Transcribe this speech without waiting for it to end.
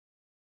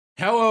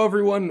Hello,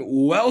 everyone.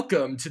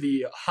 Welcome to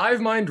the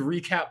Hivemind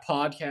Recap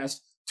Podcast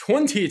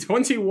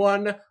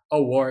 2021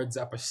 Awards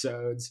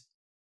episodes.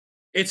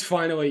 It's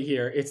finally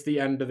here. It's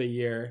the end of the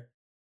year.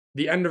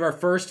 The end of our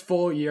first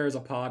full year as a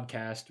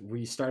podcast.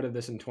 We started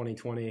this in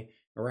 2020,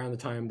 around the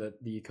time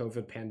that the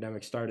COVID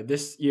pandemic started.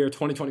 This year,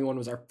 2021,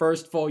 was our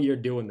first full year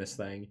doing this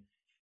thing.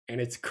 And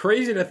it's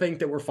crazy to think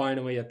that we're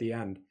finally at the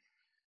end.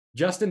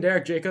 Justin,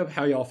 Derek, Jacob,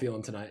 how y'all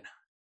feeling tonight?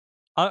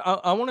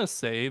 I want to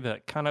say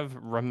that kind of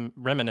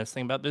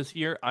reminiscing about this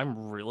year,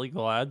 I'm really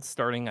glad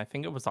starting, I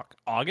think it was like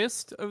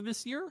August of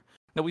this year,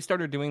 that we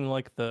started doing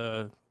like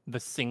the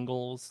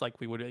singles, like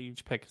we would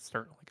each pick a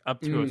certain, like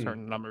up to a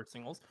certain number of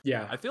singles.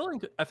 Yeah. I feel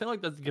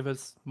like that's give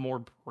us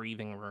more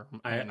breathing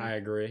room. I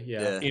agree.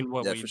 Yeah. In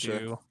what we do.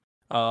 Sure.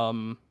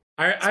 I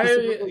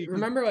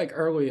remember like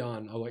early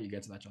on, I'll let you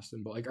get to that,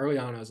 Justin, but like early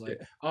on I was like,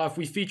 oh, if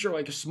we feature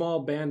like a small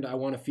band, I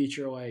want to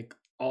feature like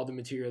all the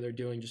material they're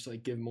doing, just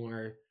like give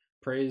more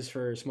praise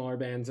for smaller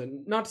bands.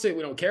 And not to say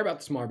we don't care about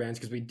the smaller bands,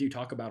 because we do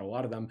talk about a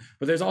lot of them,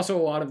 but there's also a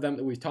lot of them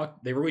that we've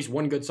talked, they release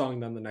one good song,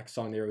 then the next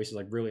song they release is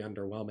like really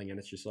underwhelming, and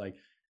it's just like,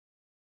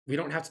 we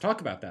don't have to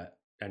talk about that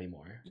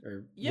anymore,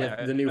 or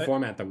with the new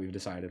format that we've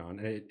decided on.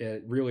 And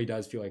it really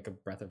does feel like a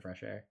breath of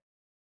fresh air.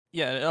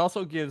 Yeah, it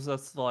also gives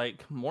us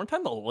like more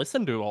time to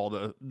listen to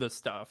all the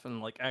stuff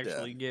and like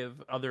actually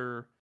give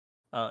other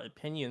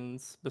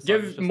opinions.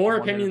 Give more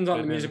opinions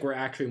on the music we're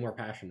actually more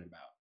passionate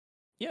about.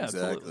 Yeah,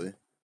 exactly. Absolutely.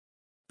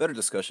 Better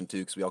discussion too,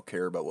 because we all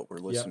care about what we're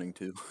listening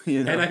to.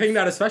 You know? And I think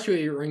that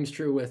especially rings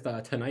true with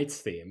tonight's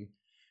theme.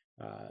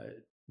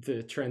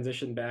 To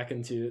transition back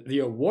into the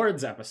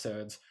awards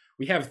episodes,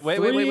 we have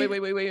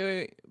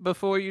wait.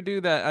 Before you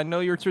do that, I know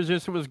your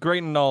transition was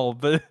great and all,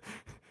 but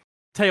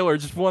Taylor,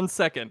 just 1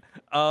 second.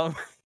 I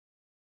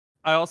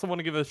also want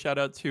to give a shout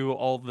out to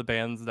all of the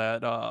bands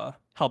that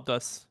helped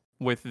us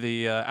with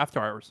the After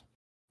Hours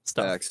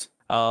stuff. Thanks.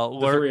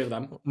 The three of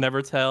them,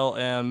 Nevertell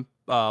and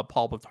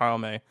Paul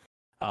Bartolome.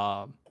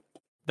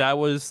 That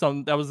was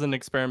an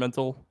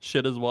experimental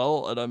shit as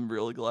well, and I'm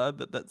really glad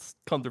that that's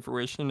come to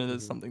fruition and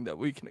is something that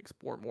we can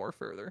explore more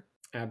further.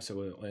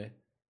 Absolutely.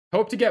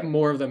 Hope to get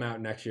more of them out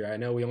next year. I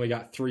know we only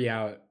got 3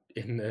 out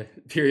in the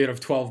period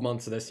of 12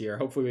 months this year.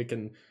 Hopefully we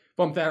can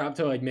bump that up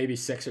to like maybe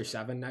 6 or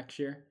 7 next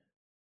year.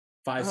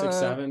 5, 6,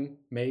 7,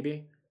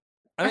 maybe.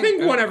 I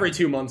think one every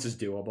 2 months is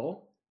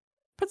doable.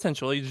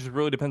 Potentially, it just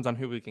really depends on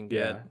who we can get.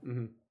 Yeah.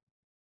 Mm-hmm.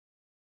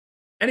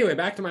 Anyway,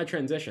 back to my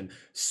transition.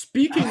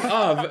 Speaking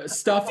of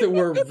stuff that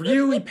we're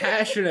really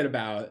passionate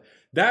about,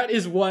 that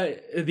is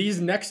what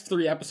these next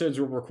 3 episodes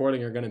we're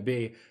recording are going to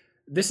be.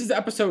 This is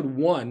episode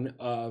 1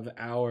 of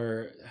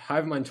our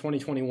Hivemind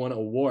 2021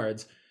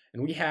 awards,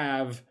 and we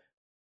have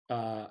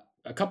a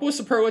couple of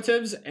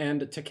superlatives,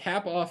 and to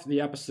cap off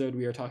the episode,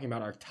 we are talking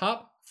about our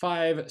top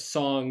 5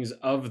 songs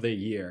of the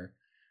year.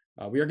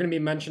 We are going to be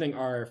mentioning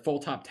our full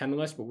top 10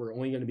 list, but we're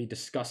only going to be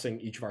discussing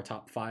each of our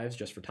top 5s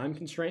just for time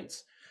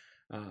constraints.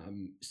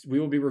 We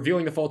will be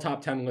reviewing the full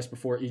top 10 list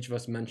before each of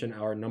us mention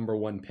our number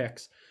 1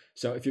 picks.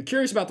 So if you're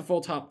curious about the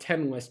full top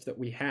 10 list that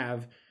we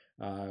have,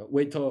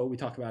 wait till we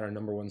talk about our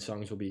number 1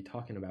 songs. We'll be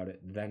talking about it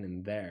then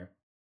and there.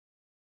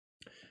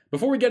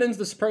 Before we get into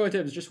the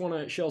superlatives, just want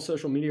to shell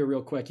social media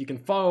real quick. You can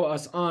follow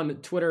us on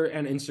Twitter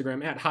and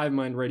Instagram at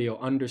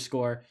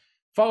HivemindRadio_.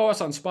 Follow us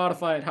on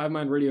Spotify at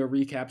Hivemind Radio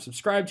Recap.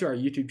 Subscribe to our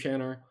YouTube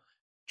channel.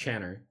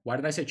 Why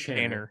did I say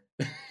channel?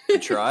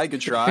 Good try.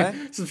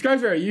 Subscribe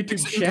to our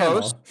YouTube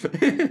channel.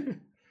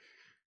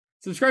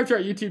 Subscribe to our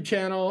YouTube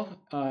channel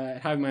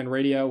at Hivemind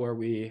Radio, where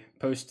we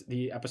post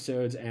the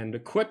episodes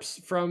and clips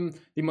from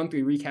the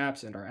monthly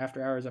recaps and our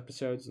after hours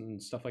episodes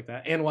and stuff like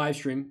that, and live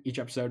stream each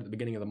episode at the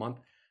beginning of the month.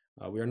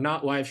 We are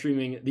not live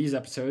streaming these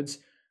episodes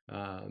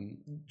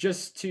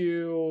just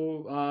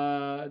to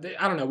I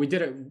don't know, we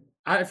did it.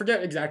 I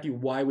forget exactly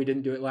why we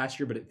didn't do it last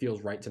year, but it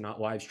feels right to not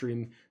live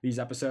stream these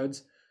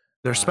episodes.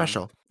 They're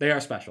special. They are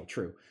special,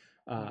 true.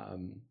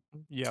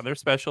 Yeah, they're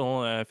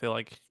special, and I feel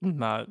like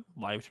not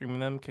live streaming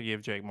them could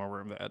give Jake more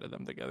room to edit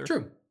them together.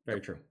 True, very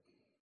true.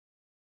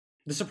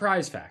 The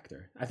surprise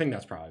factor, I think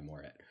that's probably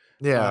more it.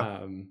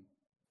 Yeah.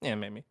 Yeah,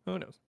 maybe. Who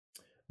knows?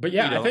 But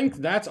yeah, I think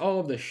that's all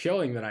of the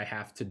shilling that I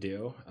have to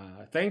do.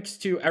 Thanks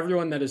to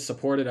everyone that has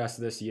supported us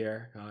this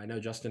year. I know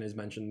Justin has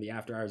mentioned the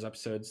After Hours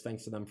episodes.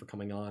 Thanks to them for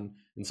coming on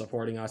and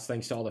supporting us.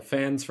 Thanks to all the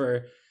fans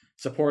for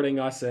supporting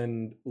us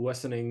and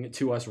listening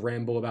to us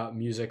ramble about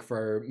music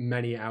for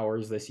many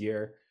hours this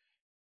year.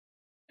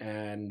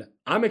 And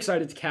I'm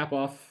excited to cap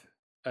off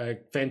a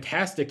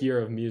fantastic year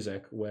of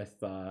music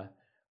with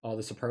all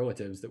the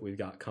superlatives that we've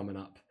got coming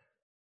up.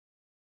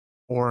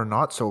 Or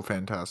not so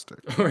fantastic.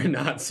 Or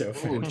not so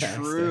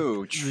fantastic.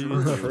 True.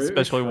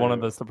 Especially one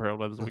of the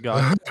superlatives we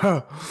got.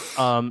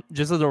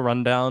 Just as a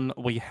rundown,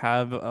 we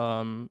have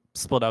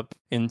split up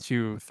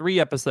into 3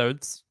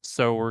 episodes.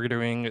 So we're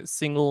doing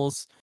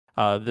singles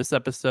this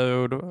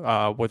episode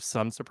with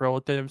some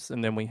superlatives,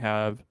 and then we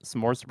have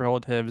some more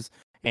superlatives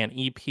and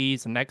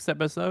EPs next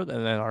episode,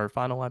 and then our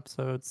final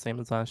episode, same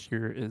as last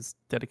year, is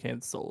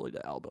dedicated solely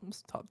to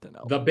albums, top 10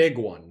 albums. The big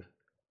one.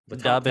 The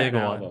big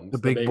one. Albums. The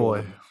big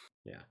boy.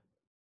 Yeah.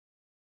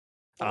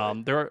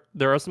 There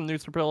are some new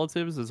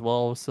superlatives as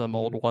well as some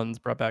old ones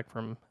brought back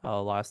from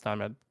last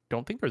time. I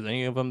don't think there's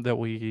any of them that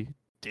we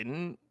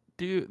didn't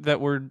do that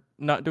we're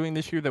not doing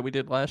this year that we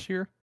did last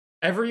year.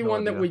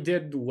 Everyone that idea. we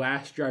did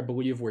last year, I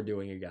believe we're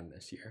doing again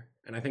this year,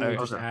 and I think we Okay.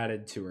 just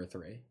added 2 or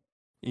 3.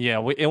 Yeah,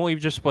 we've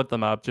just split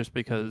them up just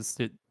because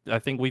I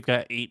think we've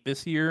got 8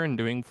 this year, and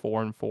doing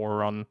 4 and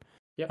 4 on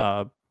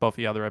Yep. both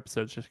the other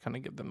episodes just kind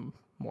of give them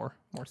more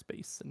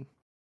space and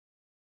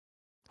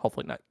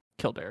hopefully not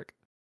kill Derek.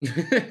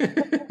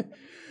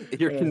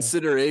 Your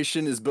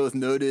consideration is both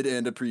noted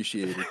and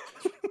appreciated.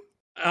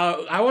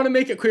 I want to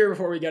make it clear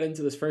before we get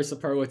into this first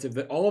superlative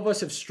that all of us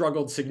have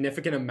struggled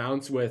significant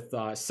amounts with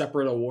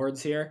separate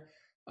awards here.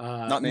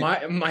 Not me.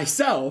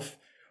 Myself,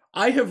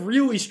 I have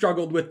really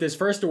struggled with this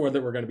first award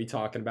that we're going to be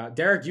talking about.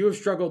 Derek, you have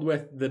struggled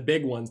with the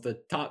big ones, the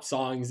top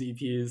songs,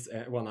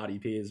 EPs, well, not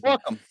EPs, but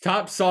Welcome.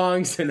 top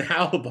songs and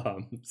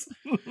albums.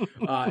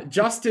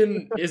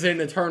 Justin is in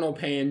eternal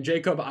pain.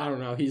 Jacob, I don't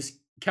know, he's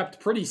kept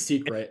pretty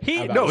secret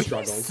about his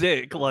struggles. He's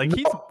sick. Like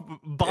he's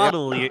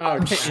bodily Oh,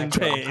 in shit.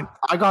 pain.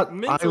 I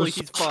Mentally, was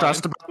he's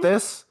stressed fine. about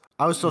this.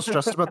 I was so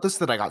stressed about this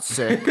that I got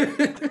sick.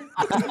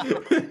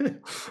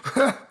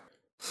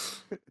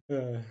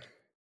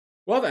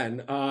 Well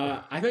then,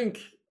 I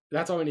think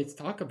that's all we need to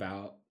talk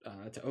about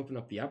to open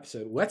up the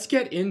episode. Let's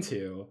get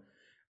into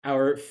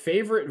our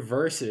favorite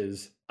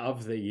verses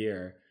of the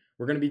year.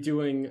 We're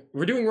doing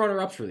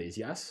runner-ups for these,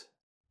 yes?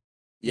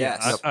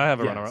 Yes. I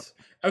have a runner-up.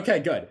 Okay,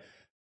 good.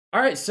 All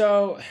right,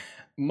 so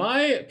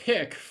my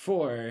pick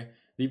for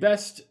the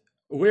best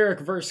lyric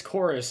verse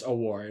chorus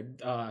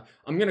award,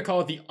 I'm gonna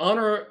call it the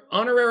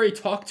honorary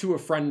Talk to a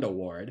Friend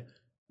award.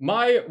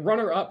 My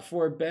runner-up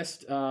for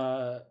best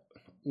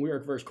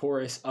lyric verse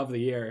chorus of the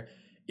year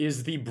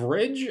is the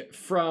bridge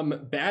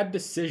from Bad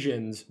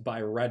Decisions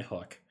by Red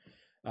Hook,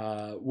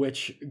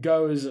 which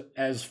goes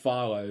as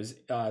follows.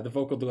 The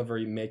vocal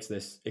delivery makes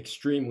this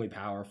extremely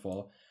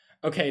powerful.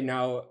 Okay,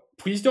 now,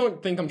 please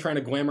don't think I'm trying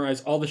to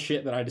glamorize all the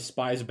shit that I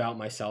despise about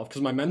myself,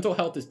 because my mental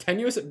health is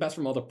tenuous at best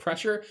from all the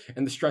pressure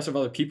and the stress of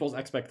other people's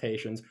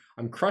expectations.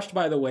 I'm crushed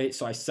by the weight,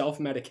 so I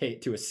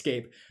self-medicate to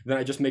escape. Then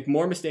I just make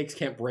more mistakes,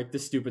 can't break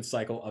this stupid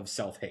cycle of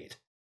self-hate.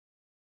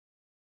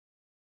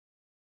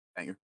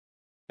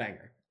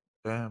 Banger.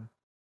 Damn.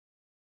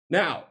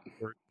 Now,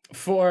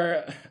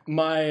 for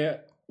my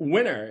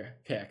winner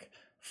pick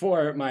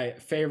for my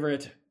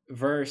favorite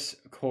verse,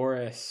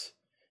 chorus,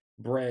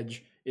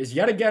 bridge is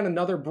yet again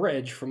another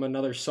bridge from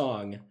another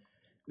song.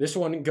 This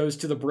one goes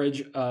to the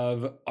bridge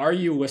of Are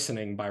You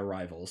Listening by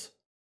Rivals.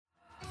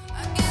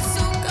 I get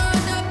so caught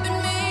up in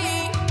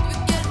me,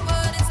 forget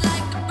what it's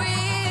like to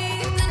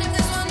breathe. And if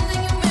there's one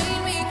thing you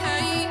made me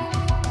hate,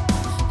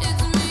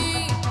 it's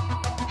me.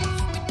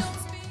 We don't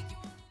speak.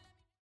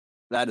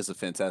 That is a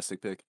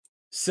fantastic pick.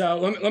 So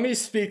let me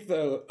speak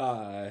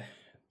the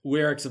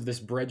lyrics of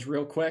this bridge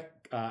real quick.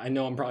 I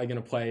know I'm probably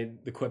going to play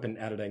the clip in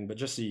editing, but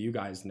just so you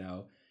guys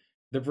know.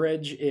 The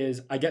bridge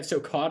is, I get so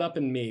caught up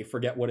in me,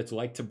 forget what it's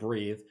like to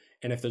breathe.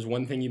 And if there's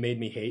one thing you made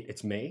me hate,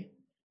 it's me.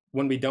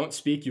 When we don't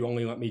speak, you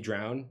only let me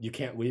drown. You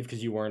can't leave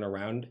because you weren't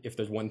around. If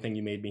there's one thing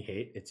you made me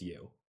hate, it's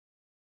you.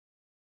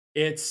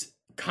 It's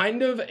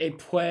kind of a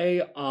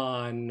play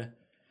on,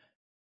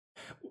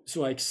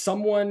 so like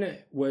someone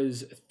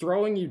was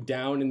throwing you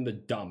down in the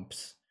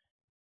dumps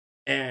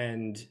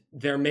and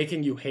they're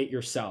making you hate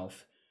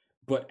yourself.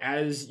 But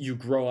as you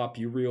grow up,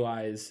 you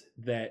realize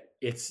that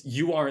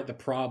you aren't the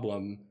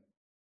problem.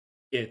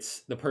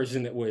 It's the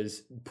person that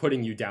was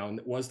putting you down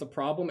that was the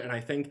problem. And I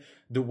think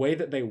the way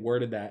that they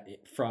worded that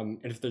from,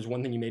 and if there's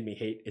one thing you made me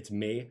hate, it's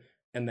me.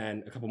 And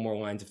then a couple more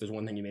lines, if there's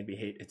one thing you made me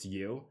hate, it's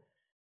you.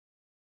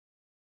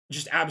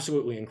 Just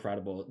absolutely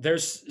incredible.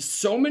 There's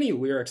so many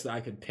lyrics that I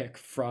could pick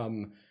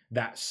from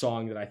that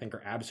song that I think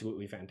are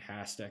absolutely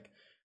fantastic.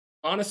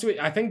 Honestly,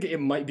 I think it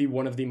might be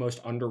one of the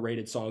most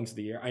underrated songs of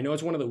the year. I know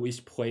it's one of the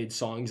least played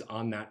songs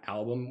on that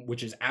album,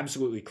 which is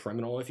absolutely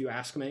criminal if you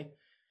ask me.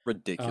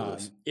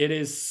 Ridiculous. It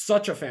is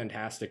such a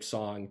fantastic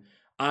song.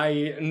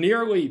 I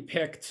nearly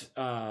picked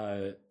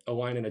a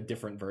line in a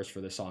different verse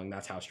for this song.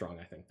 That's how strong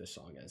I think this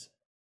song is.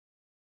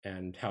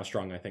 And how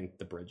strong I think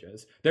the bridge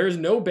is. There is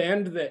no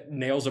band that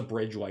nails a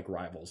bridge like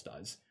Rivals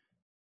does.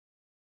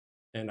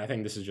 And I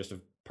think this is just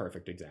a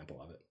perfect example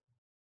of it.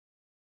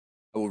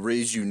 I will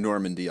raise you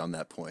Normandy on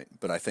that point,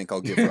 but I think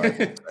I'll give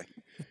Rivals.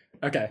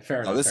 Okay,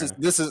 fair enough.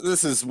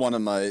 This is one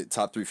of my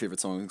top 3 favorite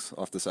songs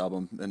off this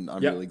album, and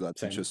I'm Yep, really glad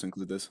to same. just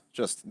include this.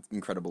 Just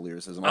incredible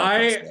lyricism. all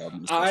across the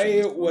album, especially I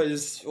this one.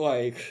 was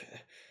like,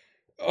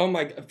 oh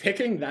my,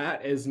 picking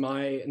that as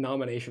my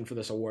nomination for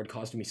this award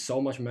caused me so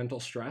much mental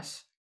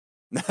stress.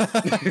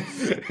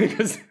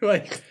 Because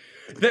like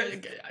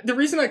the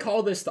reason I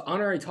call this the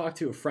honorary Talk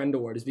to a Friend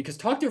award is because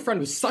Talk to a Friend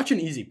was such an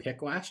easy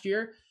pick last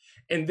year,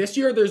 and this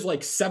year there's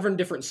like 7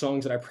 different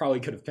songs that I probably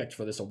could have picked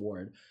for this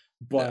award,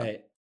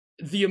 but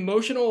the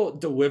emotional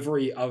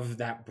delivery of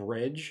that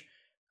bridge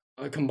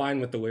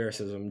combined with the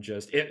lyricism,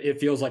 just it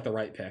feels like the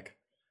right pick.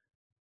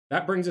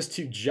 That brings us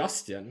to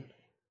Justin,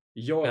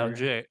 your Now,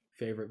 Jay,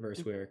 favorite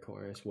verse, lyric,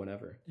 chorus,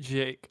 whatever.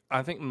 Jake,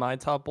 I think my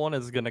top one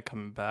is gonna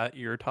combat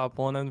your top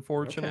one,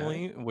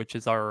 unfortunately, which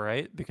is all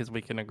right because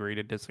we can agree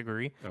to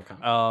disagree. Okay.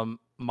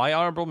 My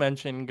honorable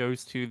mention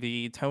goes to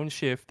the tone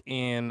shift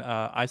in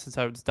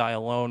Isotope's Die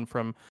Alone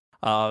from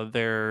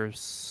their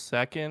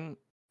second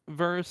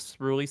verse,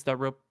 Release That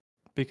Rope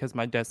because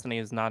my destiny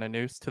is not a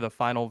noose, to the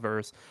final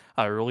verse,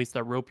 Release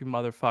That Rope, you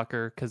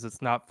motherfucker, because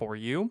it's not for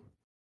you.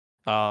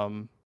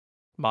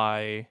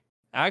 My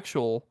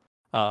actual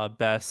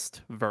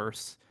best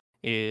verse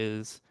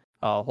is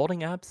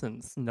Holding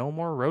Absence, No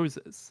More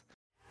Roses.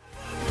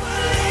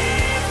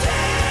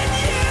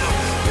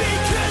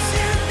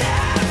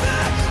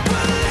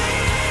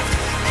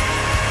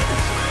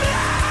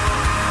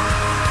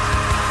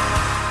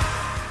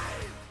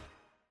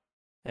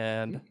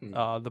 And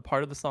the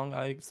part of the song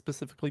I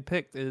specifically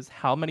picked is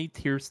how many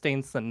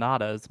tear-stained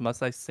sonatas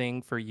must I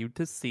sing for you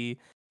to see?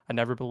 I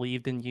never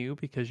believed in you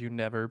because you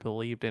never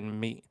believed in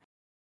me.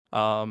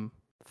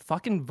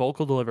 Fucking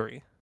vocal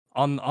delivery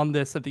on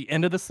this at the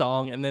end of the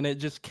song, and then it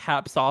just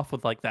caps off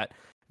with like that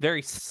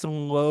very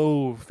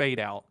slow fade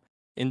out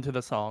into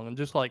the song, and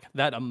just like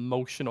that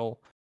emotional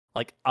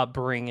like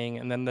upbringing,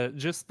 and then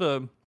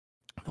the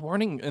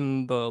wording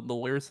and the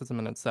lyricism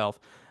in itself.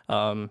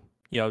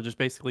 Just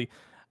basically,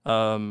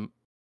 how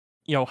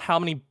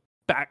many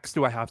backs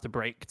do I have to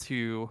break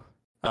to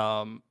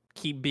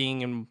keep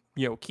being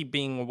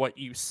what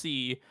you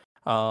see,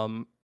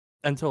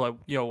 until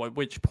at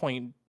which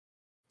point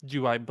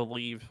do I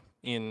believe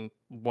in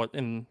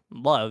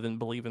love and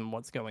believe in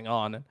what's going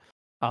on?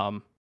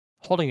 And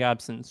Holding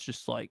Absence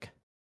just like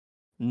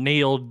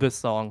nailed this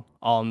song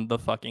on the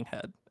fucking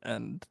head,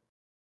 and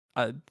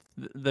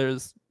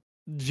there's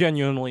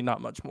genuinely not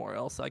much more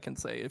else I can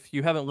say. If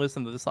you haven't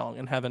listened to the song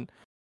and haven't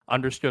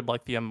understood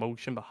like the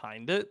emotion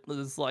behind it,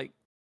 is like,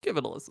 give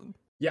it a listen.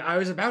 Yeah, I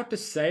was about to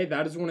say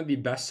that is one of the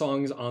best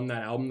songs on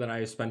that album that I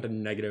have spent a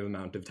negative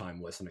amount of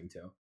time listening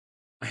to.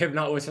 I have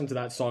not listened to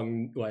that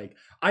song. Like,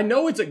 I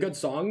know it's a good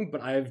song,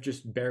 but I've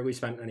just barely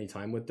spent any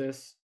time with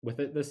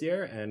it this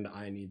year, and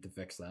I need to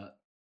fix that.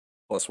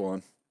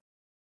 +1.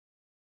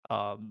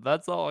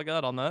 That's all I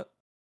got on that.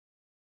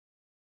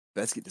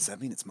 Betsky, does that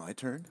mean it's my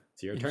turn?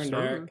 It's your Yes, turn,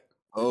 sir. Derek.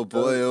 Oh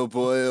boy, oh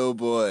boy, oh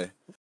boy.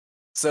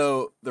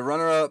 So the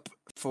runner-up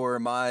for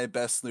my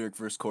best lyric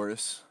verse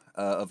chorus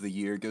of the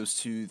year goes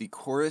to the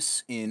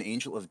chorus in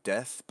Angel of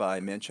Death by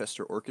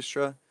Manchester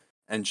Orchestra,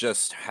 and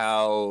just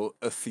how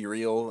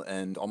ethereal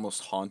and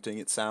almost haunting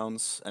it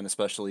sounds, and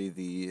especially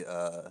the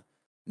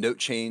note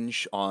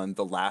change on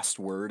the last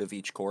word of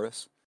each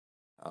chorus.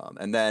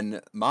 And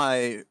then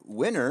my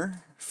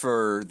winner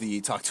for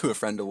the Talk to a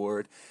Friend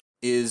award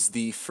is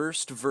the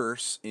first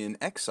verse in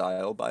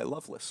Exile by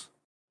Loveless.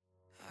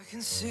 I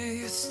can see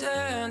you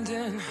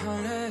standing,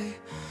 honey,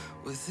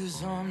 with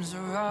his arms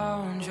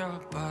around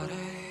your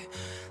body,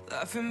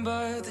 laughing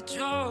but the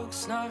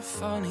joke's not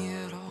funny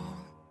at all.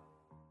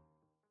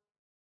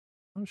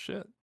 Oh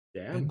shit.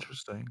 Damn.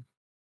 Interesting.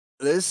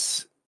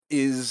 This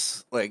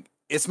is like,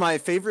 it's my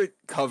favorite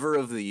cover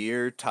of the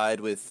year, tied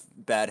with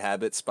Bad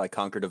Habits by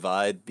Conquer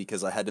Divide,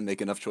 because I had to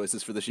make enough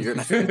choices for this year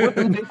and I didn't want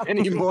to make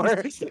any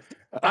more.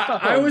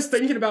 I was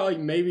thinking about like,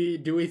 maybe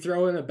do we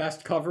throw in a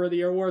best cover of the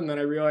year award, and then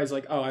I realized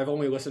like, oh, I've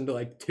only listened to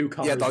like 2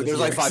 covers. Yeah, dog, this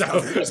there's like year, 5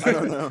 covers. I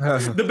don't know.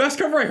 The best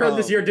cover I heard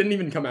this year didn't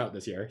even come out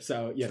this year,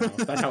 so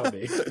that's how it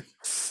be.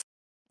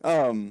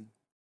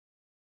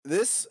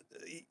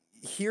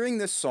 Hearing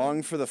this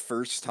song for the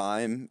first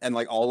time, and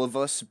like all of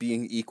us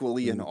being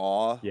equally in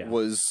awe, Yeah.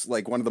 was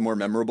like one of the more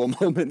memorable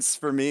moments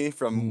for me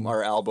from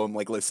our album,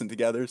 like Listen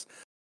Togethers.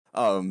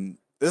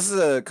 This is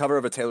a cover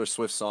of a Taylor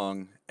Swift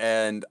song,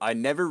 and I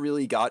never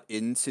really got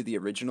into the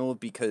original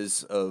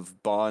because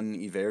of Bon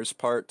Iver's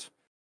part,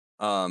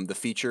 the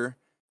feature,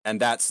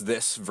 and that's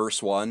this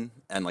verse 1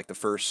 and like the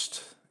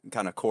first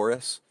kind of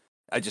chorus.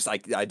 I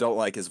don't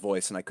like his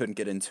voice, and I couldn't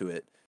get into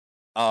it.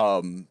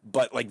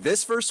 But like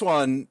this first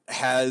one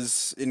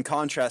has, in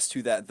contrast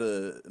to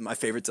that, my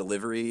favorite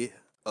delivery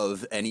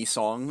of any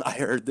song I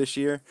heard this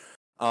year.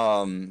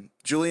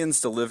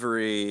 Julian's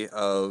delivery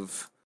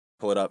of,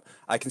 pull it up,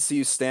 I can see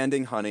you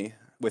standing, honey,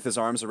 with his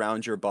arms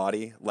around your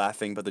body,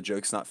 laughing, but the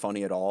joke's not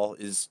funny at all,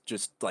 is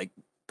just like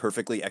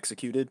perfectly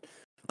executed.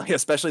 Like,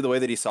 especially the way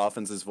that he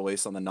softens his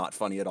voice on the not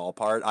funny at all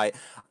part.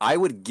 I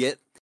would get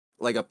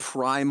like a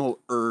primal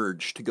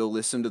urge to go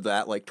listen to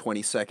that like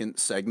 20-second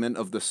segment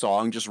of the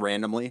song just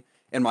randomly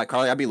in my car.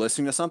 Like, I'd be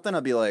listening to something,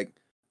 I'd be like,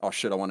 oh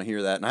shit, I want to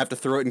hear that, and I have to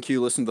throw it in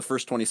queue, listen to the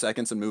first 20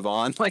 seconds and move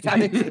on. Like,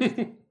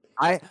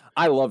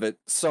 I love it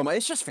so much.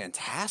 It's just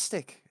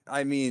fantastic.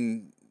 I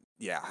mean,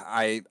 yeah,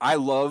 I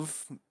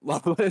love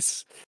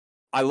Loveless.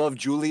 I love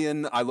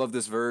Julian. I love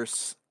this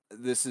verse.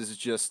 This is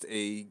just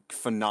a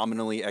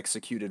phenomenally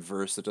executed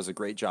verse that does a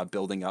great job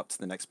building up to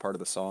the next part of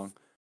the song.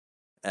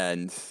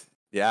 And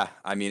yeah,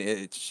 I mean,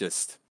 it's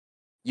just,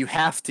 you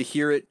have to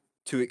hear it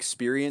to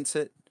experience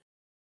it.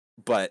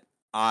 But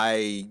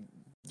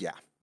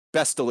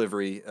best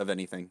delivery of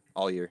anything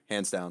all year,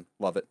 hands down.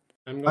 Love it.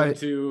 I'm going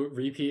to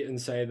repeat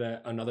and say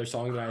that another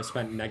song that I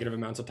spent negative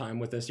amounts of time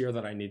with this year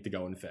that I need to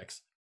go and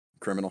fix.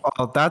 Criminal.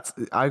 Oh,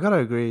 I gotta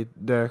agree,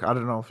 Derek. I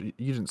don't know if you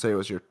didn't say it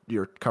was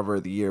your cover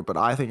of the year, but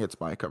I think it's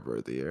my cover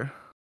of the year.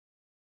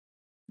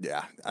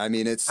 Yeah, I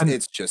mean And-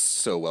 it's just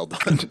so well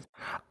done.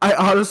 I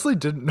honestly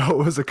didn't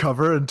know it was a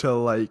cover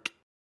until like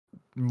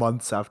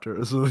months after it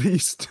was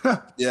released.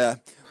 Yeah.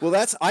 Well,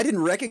 I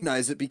didn't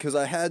recognize it because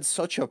I had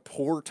such a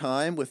poor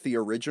time with the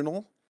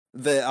original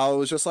that I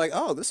was just like,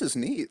 "Oh, this is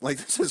neat. Like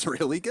this is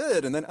really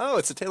good." And then, "Oh,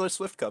 it's a Taylor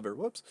Swift cover."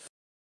 Whoops.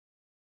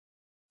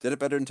 Did it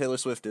better than Taylor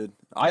Swift did.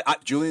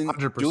 Julian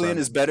 100%.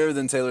 is better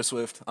than Taylor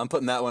Swift. I'm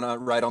putting that one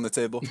right on the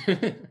table.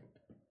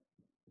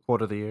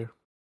 Quote of the year.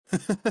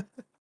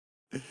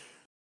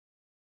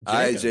 All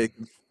right, Jake.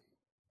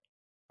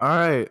 All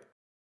right.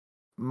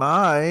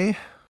 My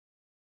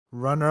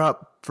runner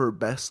up for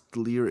best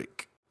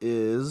lyric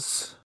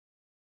is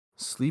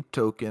Sleep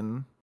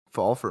Token,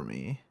 Fall For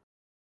Me.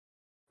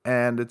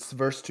 And it's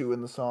verse 2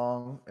 in the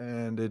song,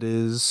 and it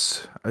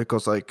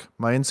goes like,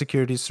 my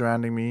insecurities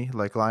surrounding me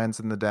like lions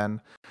in the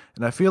den,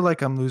 and I feel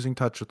like I'm losing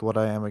touch with what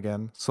I am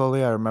again.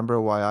 Slowly I remember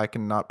why I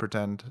cannot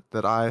pretend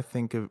that I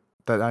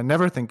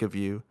never think of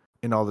you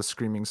in all the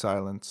screaming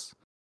silence.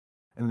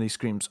 And then he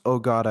screams, oh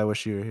God, I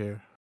wish you were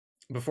here.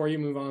 Before you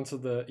move on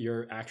to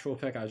your actual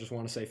pick, I just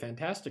want to say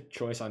fantastic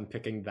choice on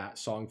picking that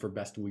song for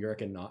best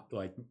lyric and not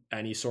like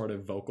any sort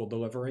of vocal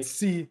delivery.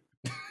 See,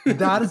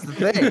 that is the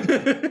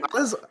thing.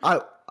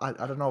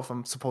 I don't know if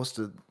I'm supposed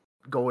to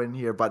go in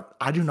here, but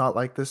I do not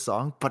like this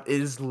song, but it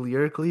is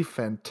lyrically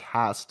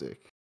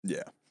fantastic.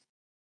 Yeah.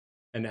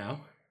 And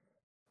now?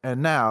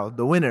 And now,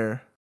 the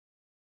winner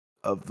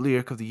of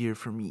Lyric of the Year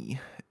for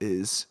me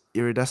is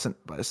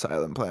Iridescent by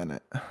Silent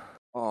Planet.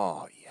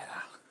 Oh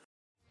yeah.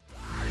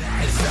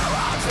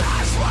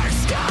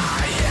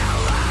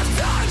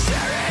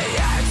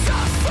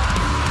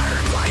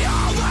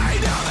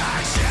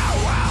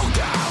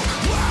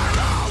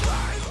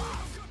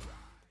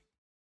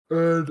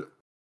 And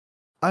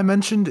I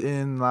mentioned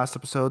in last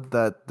episode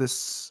that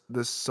this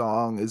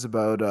song is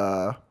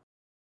about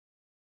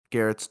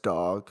Garrett's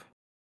dog,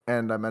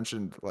 and I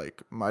mentioned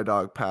like my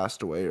dog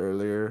passed away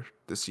earlier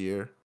this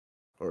year,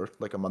 or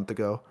like a month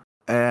ago,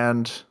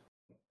 and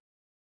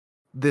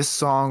this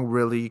song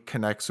really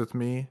connects with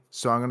me.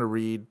 So I'm gonna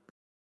read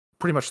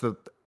pretty much the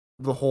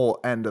whole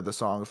end of the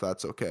song, if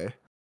that's okay.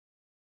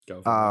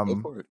 Go for it.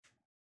 Go for it.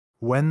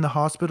 When the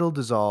hospital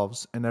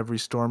dissolves and every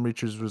storm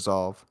reaches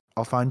resolve,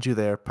 I'll find you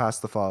there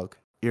past the fog,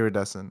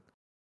 iridescent.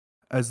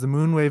 As the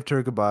moon waved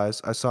her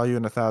goodbyes, I saw you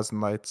in 1,000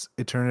 lights,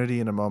 eternity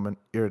in a moment,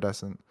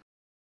 iridescent.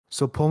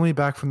 So pull me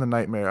back from the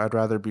nightmare, I'd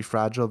rather be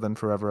fragile than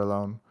forever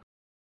alone.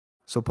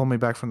 So pull me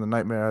back from the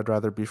nightmare, I'd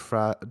rather be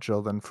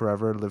fragile than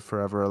forever live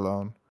forever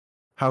alone.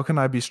 How can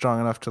I be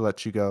strong enough to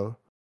let you go?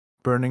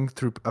 Burning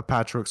through a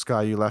patchwork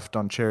sky you left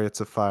on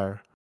chariots of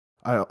fire.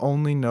 I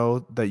only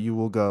know that you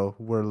will go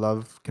where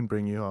love can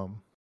bring you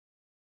home.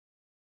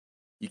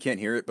 You can't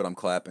hear it, but I'm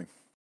clapping.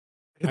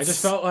 I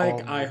just felt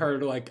like I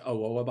heard like a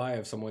lullaby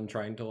of someone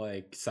trying to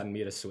like send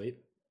me to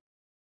sleep.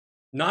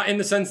 Not in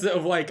the sense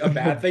of like a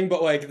bad thing,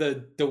 but like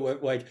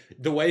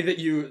the way that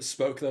you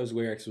spoke those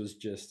lyrics was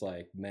just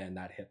like, man,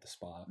 that hit the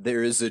spot.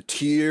 There is a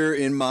tear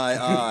in my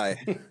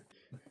eye.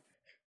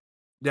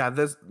 Yeah,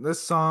 this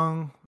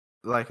song,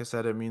 like I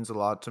said, it means a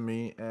lot to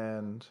me,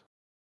 and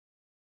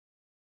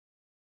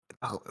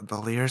the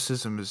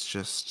lyricism is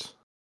just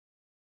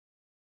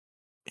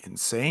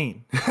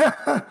insane.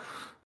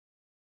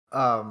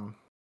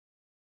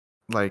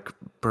 Like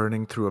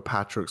burning through a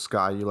patchwork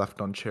sky you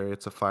left on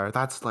chariots of fire.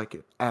 That's like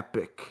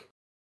epic,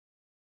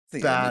 The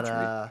imagery.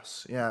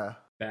 badass. Yeah,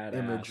 Badass.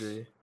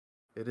 imagery.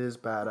 It is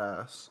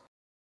badass.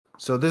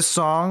 So this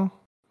song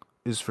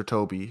is for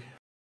Toby.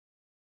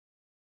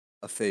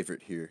 A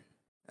favorite here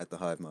at the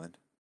Hive Mind.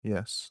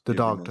 Yes, the You're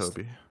dog the most-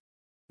 Toby.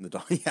 The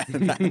dog. Yeah,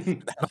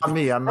 that- Not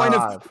me. I'm point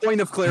not. of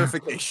point of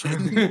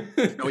clarification.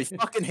 No, we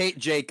fucking hate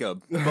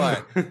Jacob,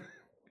 but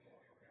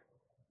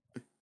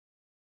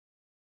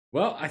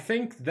Well, I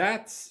think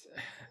that's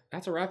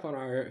a wrap on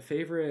our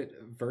favorite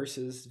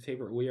verses,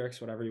 favorite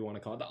lyrics, whatever you want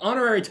to call it. The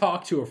honorary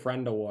Talk to a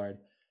Friend award.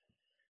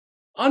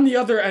 On the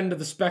other end of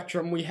the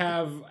spectrum, we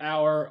have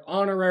our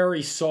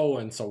honorary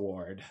Solence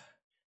award.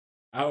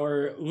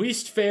 Our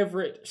least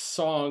favorite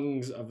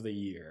songs of the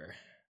year.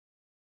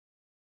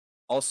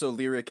 also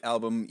lyric,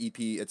 album,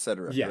 EP,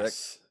 etc. Correct?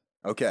 Yes.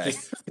 Okay.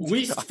 Just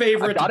least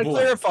favorite I gotta blank.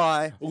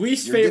 clarify.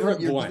 Least You're favorite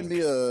giving blank. me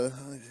a.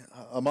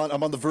 I'm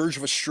on the verge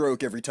of a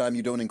stroke every time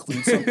you don't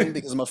include something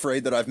because I'm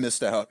afraid that I've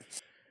missed out.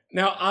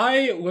 Now,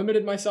 I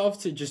limited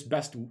myself to just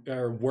best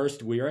or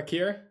worst lyric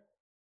here.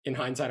 In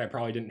hindsight, I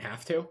probably didn't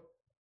have to.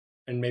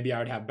 And maybe I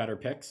would have better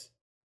picks.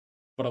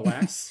 But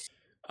alas.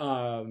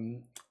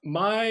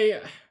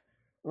 My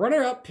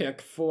runner-up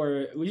pick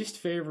for least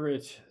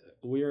favorite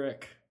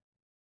lyric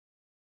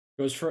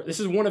goes for... This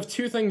is one of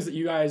two things that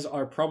you guys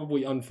are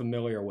probably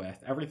unfamiliar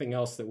with. Everything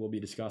else that we'll be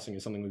discussing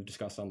is something we've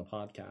discussed on the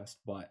podcast.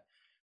 But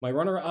my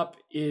runner-up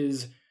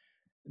is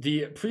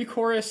the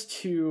pre-chorus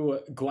to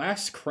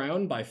Glass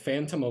Crown by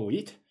Phantom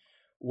Elite,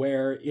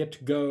 where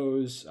it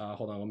goes...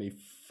 hold on, let me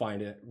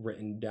find it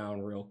written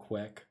down real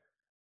quick.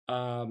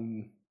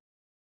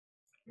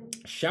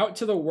 Shout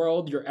to the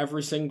world your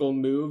every single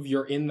move.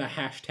 You're in the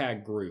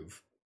hashtag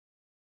groove.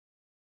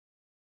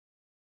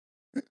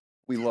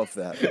 We love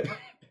that.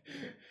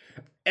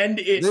 And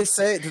Do it. they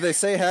say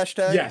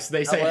hashtag? Yes,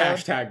 they say out loud?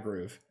 hashtag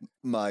groove.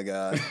 My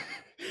God.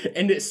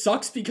 And it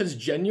sucks because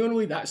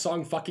genuinely that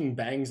song fucking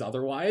bangs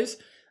otherwise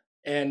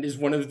and is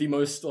one of the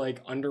most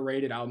like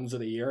underrated albums of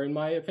the year in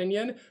my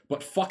opinion.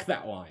 But fuck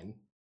that line.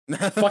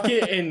 Fuck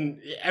it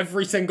in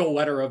every single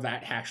letter of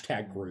that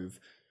hashtag groove.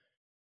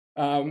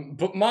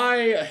 But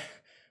my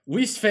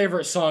least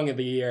favorite song of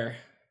the year.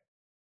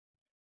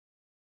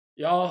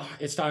 Y'all,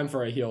 it's time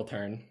for a heel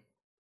turn.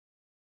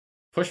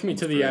 Push Me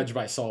to the Edge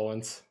by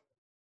Solence.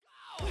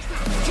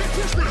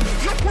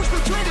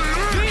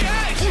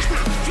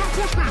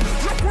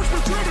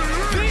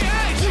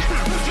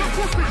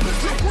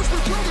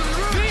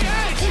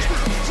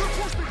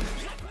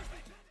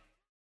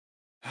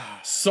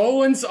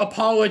 Solence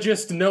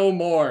apologist no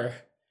more.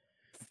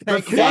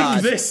 Thank Fuck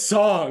God. this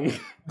song.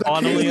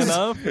 Funnily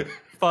enough,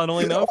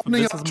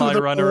 Opening this up is to my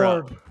the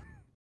runner-up. orb.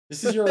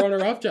 This is your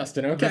runner-up,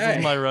 Justin. Okay. This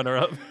is my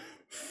runner-up.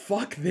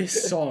 Fuck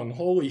this song.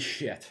 Holy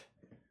shit.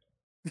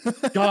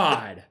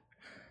 God.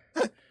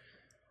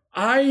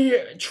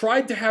 I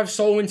tried to have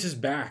Solence's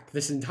back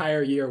this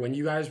entire year when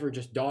you guys were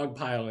just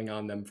dogpiling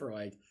on them for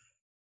like,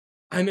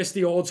 I miss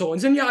the old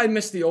Solence. And yeah, I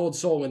miss the old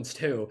Solence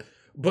too.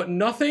 But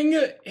nothing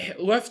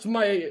left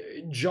my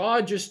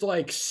jaw just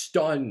like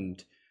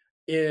stunned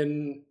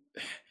in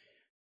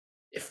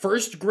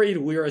first grade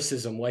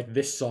lyricism like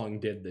this song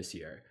did this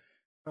year.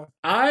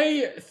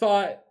 I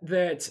thought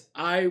that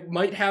I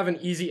might have an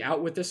easy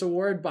out with this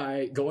award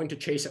by going to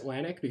Chase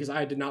Atlantic because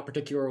I did not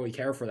particularly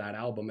care for that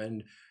album.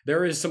 And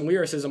there is some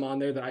lyricism on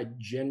there that I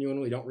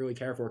genuinely don't really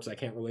care for because I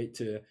can't relate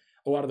to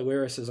a lot of the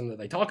lyricism that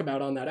they talk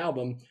about on that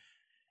album.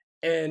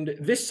 And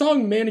this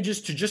song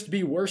manages to just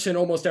be worse in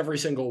almost every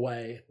single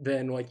way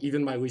than like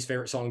even my least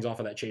favorite songs off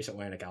of that Chase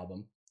Atlantic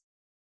album.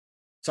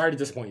 Sorry to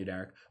disappoint you,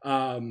 Derek.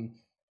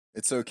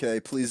 It's okay.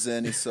 Please,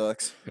 Zen, he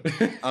sucks.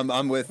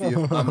 I'm with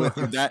you. I'm with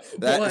you. That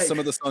like- some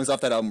of the songs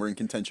off that album were in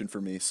contention for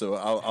me, so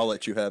I'll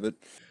let you have it.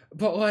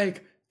 But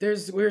like,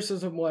 there's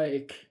lyricism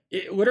like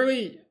it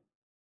literally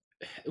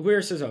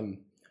lyricism.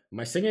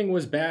 My singing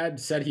was bad.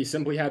 Said he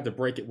simply had to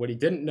break it. What he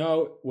didn't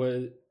know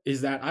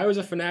is that I was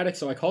a fanatic,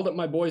 so I called up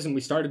my boys and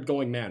we started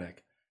going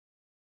manic.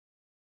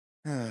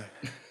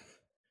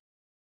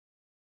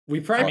 We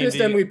practiced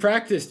and we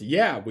practiced.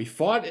 Yeah, we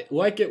fought it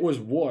like it was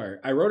war.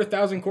 I wrote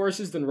 1,000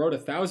 choruses, then wrote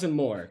 1,000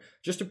 more.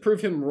 Just to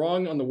prove him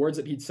wrong on the words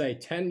that he'd say.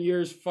 10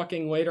 years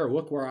fucking later,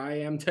 look where I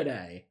am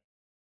today.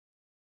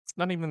 It's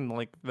not even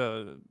like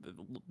the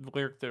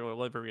lyric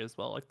delivery as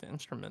well, like the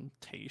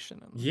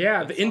instrumentation. And Yeah,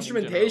 that the song in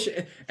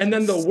instrumentation. And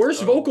then the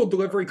worst vocal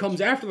delivery comes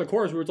after the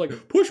chorus where it's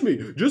like, push me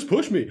just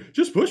push me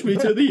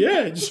to the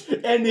edge.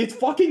 And it's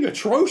fucking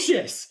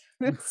atrocious.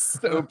 It's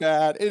so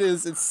bad. It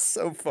is. It's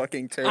so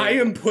fucking terrible. I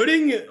am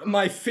putting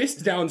my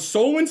fist down.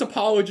 Solence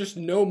apologist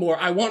no more.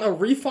 I want a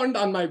refund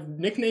on my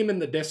nickname in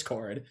the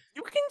Discord.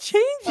 You can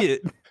change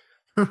it.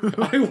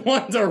 I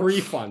want a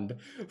refund.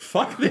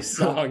 Fuck this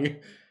song.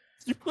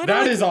 You That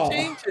literally is can all.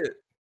 Change it.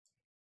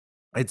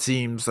 It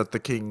seems that the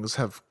Kings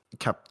have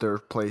kept their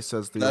place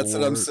as the That's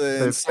what I'm award.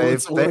 saying.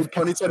 Solence Award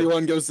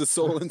 2021 goes to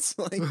Solence.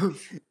 Like,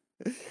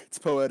 it's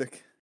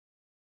poetic.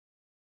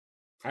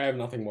 I have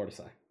nothing more to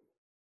say.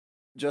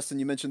 Justin,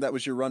 you mentioned that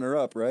was your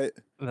runner-up, right?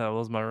 That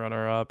was my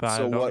runner-up.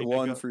 So what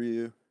won for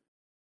you?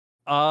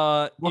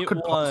 What it could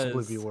was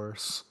possibly be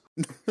worse?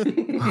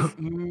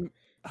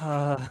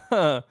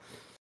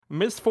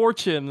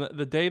 Misfortune,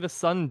 The Day the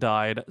Sun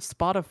Died,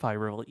 Spotify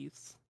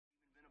release.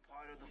 Been a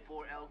part of the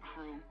 4L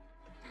crew.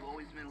 You've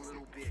always been a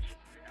little bitch.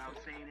 And I'm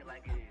saying it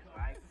like it is,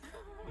 right?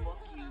 Fuck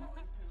you.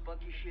 Fuck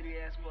your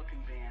shitty ass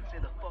fucking band. Say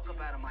the fuck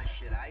up out of my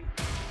shit, aight?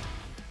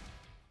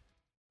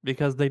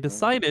 Because they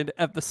decided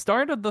at the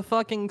start of the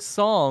fucking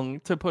song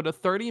to put a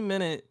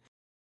 30-minute,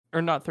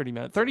 or not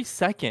 30-minute,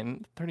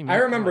 30-second, 30-minute. I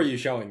remember you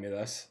showing me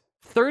this.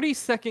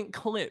 30-second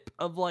clip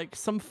of like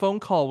some phone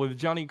call with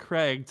Johnny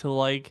Craig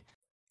to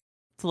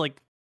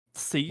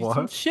say some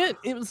What? shit.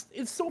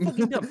 It's so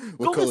fucking dumb.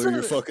 What color are listen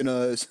your to- fucking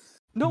eyes?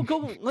 No,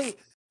 go like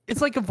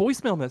it's like a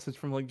voicemail message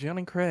from like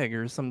Johnny Craig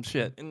or some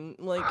shit. And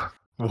like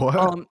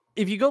What?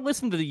 if you go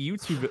listen to the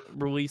YouTube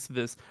release of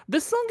this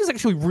song is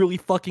actually really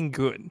fucking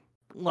good.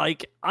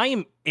 Like I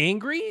am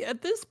angry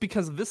at this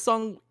because this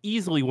song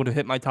easily would have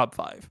hit my top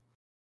 5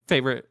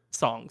 favorite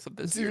songs of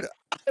this year. Dude,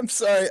 I'm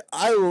sorry.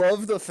 I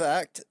love the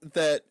fact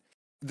that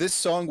this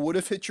song would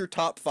have hit your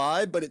top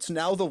 5, but it's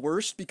now the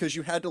worst because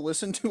you had to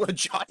listen to a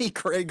Johnny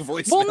Craig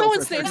voicemail. Well, no, for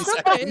it's 30 not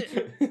seconds.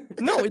 that.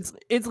 No,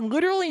 it's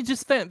literally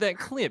just that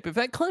clip. If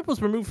that clip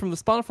was removed from the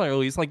Spotify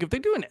release, like if they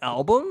do an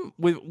album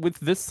with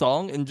this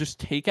song and just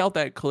take out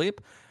that clip,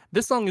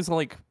 this song is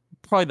like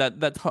probably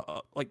that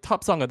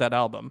top song of that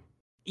album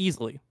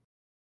easily.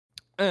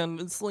 And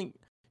it's like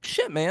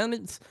shit, man.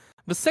 It's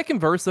the second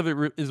verse of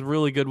it is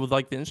really good with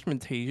like the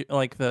instrumentation,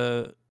 like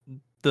the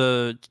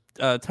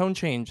tone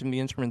change in the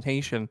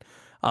instrumentation,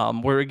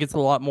 where it gets a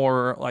lot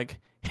more like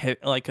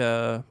like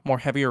a more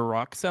heavier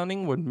rock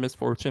sounding, when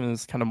Misfortune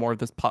is kind of more of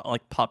this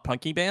pop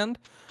punky band.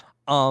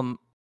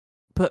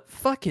 But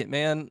fuck it,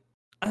 man.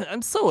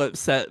 I'm so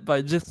upset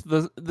by just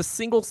the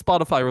single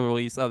Spotify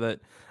release of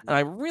it, and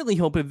I really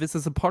hope if this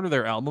is a part of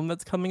their album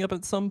that's coming up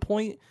at some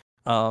point,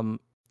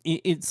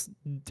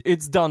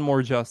 it's done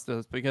more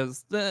justice,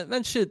 because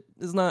that shit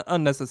is not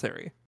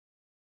unnecessary.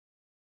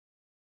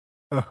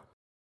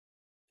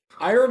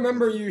 I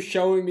remember you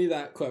showing me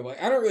that clip.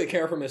 Like, I don't really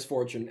care for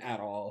Misfortune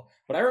at all,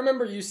 but I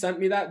remember you sent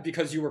me that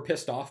because you were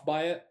pissed off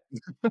by it.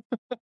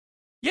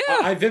 Yeah,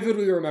 I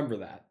vividly remember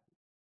that.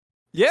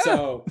 yeah.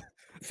 So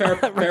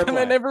fair I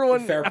recommend play.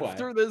 everyone Fair play.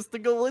 after this to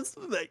go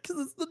listen to that, because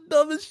it's the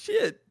dumbest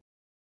shit.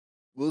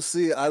 We'll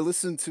see. I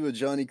listened to a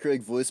Johnny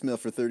Craig voicemail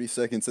for 30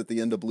 seconds at the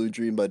end of Blue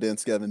Dream by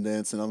Dance Gavin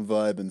Dance, and I'm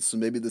vibing. So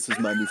maybe this is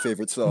my new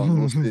favorite song.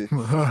 We'll see.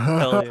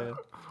 Hell yeah.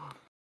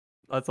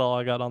 That's all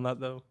I got on that,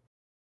 though.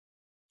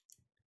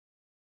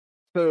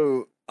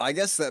 So I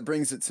guess that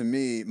brings it to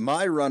me.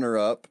 My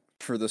runner-up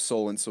for the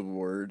Solence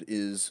Award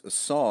is a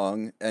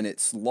song, and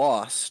it's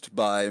 "Lost"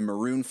 by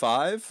Maroon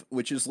 5,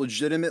 which is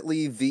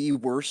legitimately the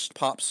worst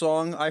pop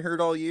song I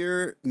heard all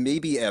year,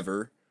 maybe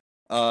ever.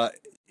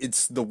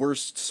 It's the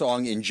worst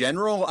song in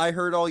general I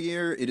heard all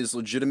year. It is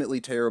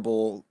legitimately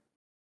terrible.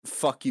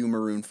 Fuck you,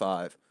 Maroon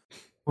 5.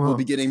 We'll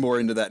be getting more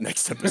into that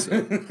next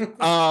episode.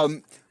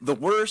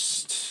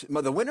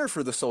 The winner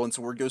for the Solence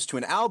Award goes to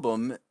an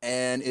album,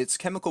 and it's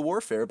Chemical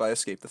Warfare by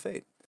Escape the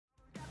Fate.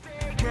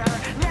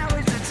 Now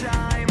is the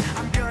time,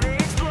 I'm gonna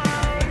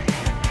explode.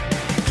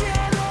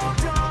 Get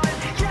hold on,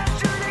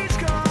 yesterday's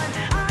gone.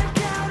 I'm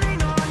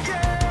counting on you.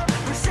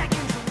 We're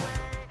seconds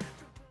away.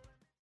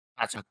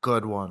 That's a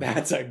good one.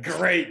 That's a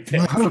great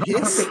pick.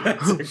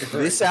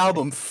 This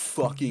album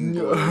fucking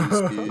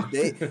goes,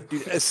 dude.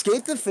 Dude,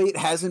 Escape the Fate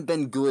hasn't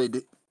been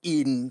good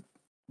in,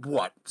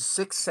 what,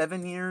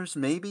 6-7 years,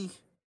 maybe?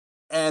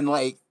 And,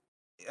 like,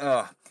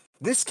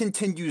 this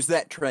continues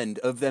that trend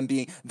of them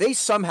being... They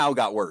somehow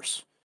got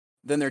worse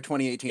than their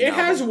 2018 It album.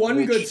 has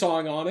one good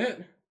song on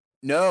it.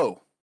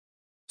 No.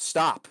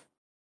 Stop.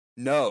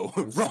 No.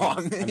 I'm sorry. Wrong.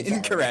 I'm sorry.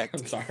 Incorrect.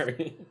 I'm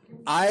sorry.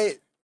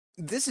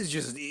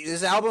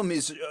 This album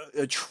is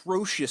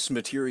atrocious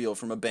material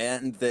from a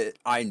band that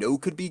I know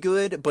could be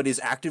good, but is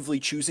actively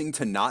choosing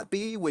to not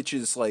be, which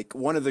is like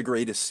one of the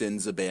greatest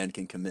sins a band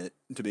can commit,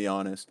 to be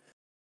honest.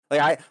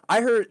 Like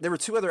I heard there were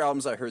two other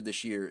albums I heard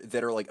this year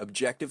that are like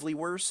objectively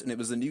worse, and it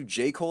was the new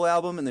J. Cole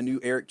album and the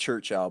new Eric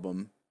Church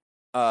album.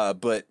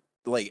 But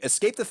like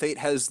Escape the Fate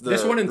has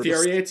This one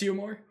infuriates you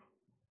more?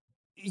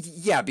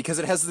 Yeah, because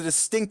it has the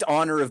distinct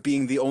honor of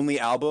being the only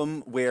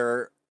album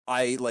where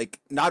I like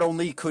not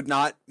only could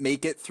not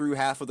make it through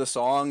half of the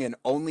song and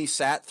only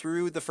sat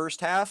through the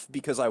first half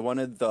because I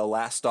wanted the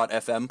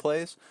last.fm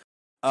plays,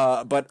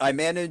 but I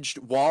managed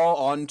while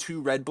on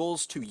 2 Red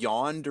Bulls to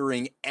yawn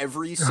during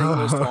every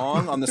single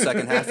song on the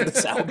second half of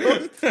this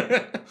album.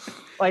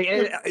 Like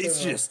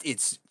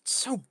it's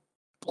so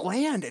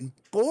bland and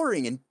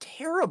boring and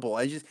terrible.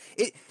 It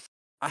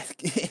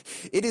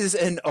is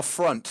an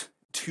affront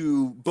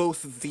to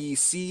both the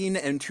scene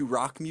and to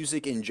rock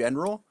music in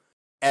general.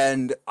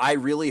 And I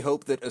really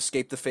hope that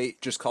Escape the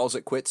Fate just calls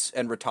it quits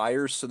and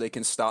retires so they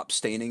can stop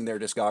staining their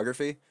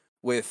discography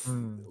with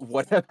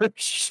whatever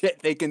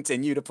shit they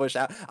continue to push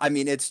out. I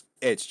mean, it's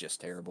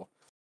just terrible.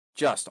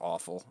 Just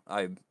awful.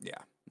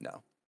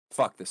 No.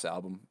 Fuck this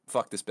album.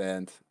 Fuck this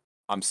band.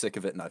 I'm sick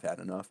of it and I've had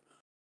enough.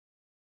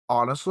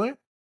 Honestly,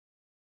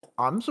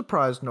 I'm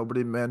surprised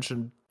nobody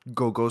mentioned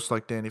Go Ghost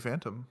Like Danny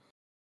Phantom.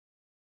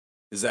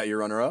 Is that your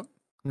runner-up?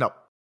 No.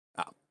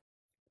 Oh.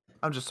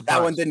 I'm just surprised.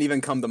 That one didn't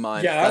even come to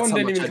mind. Yeah, that That's one how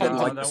didn't much even I come didn't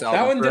to like this mind. album.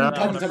 That one didn't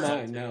Yeah. come to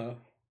mind, no.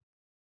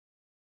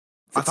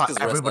 I It's thought 'cause the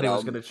rest of everybody that was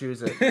album- going to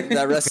choose it.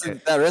 that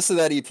rest of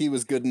that EP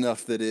was good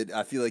enough that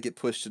I feel like it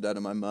pushed it out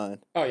of my mind.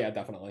 Oh yeah,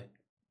 definitely.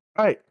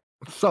 All right.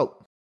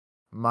 So,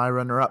 my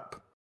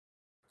runner-up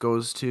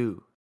goes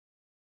to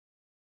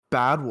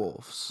Bad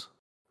Wolves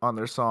on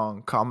their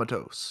song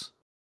Comatose.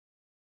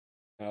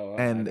 Oh,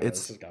 And I know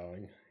it's- this is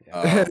going.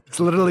 Yeah. It's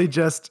literally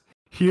just,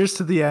 here's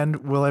to the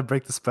end, will I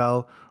break the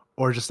spell,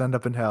 or just end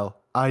up in hell?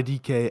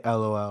 IDK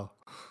LOL.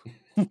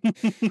 You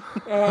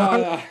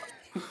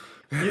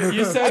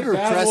said I'd Bad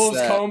repress Wolves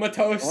that. I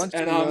Comatose, want you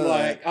and to I'm know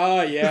like,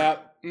 oh yeah,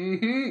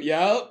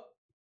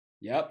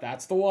 yep,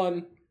 that's the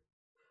one.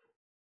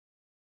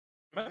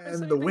 Am I And missing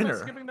the anything by winner.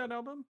 skipping that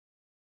album?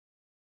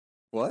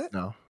 What?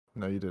 No,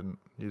 you didn't.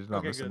 You did not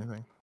Okay, miss good.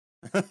 anything.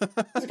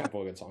 There's a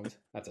couple of good songs.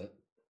 That's it.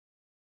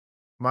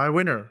 My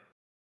winner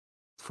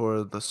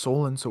for the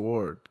Solence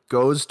Award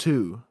goes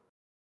to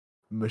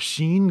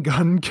Machine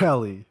Gun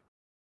Kelly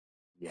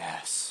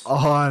Yes.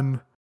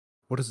 on,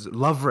 what is it?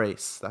 Love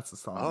Race. That's the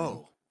song.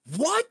 Oh.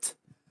 What?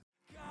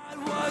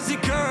 God was a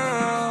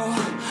girl,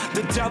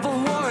 the devil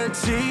wore a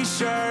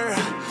t-shirt.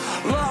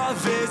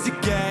 Love is a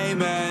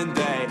game and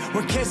they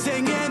were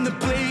kissing in the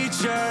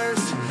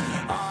bleachers.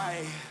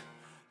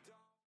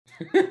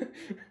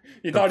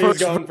 You thought he was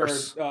first going for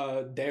verse.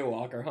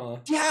 Daywalker, huh?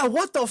 Yeah,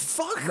 what the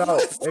fuck? No,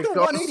 Let's do it a goes,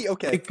 180.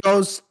 Okay. it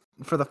goes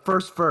for the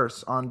first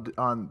verse on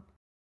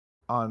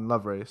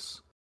Love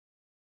Race.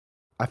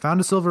 I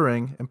found a silver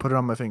ring and put it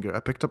on my finger. I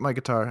picked up my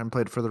guitar and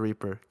played for the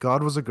Reaper.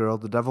 God was a girl,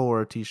 the devil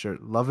wore a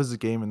t-shirt. Love is a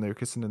game and they're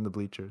kissing in the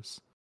bleachers.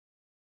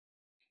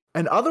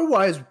 An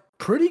otherwise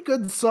pretty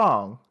good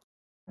song.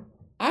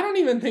 I don't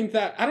even think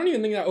that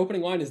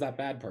opening line is that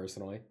bad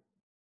personally.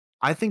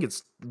 I think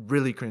it's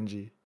really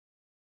cringy.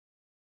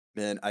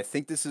 Man, I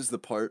think this is the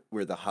part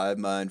where the hive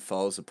mind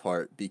falls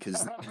apart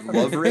because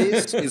Love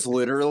Race is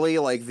literally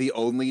like the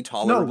only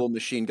tolerable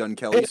Machine Gun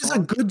Kelly It's a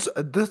song. good.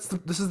 This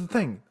is the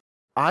thing.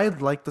 I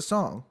like the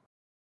song,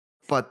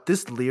 but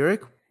this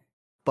lyric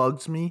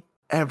bugs me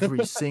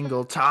every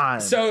single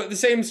time. So the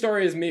same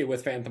story as me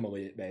with Phantom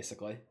Elite,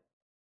 basically.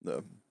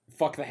 No.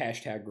 Fuck the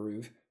hashtag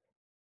groove.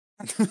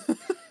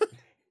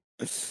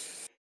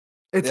 It's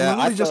Yeah, I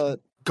literally just thought-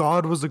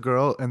 God was a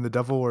girl and the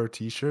devil wore a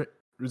t-shirt.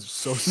 It was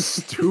so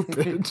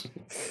stupid.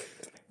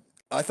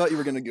 I thought you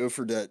were gonna go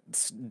for that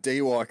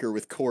Daywalker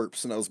with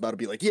Corpse, and I was about to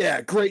be like,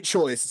 "Yeah, great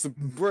choice."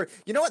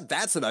 You know what?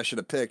 That's what I should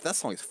have picked. That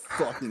song is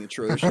fucking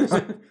atrocious.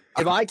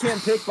 If I can't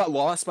pick but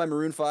Lost by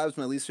Maroon 5 is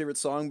my least favorite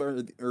song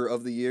or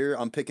of the year,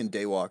 I'm picking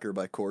Daywalker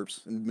by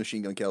Corpse and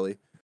Machine Gun Kelly.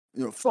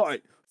 You know,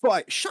 fight.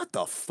 Shut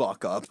the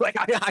fuck up. Like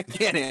I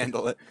can't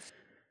handle it.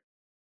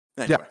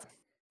 Anyway.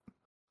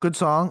 Good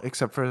song,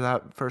 except for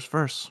that first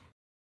verse.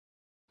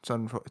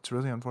 It's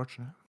really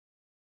unfortunate.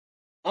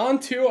 On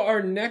to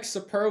our next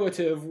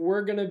superlative.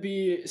 We're going to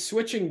be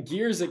switching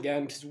gears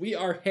again because we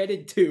are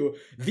headed to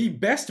the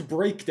best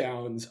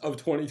breakdowns of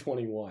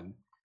 2021.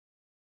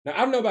 Now, I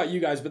don't know about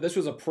you guys, but this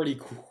was a pretty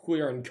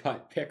clear and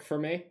cut pick for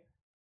me.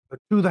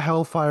 To the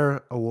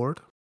Hellfire Award.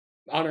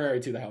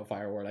 Honorary to the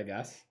Hellfire Award, I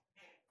guess.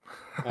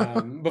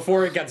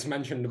 Before it gets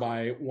mentioned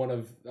by one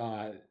of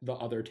the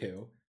other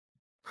two.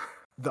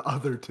 The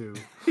other two.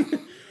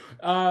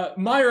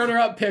 My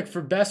runner-up pick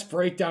for best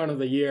breakdown of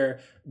the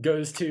year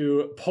goes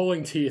to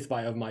Pulling Teeth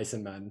by Of Mice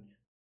and Men.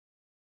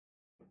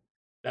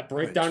 That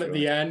breakdown at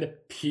the end,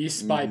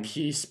 piece by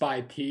piece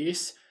by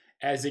piece,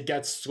 as it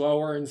gets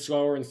slower and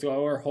slower and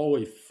slower.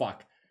 Holy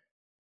fuck.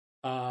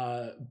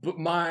 But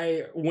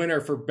my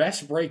winner for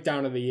best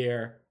breakdown of the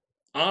year,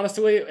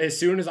 honestly, as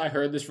soon as I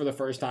heard this for the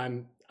first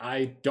time,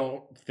 I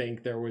don't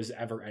think there was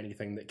ever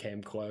anything that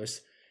came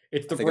close.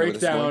 It's the I think I know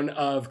this one. breakdown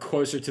of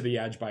Closer to the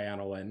Edge by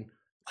Anna Lynn.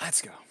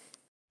 Let's go.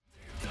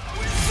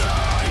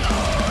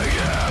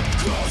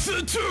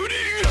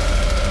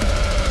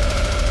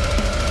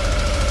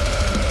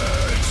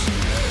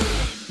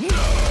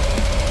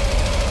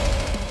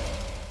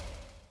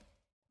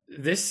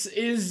 This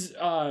is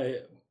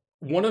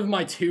one of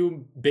my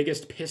two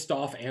biggest pissed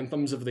off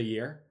anthems of the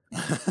year.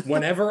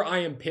 Whenever I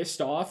am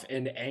pissed off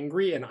and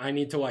angry and I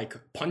need to like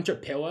punch a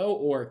pillow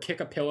or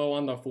kick a pillow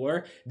on the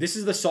floor, this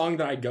is the song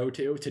that I go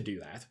to do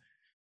that.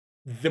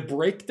 The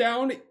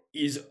breakdown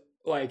is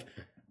like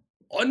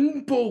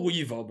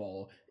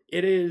unbelievable.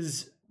 It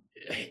is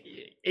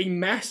a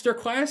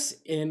masterclass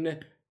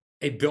in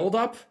a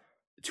build-up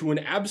to an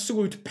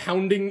absolute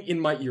pounding in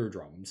my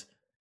eardrums.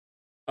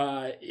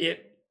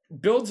 It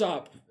builds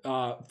up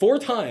 4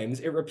 times.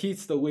 It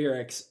repeats the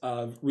lyrics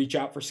of "Reach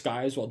out for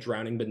skies while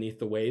drowning beneath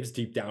the waves.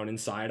 Deep down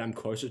inside, I'm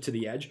closer to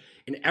the edge."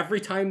 And every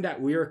time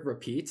that lyric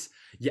repeats,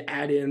 you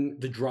add in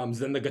the drums.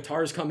 Then the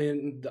guitars come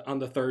in on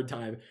the 3rd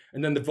time,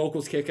 and then the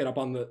vocals kick it up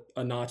on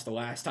a notch the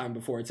last time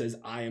before it says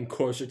 "I am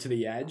closer to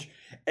the edge."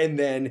 And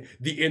then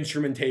the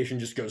instrumentation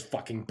just goes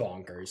fucking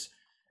bonkers.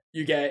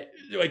 You get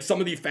like some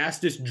of the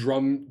fastest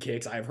drum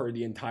kicks I've heard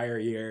the entire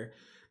year.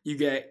 You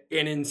get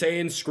an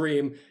insane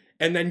scream.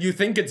 And then you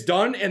think it's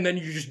done, and then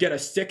you just get a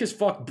sick as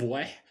fuck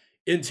bleh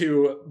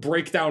into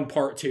Breakdown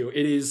Part 2.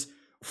 It is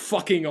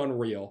fucking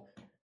unreal.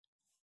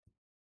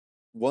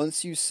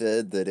 Once you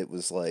said that it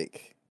was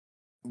like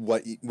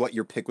what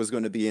your pick was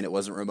going to be and it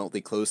wasn't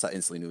remotely close, I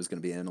instantly knew it was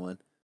going to be Anna Lynn.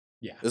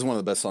 Yeah. This is one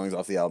of the best songs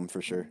off the album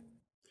for sure.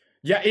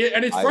 Yeah,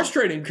 and it's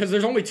frustrating because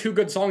there's only 2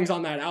 good songs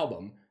on that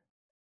album.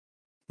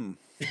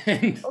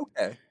 And,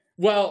 Okay.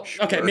 well,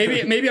 Sure. okay,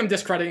 maybe I'm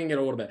discrediting it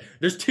a little bit.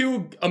 There's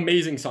 2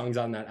 amazing songs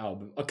on that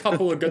album. A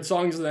couple of good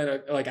songs and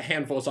then like a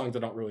handful of songs I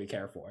don't really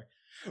care for.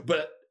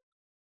 But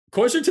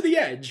Closer to the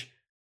Edge,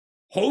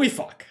 holy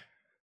fuck.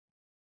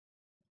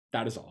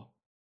 That is all.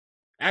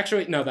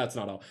 Actually, no, that's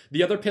not all.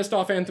 The other pissed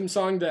off anthem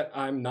song that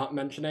I'm not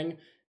mentioning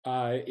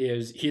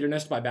is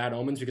Hedonist by Bad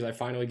Omens, because I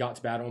finally got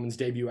to Bad Omens'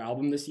 debut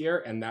album this year,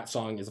 and that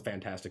song is a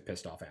fantastic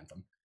pissed off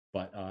anthem.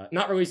 But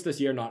not released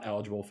this year, not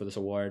eligible for this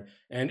award.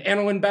 And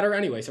Anna Lynn better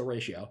anyway, so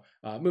ratio.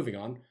 Moving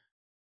on.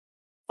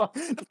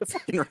 The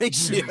fucking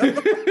ratio.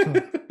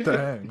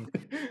 Dang.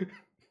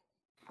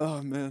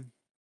 Oh man.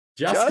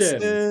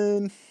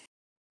 Justin.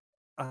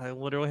 I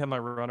literally have my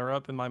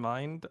runner-up in my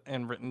mind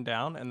and written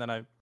down, and then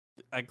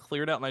I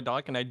cleared out my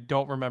doc and I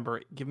don't remember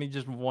it. Give me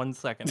just 1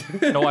 second.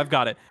 No, I've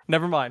got it.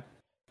 Never mind.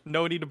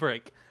 No need to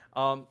break.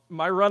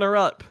 My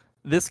runner-up.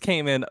 This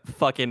came in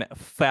fucking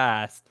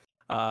fast.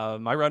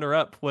 My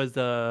runner-up was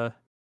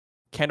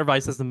Cantor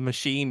Vice's The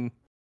Machine.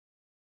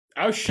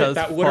 Oh shit,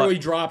 that literally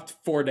dropped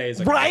 4 days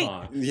ago. Right?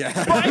 Huh? Yeah.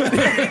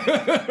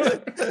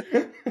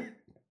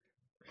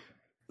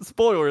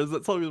 Spoilers,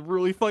 that song is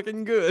really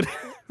fucking good.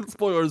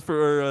 Spoilers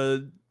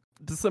for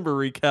December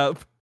recap.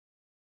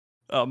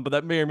 But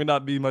that may or may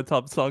not be my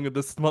top song of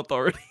this month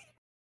already.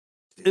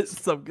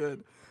 It's so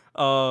good.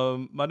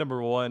 My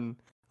number one,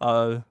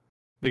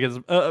 because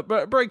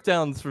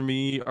breakdowns for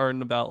me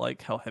aren't about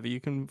like how heavy you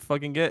can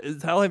fucking get.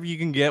 It's how heavy you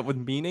can get with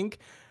meaning.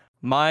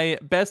 My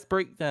best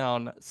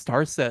breakdown,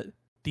 Starset,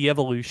 The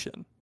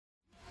Evolution.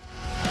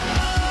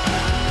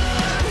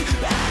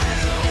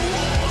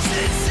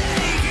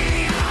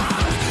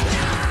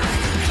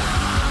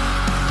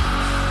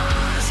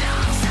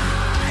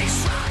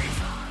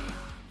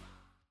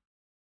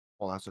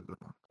 Well, that's a good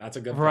one. That's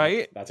a good pick.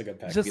 Right? That's a good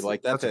pick. Just You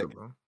like that That's a pick? good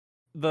one.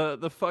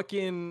 the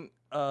fucking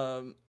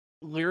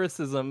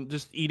lyricism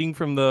just eating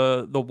from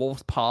the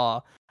wolf's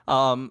paw.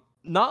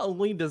 Not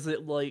only does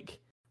it like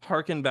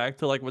harken back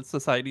to like what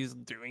society's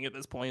doing at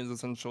this point, is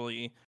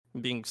essentially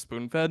being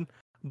spoon fed,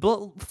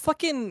 but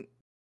fucking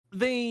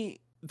they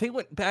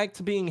went back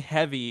to being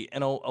heavy,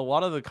 and a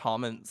lot of the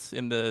comments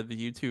in the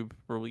YouTube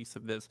release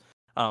of this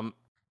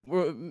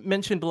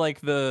mentioned like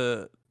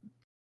the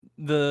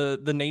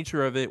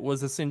nature of it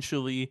was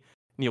essentially,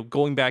 you know,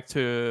 going back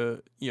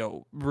to, you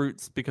know,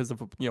 roots because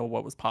of, you know,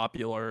 what was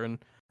popular, and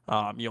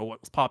you know,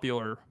 what was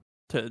popular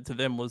to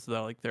them was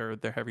like their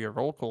heavier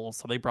vocals,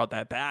 so they brought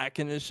that back,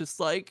 and it's just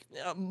like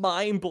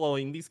mind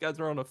blowing. These guys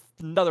are on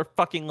another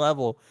fucking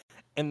level,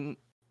 and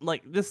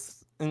like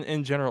this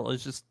in general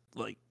is just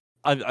like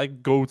I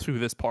go to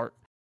this part,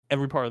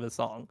 every part of the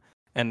song,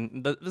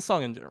 and the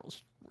song in general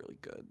is really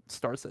good.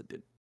 Starset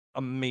did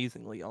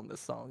amazingly on this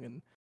song,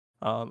 and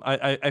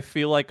I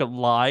feel like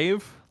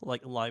live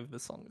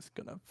this song is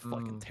gonna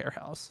fucking tear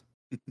house.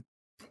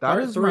 That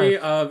Part is three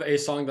my of a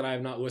song that I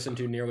have not listened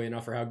to nearly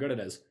enough for how good it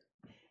is.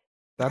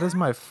 that is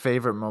my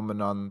favorite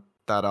moment on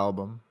that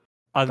album.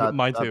 That,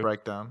 Mine that too,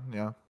 breakdown.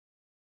 Yeah.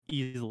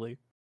 easily.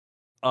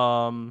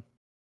 I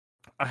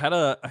had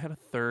a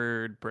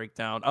third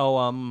breakdown.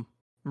 Oh,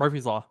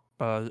 Murphy's Law,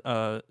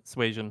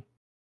 Suasion,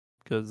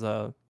 because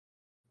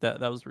that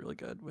was really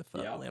good with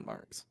Yeah.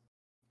 Landmarks,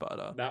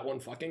 but That one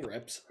fucking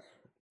rips.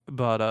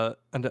 and I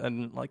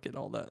didn't like it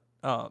all that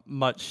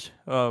much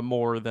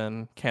more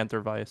than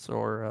Cantor Vice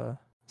or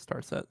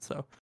Starset.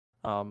 So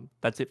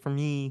that's it for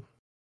me.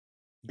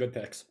 Good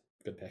picks.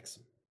 Good picks.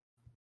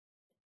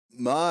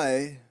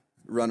 My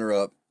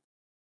runner-up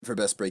for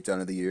best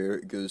breakdown of the year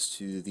goes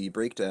to the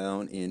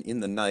breakdown in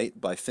the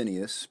Night by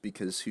Phineas,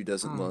 because who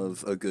doesn't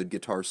love a good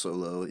guitar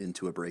solo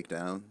into a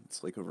breakdown?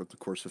 It's like over the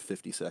course of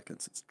 50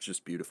 seconds. It's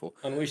just beautiful.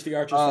 Unleash the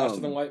Archers faster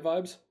than light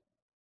vibes.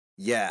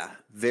 Yeah,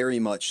 very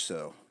much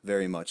so.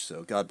 Very much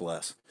so. God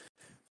bless.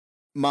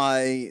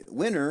 My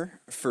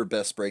winner for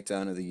best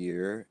breakdown of the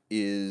year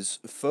is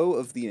Foe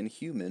of the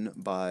Inhuman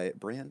by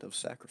Brand of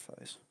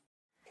Sacrifice.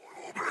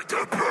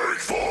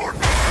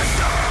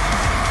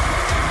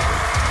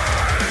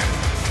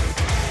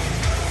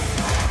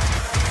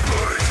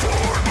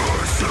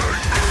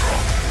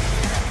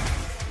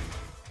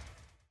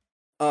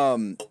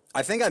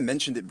 I think I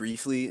mentioned it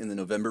briefly in the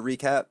November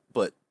recap,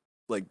 but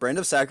like Brand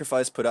of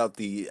Sacrifice put out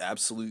the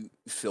absolute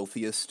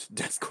filthiest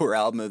deathcore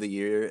album of the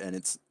year, and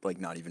it's like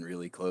not even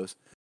really close.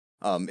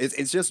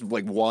 It's just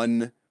like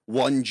one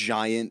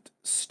giant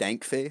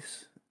stank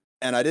face,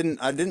 and I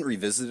didn't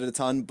revisit it a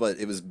ton, but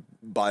it was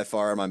by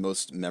far my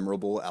most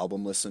memorable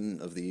album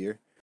listen of the year.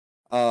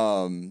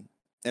 And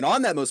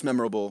on that most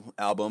memorable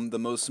album, the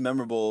most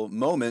memorable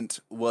moment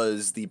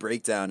was the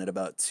breakdown at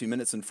about 2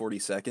 minutes and 40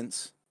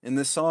 seconds in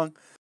this song.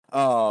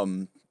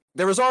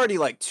 There was already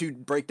like 2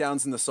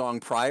 breakdowns in the song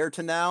prior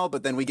to now,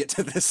 but then we get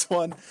to this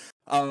one,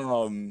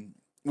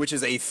 which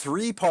is a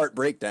 3-part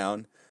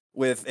breakdown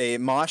with a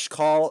mosh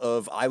call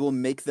of "I will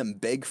make them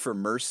beg for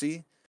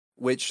mercy,"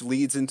 which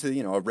leads into,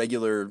 you know, a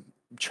regular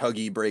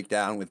chuggy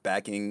breakdown with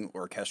backing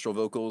orchestral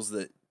vocals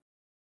that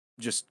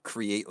just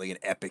create like an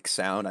epic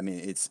sound. I mean,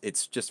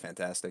 it's just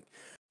fantastic.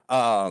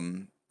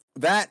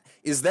 That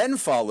is then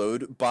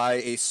followed by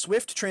a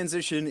swift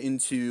transition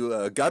into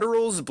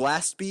gutturals,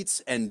 blast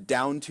beats, and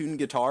down-tuned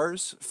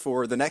guitars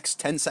for the next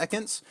 10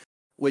 seconds,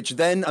 which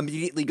then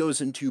immediately goes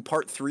into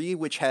part 3,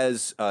 which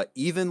has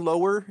even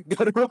lower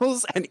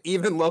gutturals and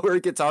even lower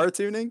guitar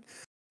tuning.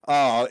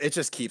 It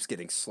just keeps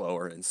getting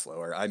slower and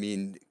slower. I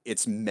mean,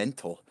 it's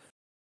mental.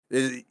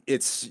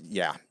 It's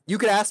yeah. You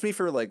could ask me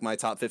for like my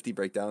top 50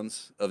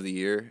 breakdowns of the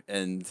year,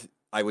 and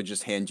I would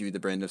just hand you the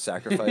Brand of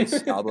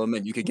Sacrifice album,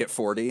 and you could get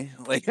 40.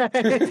 Like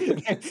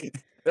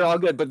they're all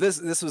good, but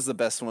this was the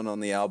best one on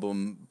the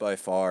album by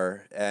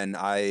far, and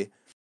I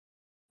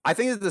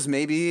think that this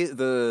may be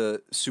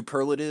the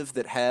superlative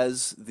that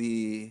has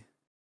the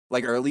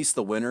like, or at least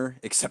the winner,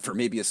 except for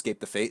maybe Escape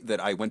the Fate, that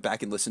I went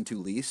back and listened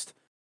to least.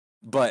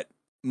 But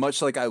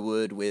much like I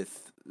would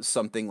with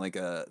something like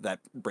that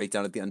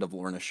breakdown at the end of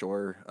Lorna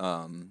Shore,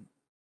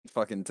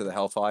 fucking To the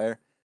Hellfire,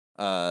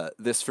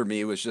 this for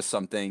me was just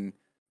something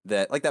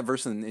that, like that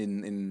verse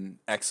in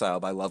Exile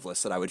by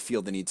Loveless, that I would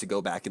feel the need to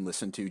go back and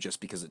listen to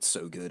just because it's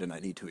so good and I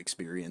need to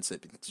experience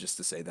it just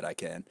to say that I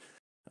can.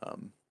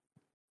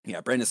 Yeah,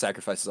 Brand of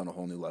Sacrifice is on a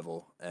whole new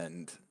level,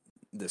 and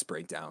this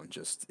breakdown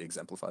just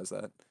exemplifies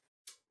that.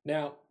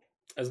 Now,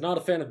 as not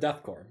a fan of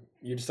deathcore,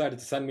 you decided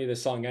to send me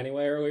this song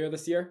anyway earlier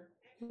this year.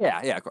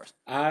 Yeah, of course.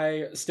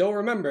 I still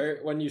remember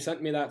when you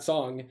sent me that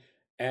song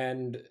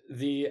and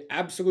the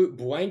absolute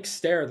blank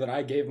stare that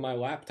I gave my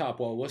laptop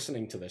while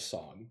listening to this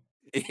song.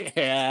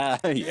 Yeah.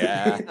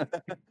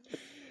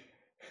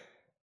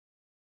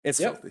 It's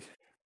Yep. filthy.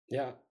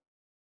 Yeah.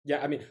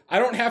 Yeah, I mean, I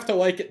don't have to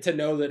like it to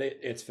know that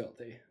it's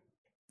filthy.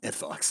 It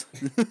fucks.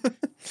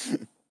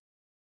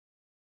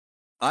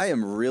 I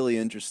am really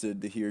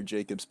interested to hear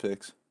Jacob's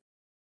picks.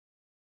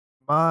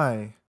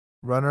 My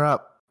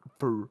runner-up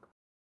for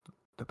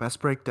the best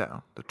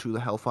breakdown, the To the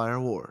Hellfire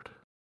Award,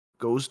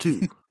 goes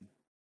to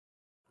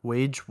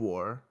Wage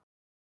War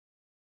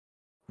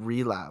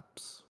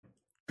Relapse.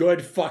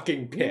 Good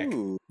fucking pick.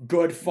 Ooh.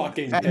 Good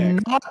fucking pick.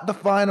 And not the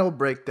final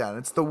breakdown.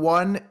 It's the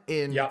one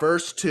in Yep.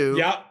 verse 2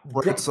 Yep.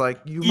 where Go- it's like,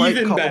 you might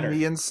even call better.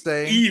 me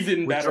insane.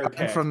 Even better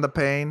Withdrawn pick. from the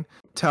pain.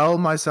 Tell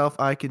myself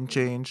I can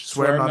change.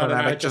 Swear I'm not an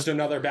addict. just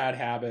another bad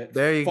habit.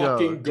 There you go.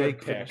 Fucking good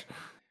Jake pick.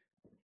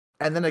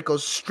 And then it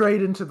goes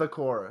straight into the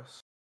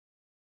chorus.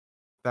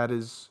 That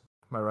is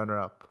my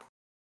runner-up.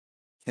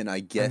 Can I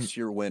guess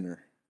your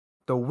winner?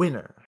 The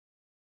winner.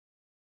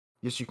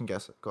 Yes, you can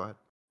guess it. Go ahead.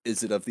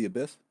 Is it Of the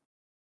Abyss?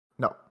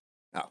 No.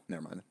 Oh,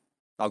 never mind.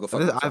 I'll go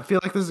fuck I myself. feel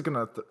like this is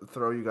gonna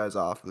throw you guys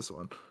off. This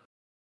one.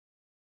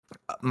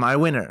 My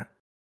winner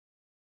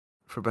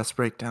for best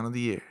breakdown of the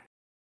year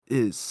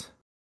is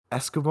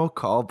Eskimo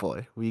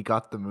Callboy. We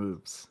Got the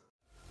Moves.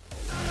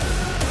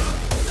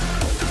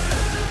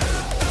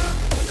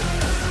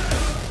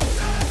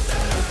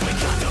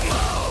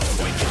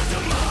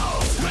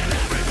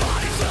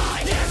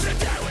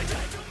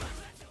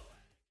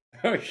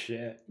 Oh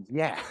shit.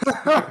 Yeah.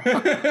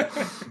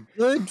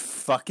 Good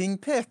fucking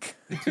pick.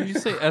 Did you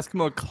say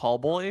Eskimo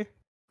Callboy?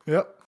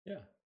 Yep. Yeah.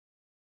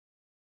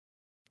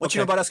 What you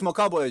know about Eskimo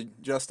Cowboy,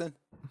 Justin?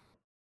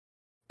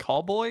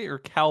 Callboy or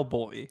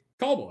cowboy?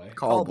 Callboy.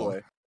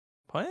 Callboy.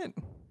 What?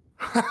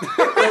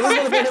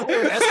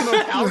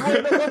 Eskimo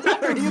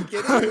Cowboy? Are you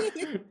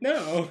kidding me?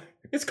 No,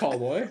 it's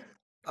Callboy.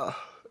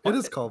 It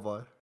is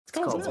Callboy. It's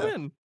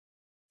Callboy.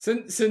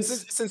 Since when?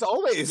 Since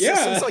Always. Yeah.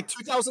 Since like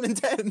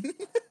 2010.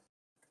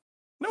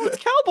 No,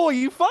 it's cowboy.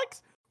 You fucks.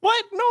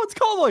 What? No, it's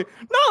cowboy.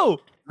 No.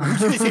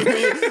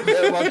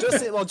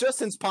 Yeah, while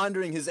Justin's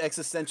pondering his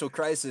existential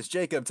crisis,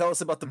 Jacob, tell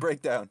us about the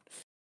breakdown.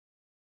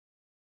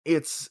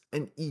 It's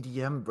an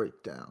EDM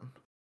breakdown.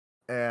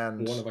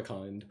 And one of a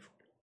kind.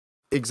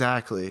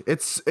 exactly.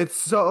 It's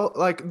so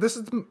like this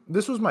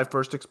was my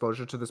first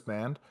exposure to this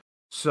band.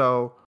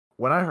 So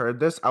when I heard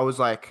this, I was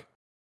like,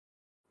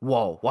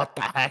 whoa, what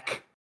the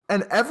heck?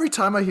 And every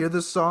time I hear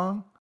this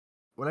song,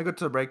 when I go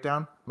to the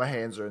breakdown, my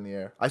hands are in the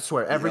air. I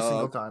swear, every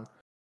single Yup. time.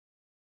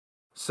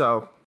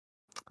 So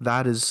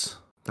that is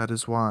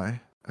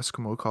why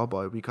Eskimo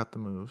Callboy, We Got the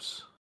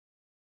Moves.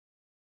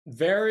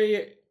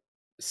 Very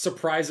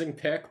surprising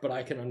pick, but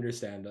I can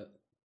understand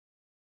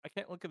I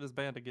can't look at this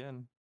band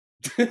again.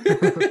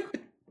 it.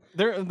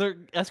 They're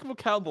Eskimo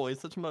Cowboy is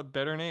such a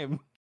better name.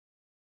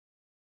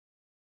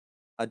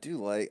 I do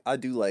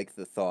like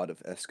the thought of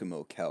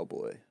Eskimo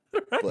Cowboy,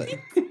 but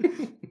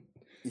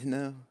you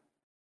know,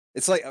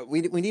 it's like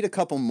we need a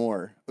couple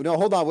more. No,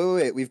 hold on,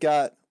 wait. We've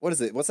got, what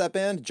is it? What's that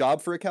band?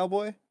 Job for a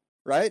Cowboy,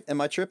 right? Am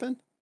I tripping?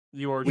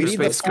 You are We just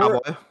need the Space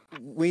four- Cowboy.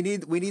 We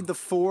need the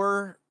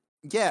four.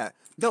 Yeah.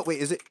 No, wait.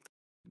 Is it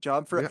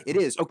Job for? Yeah. It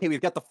is. Okay,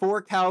 we've got the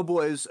four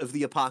cowboys of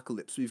the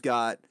apocalypse. We've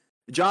got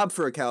Job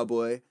for a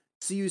Cowboy,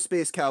 See You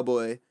Space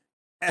Cowboy,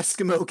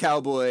 Eskimo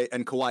Cowboy,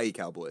 and Kawaii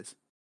Cowboys.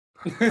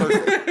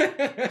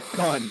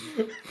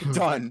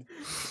 Done.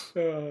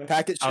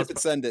 Packet, I was- ship it,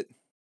 send it.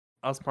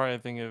 I was probably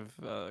thinking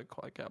of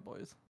Quiet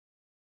Cowboys.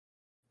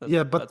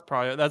 Yeah, but-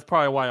 that's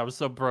probably why I was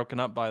so broken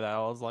up by that. I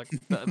was like,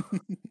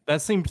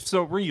 that seemed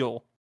so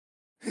real.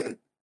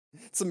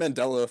 It's a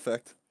Mandela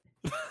effect.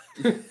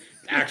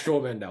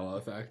 Actual Mandela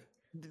effect.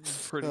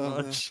 Pretty Uh,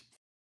 much.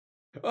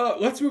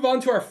 Let's move on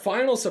to our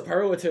final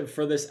superlative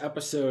for this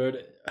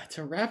episode.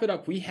 To wrap it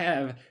up, we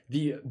have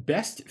the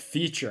best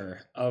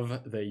feature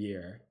of the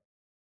year.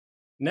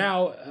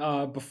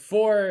 Now,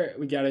 before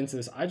we get into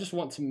this, I just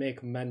want to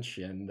make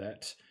mention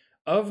that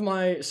of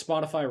my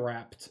Spotify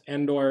Wrapped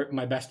and or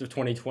my Best of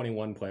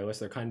 2021 playlist,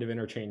 they're kind of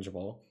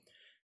interchangeable.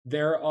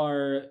 There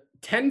are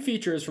 10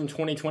 features from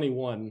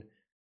 2021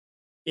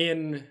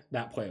 in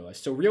that playlist.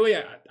 So really,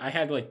 I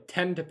had like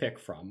 10 to pick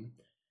from.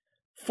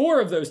 4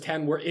 of those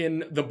 10 were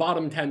in the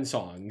bottom 10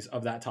 songs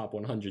of that top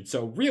 100.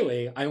 So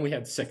really, I only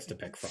had 6 to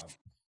pick from.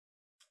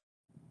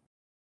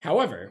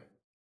 However,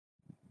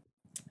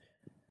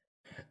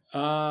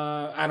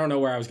 I don't know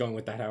where I was going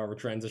with that, however,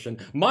 transition.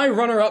 My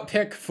runner-up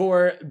pick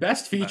for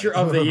best feature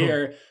of the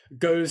year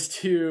goes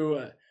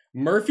to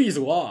Murphy's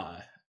Law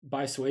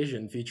by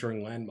Suasion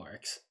featuring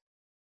Landmarks.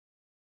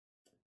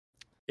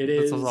 It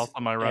is This was also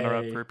my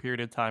runner-up a- for a period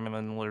of time, and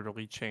then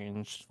literally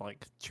changed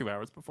like 2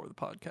 hours before the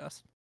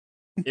podcast.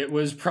 It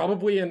was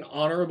probably an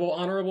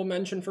honorable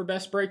mention for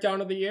best breakdown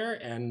of the year,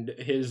 and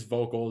his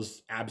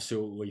vocals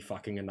absolutely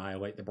fucking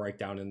annihilate the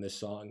breakdown in this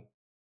song.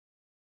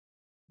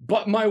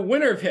 But my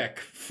winner pick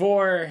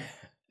for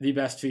the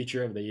best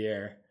feature of the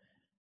year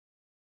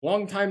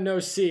Long time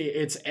no see.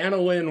 It's Anna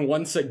Lynn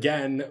once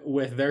again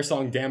with their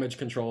song Damage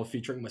Control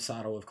featuring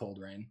Masato of Cold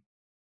Rain.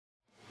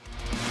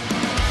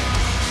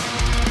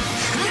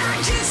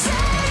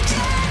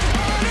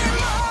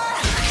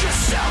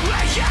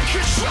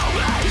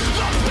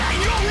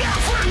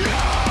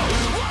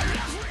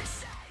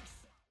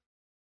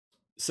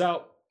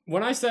 So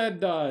when I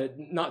said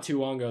not too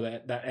long ago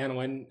that Anna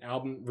Lynn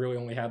album really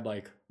only had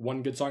like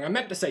one good song, I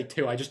meant to say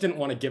two. I just didn't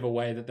want to give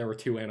away that there were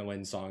two Anna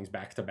Lynn songs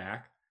back to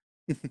back.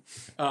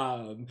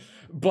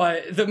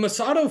 But the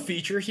Masato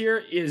feature here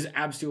is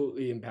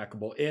absolutely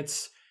impeccable.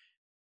 It's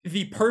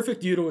the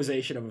perfect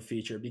utilization of a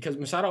feature because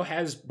Masato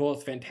has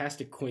both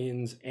fantastic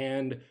queens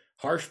and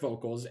harsh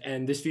vocals,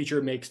 and this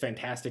feature makes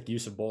fantastic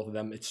use of both of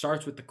them. It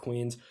starts with the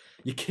queens,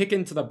 you kick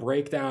into the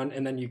breakdown,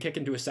 and then you kick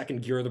into a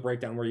second gear of the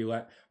breakdown where you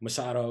let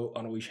Masato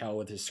unleash hell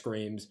with his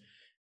screams.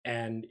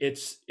 And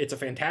it's a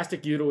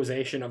fantastic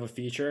utilization of a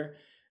feature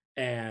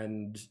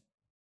and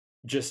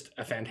just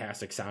a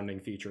fantastic sounding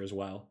feature as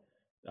well.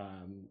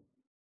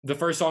 The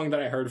first song that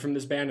I heard from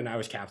this band, and I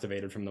was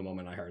captivated from the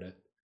moment I heard it.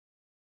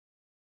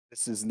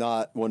 This is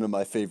not one of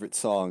my favorite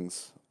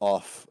songs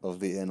off of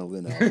the Anna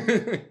Lynn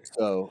album,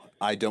 so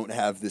I don't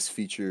have this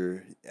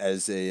feature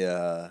as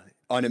a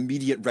on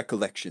immediate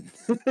recollection.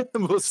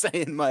 We'll say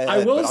in my head. I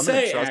will but I'm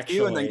say, gonna trust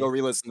you and then go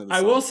actually, re-listen to the I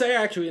song. will say,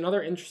 actually,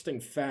 another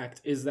interesting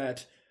fact is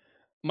that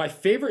my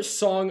favorite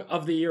song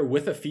of the year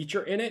with a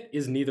feature in it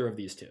is neither of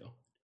these two.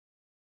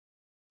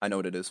 I know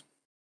what it is.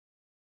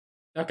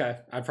 Okay,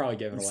 I probably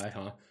gave it away,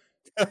 huh?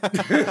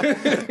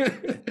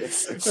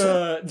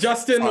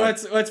 Justin, Fine.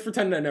 let's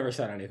pretend I never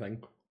said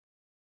anything.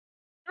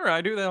 Sure,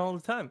 I do that all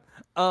the time.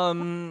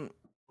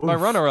 My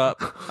Oof. runner-up.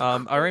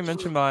 I already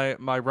mentioned my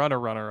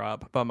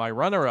runner-up, but my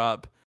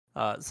runner-up,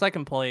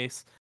 second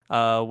place,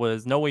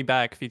 was No Way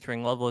Back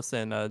featuring Loveless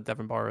and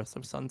Devin Barris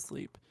of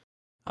Sunsleep.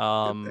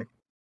 pick.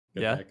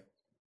 Good Yeah. pick.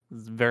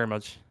 Was very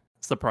much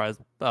surprised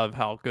of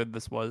how good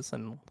this was,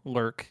 and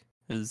Lurk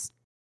is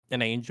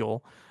an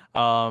angel.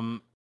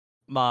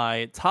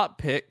 My top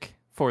pick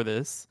for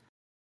this,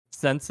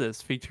 Census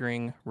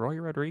featuring Roy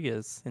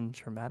Rodriguez in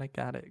Dramatic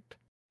Addict.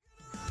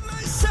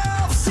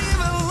 Myself, see the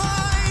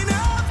line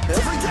up.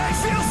 Every day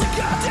feels the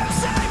goddamn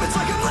same. It's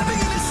like I'm living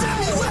in a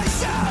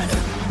simulation.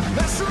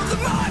 Master of the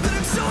mind, but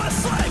I'm still a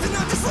slave, and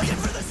I'm just looking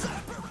for the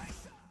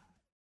separation.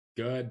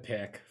 Good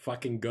pick.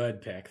 Fucking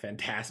good pick.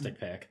 Fantastic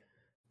pick.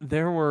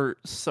 There were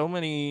so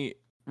many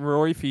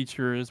Roy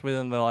features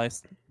within the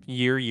last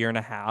year and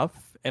a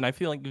half, and I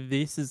feel like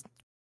this is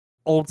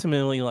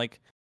ultimately like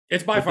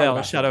It's by far the without a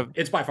best shadow one.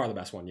 It's by far the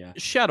best one, yeah.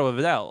 shadow of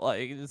a doubt.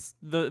 Like it's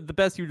the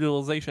best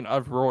utilization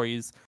of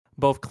Roy's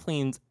both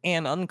cleans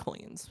and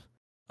uncleans.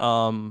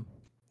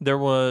 There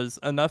was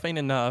Enough Ain't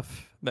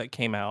Enough that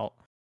came out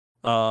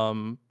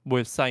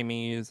with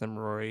Siamese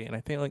and Rory, and I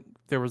think like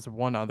there was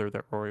one other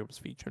that Rory was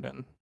featured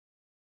in.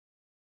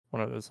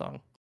 One other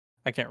song.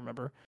 I can't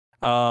remember.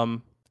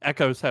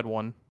 Echoes had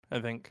one, I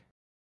think.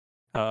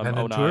 And then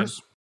 09.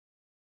 tours?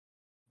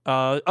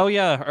 Oh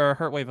yeah, or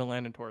Hurtwave and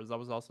Landon Tours. That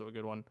was also a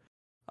good one.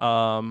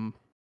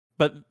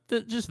 But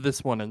just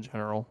this one in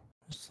general,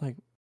 just like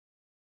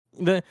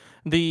the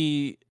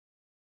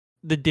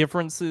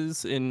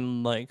differences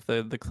in like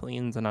the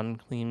cleans and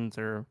uncleans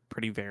are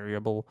pretty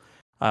variable.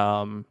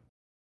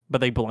 But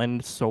they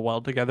blend so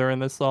well together in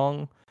this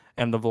song,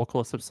 and the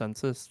vocalist of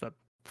Census, that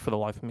for the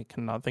life of me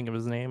cannot think of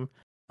his name,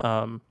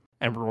 and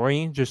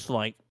Roy, just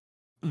like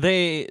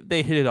they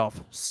hit it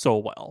off so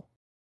well,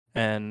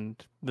 and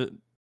the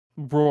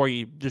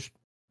Roy just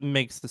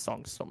makes the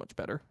song so much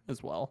better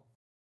as well.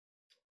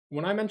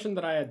 When I mentioned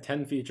that I had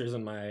 10 features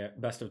in my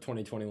best of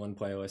 2021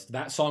 playlist,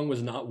 that song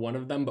was not one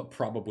of them, but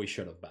probably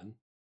should have been.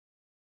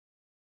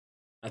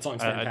 That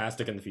song's I-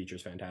 fantastic, and the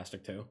feature's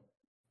fantastic too.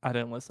 I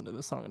didn't listen to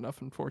this song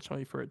enough,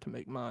 unfortunately, for it to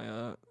make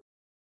my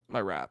my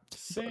rap.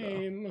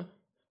 Same.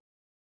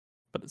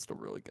 But it's still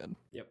really good.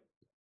 Yep.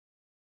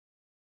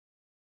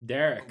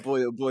 Derek,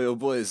 Boy, oh boy, oh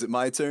boy, is it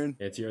my turn?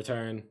 it's your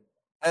turn.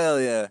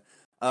 Hell yeah.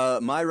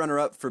 My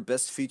runner-up for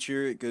best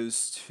feature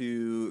goes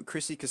to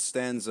Chrissy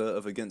Costanza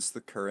of Against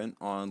the Current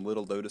on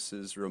Little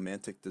Lotus's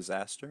Romantic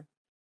Disaster.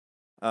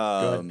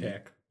 Good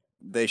pick.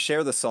 They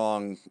share the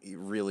song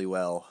really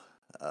well.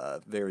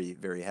 Very,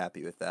 very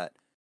happy with that.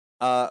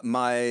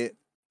 My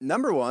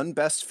number one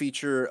best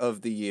feature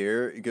of the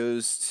year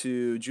goes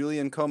to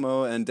Julian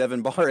Como and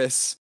Devin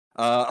Barris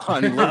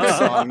on Luke's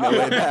song No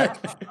Way Back.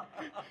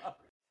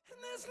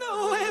 There's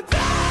no way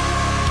back.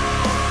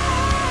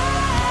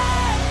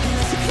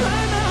 Unless you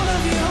climb out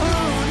of your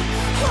own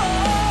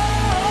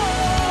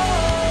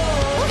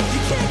hole.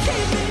 You can't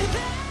keep me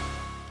there.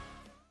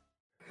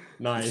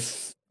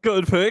 Nice.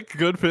 Good pick.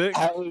 Good pick.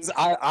 I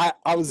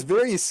was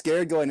very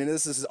scared going into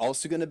this. This is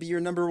also going to be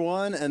your number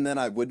one, and then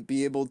I wouldn't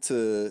be able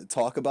to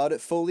talk about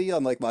it fully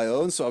on like my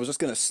own. So I was just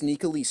going to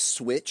sneakily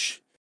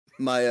switch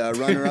my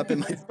runner up in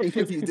my thing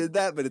if you did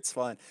that, but it's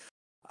fine.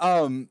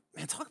 Man,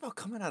 talk about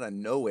coming out of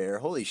nowhere.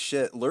 Holy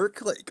shit,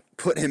 Lurk like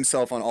put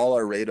himself on all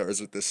our radars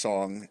with this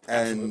song,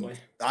 and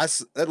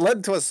Absolutely. it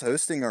led to us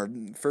hosting our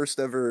first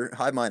ever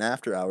Hive Mind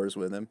After Hours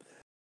with him.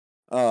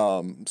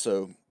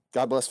 So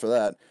God bless for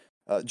that.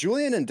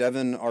 Julian and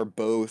Devin are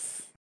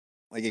both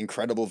like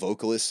incredible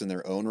vocalists in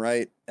their own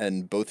right,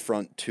 and both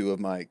front two of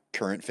my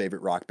current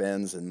favorite rock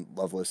bands in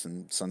Loveless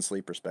and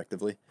Sunsleep,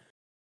 respectively.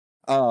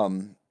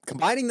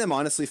 Combining them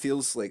honestly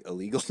feels like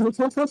illegal. You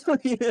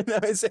know,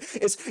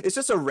 it's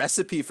just a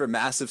recipe for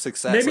massive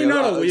success. Maybe Like,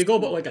 not illegal,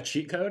 but like a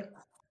cheat code.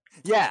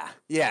 yeah,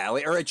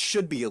 like, or it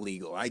should be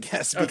illegal, I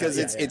guess, Okay, because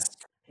yeah, it's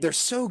they're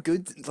so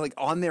good like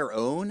on their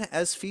own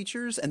as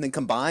features, and then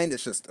combined,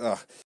 it's just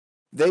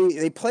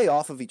they play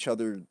off of each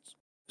other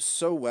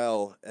so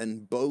well,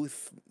 and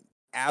both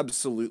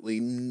absolutely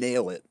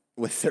nail it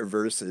with their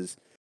verses.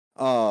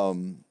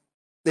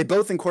 They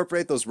both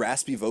incorporate those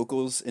raspy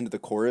vocals into the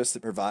chorus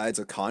that provides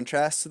a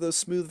contrast to those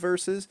smooth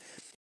verses.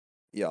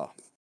 Yeah,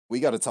 we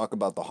got to talk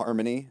about the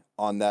harmony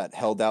on that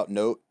held out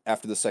note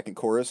after the second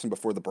chorus and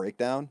before the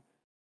breakdown.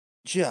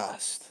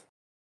 Just,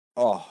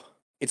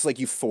 it's like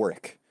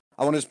euphoric.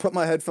 I want to just put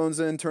my headphones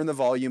in, turn the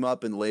volume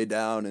up, and lay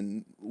down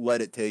and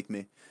let it take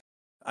me.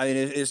 I mean,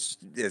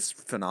 it's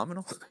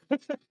phenomenal.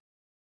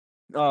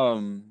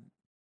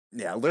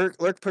 Yeah, Lurk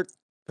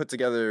put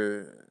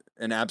together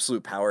an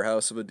absolute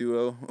powerhouse of a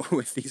duo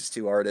with these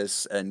two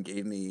artists, and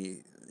gave me,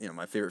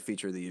 my favorite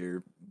feature of the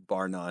year,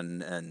 bar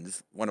none, and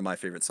one of my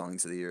favorite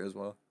songs of the year as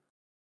well.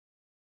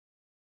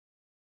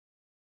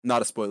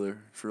 Not a spoiler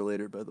for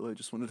later, by the way.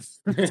 Just wanted to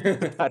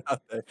put that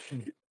out there.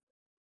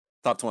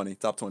 Top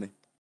 20.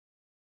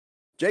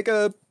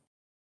 Jacob,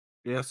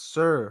 Yes,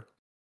 sir.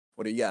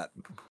 what do you got?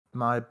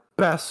 My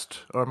best,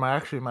 or my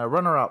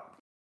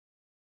runner-up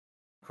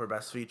for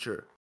best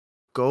feature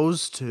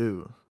goes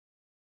to.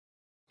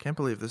 Can't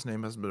believe this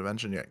name hasn't been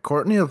mentioned yet.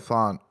 Courtney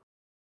LaFont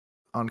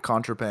on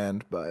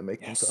Contraband by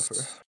Make Me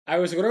Suffer. I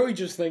was literally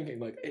just thinking,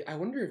 like, I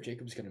wonder if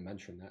Jacob's gonna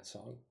mention that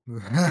song.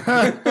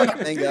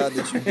 Thank God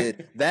that you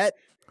did that.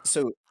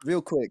 So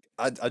real quick,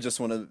 I just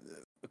want to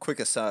a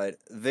quick aside.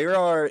 There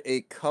are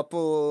a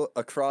couple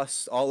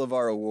across all of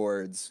our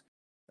awards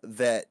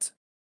that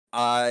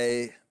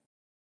I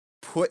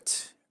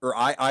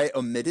I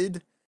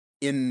omitted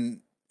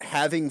in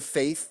having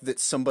faith that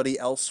somebody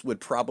else would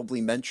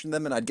probably mention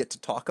them and I'd get to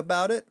talk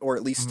about it, or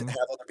at least Mhm.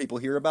 have other people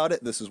hear about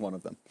it. This is one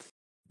of them.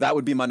 That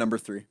would be my number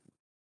 3.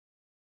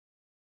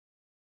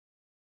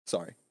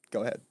 Sorry,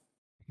 go ahead.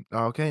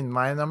 Okay,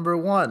 my number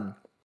 1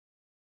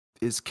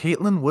 is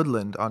Caitlin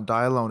Woodland on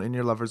Die Alone in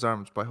Your Lover's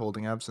Arms by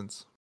Holding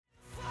Absence.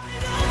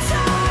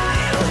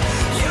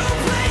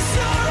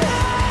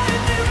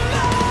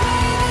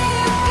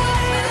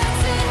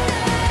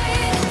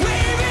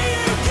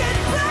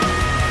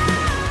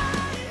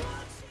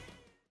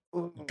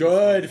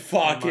 Good My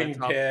fucking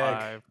top pick.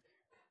 5.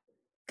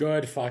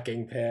 Good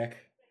fucking pick.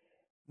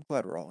 I'm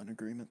glad we're all in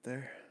agreement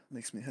there.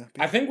 Makes me happy.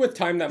 I think with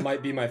time that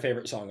might be my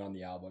favorite song on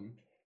the album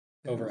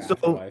over So-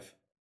 Afterlife.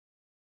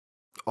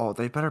 Oh,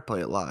 they better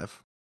play it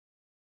live.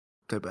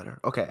 They better.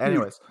 Okay,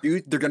 anyways.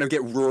 Dude, they're gonna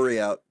get Rory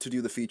out to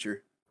do the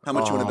feature. How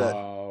much you want to bet?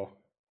 Oh.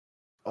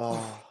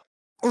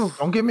 Oh,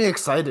 don't get me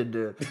excited,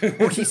 dude.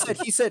 Well, he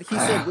said,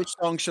 which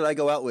song should I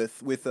go out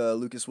with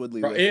Lucas Woodley?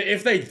 Bro, With?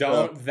 if they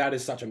don't, that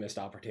is such a missed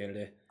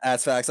opportunity.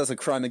 That's facts. That's a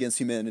crime against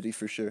humanity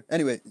for sure.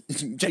 Anyway,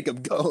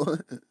 Jacob, go.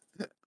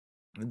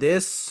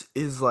 This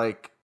is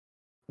like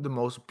the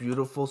most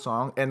beautiful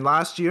song. And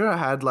last year I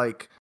had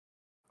like,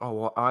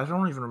 I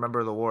don't even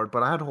remember the award,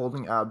 but I had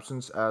Holding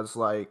Absence as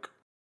like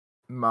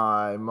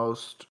my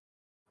most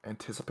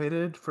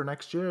anticipated for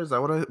next year. Is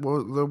that what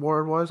the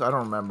award was? I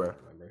don't remember.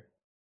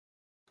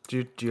 Do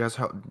you guys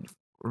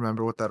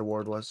remember what that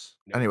award was?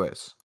 No.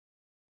 Anyways,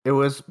 it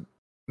was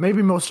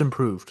maybe most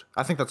improved.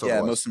 I think that's what Yeah,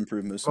 it was. most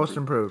improved. Most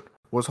improved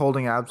was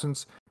Holding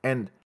Absence,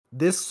 and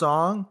this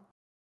song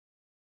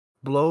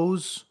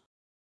blows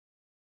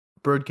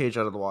Birdcage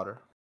out of the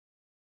water.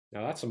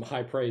 Now that's some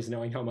high praise,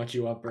 knowing how much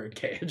you love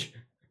Birdcage.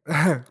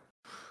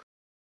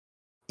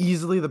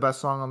 Easily the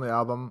best song on the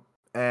album,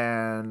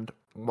 and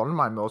one of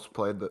my most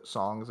played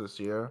songs this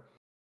year.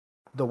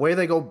 The way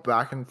they go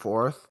back and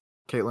forth,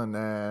 Caitlin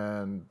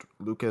and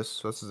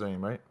Lucas, that's his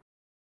name, right?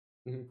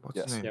 Mhm. What's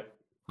Yes. his name? Yep.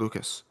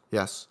 Lucas.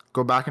 Yes.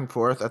 Go back and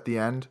forth at the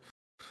end.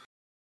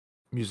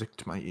 Music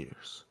to my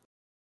ears.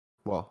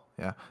 Well,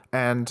 yeah.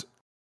 And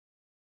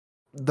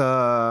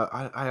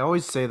I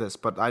always say this,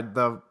 but I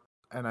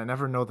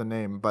never know the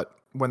name, but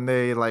when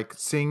they like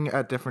sing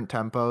at different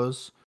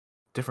tempos,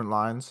 different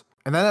lines,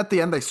 and then at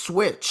the end they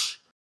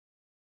switch.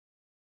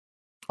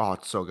 Oh,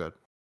 it's so good.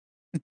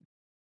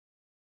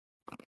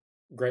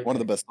 Great. One of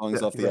the pick. best songs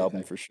Yeah, off the great album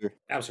pick. for sure.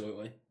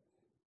 Absolutely.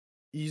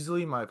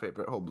 Easily my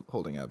favorite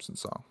Holding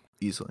Absence song.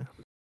 Easily.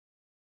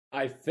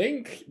 I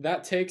think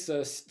that takes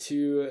us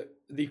to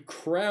the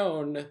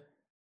crown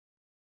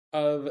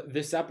of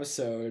this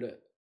episode.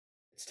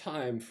 It's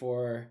time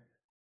for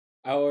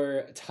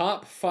our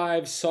top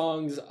 5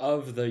 songs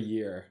of the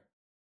year.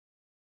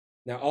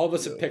 Now, all of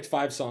us have picked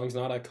 5 songs,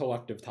 not a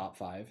collective top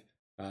 5,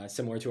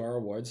 similar to our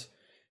awards.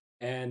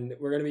 And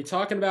we're going to be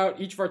talking about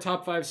each of our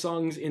top 5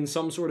 songs in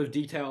some sort of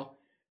detail.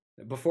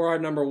 Before our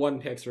number 1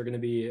 picks, we're going to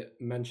be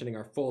mentioning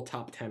our full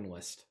top 10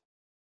 list.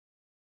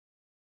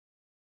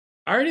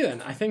 Alrighty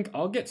then, I think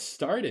I'll get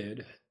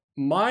started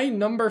My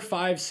number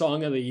 5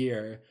 song of the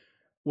year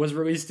was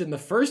released in the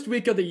first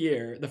week of the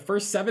year, the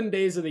first 7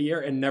 days of the year,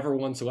 and never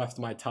once left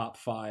my top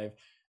 5.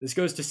 This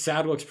goes to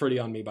Sad Looks Pretty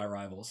on Me by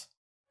Rivals.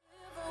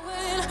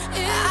 I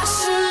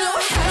should know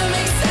how to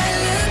make that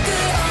look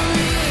good on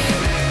me.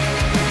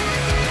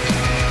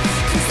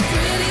 'Cause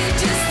pretty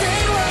just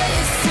ain't what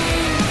it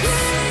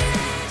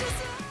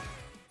seems.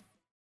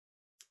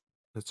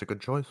 That's a good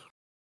choice.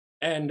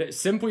 And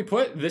simply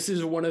put, this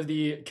is one of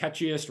the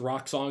catchiest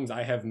rock songs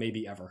I have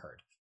maybe ever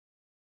heard.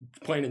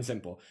 Plain and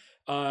simple.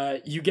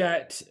 You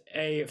get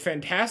a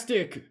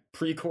fantastic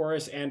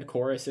pre-chorus and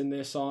chorus in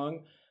this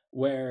song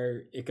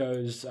where it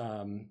goes,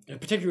 and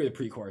particularly the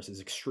pre-chorus is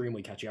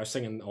extremely catchy. I was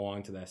singing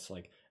along to this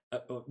like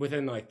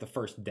within like the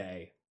first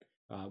day.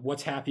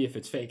 What's happy if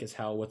it's fake as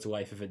hell? What's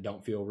life if it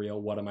don't feel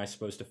real? What am I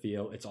supposed to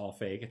feel? It's all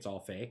fake. It's all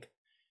fake.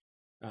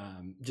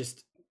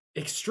 Just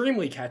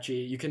extremely catchy.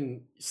 You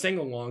can sing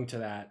along to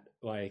that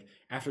like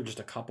after just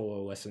a couple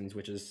of listens,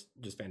 which is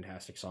just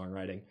fantastic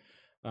songwriting.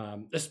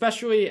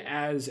 Especially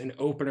as an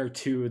opener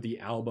to the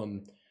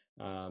album.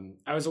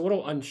 I was a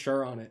little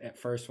unsure on it at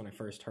first when I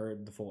first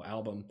heard the full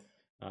album,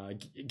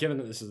 given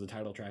that this is the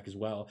title track as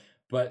well.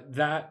 But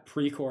that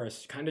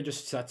pre-chorus kind of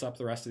just sets up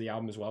the rest of the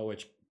album as well,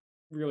 which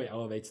really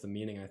elevates the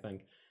meaning, I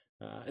think.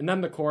 And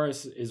then the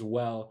chorus as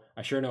well.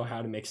 I sure know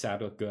how to make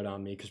sad look good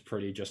on me because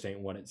pretty just ain't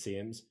what it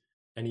seems.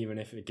 And even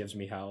if it gives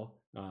me hell,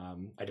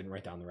 I didn't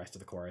write down the rest of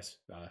the chorus.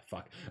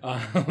 Fuck.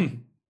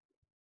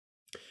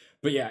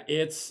 But yeah,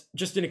 it's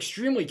just an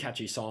extremely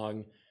catchy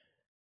song.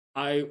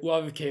 I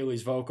love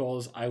Kaylee's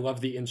vocals. I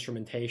love the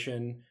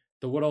instrumentation.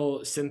 The little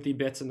synthy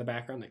bits in the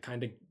background that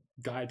kind of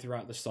guide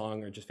throughout the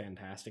song are just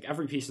fantastic.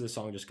 Every piece of the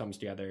song just comes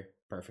together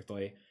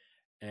perfectly.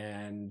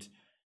 And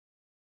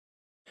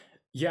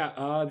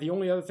yeah, the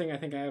only other thing I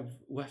think I have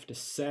left to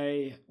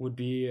say would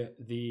be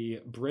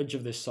the bridge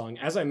of this song.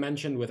 As I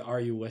mentioned with Are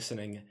You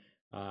Listening,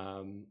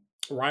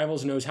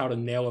 Rivals knows how to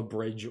nail a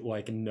bridge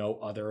like no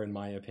other, in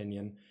my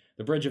opinion.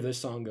 The bridge of this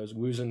song goes,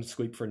 losing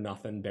sleep for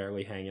nothing,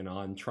 barely hanging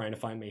on, trying to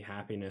find me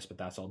happiness, but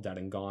that's all dead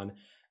and gone.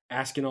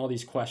 Asking all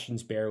these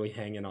questions, barely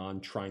hanging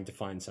on, trying to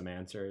find some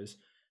answers.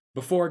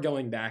 Before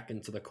going back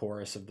into the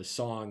chorus of the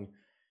song,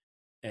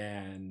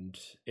 and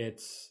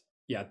it's,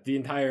 yeah, the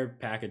entire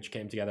package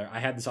came together. I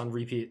had this on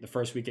repeat the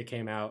first week it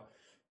came out,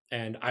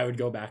 and I would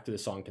go back to the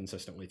song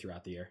consistently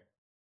throughout the year.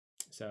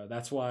 So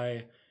that's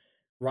why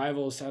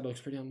Rivals Sad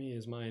Looks Pretty on Me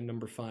is my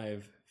number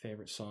 5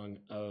 favorite song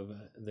of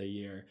the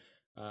year.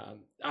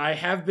 I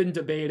have been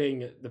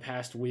debating the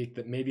past week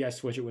that maybe I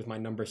switch it with my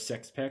number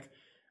 6 pick,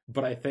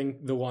 but I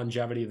think the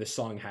longevity the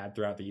song had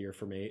throughout the year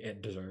for me,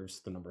 it deserves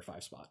the number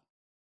 5 spot.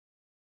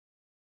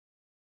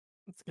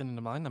 Let's get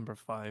into my number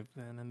 5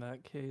 then. In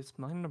that case,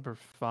 my number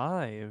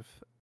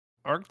 5,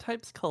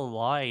 Archetypes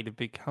Collide,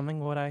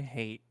 Becoming What I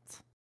Hate.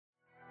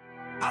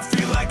 I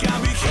feel like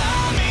I'm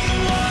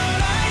becoming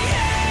what I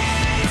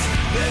hate.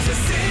 There's a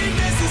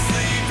sickness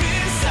asleep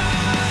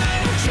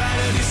inside. Try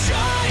to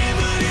destroy it,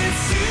 but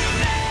it's too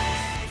late.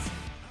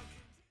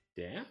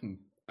 Damn.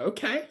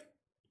 Okay.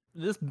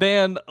 This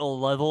band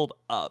leveled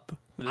up.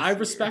 I year.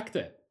 respect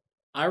it.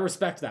 I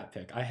respect that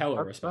pick. I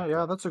hella respect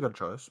Yeah, it. that's a good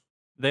choice.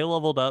 They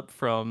leveled up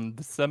from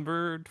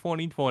December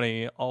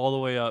 2020 all the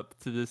way up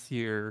to this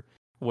year,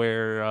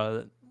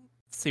 where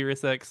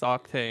Sirius X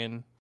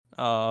Octane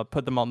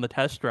put them on the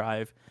test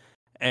drive,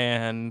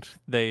 and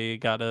they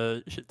got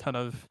a shit ton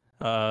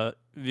of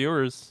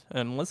viewers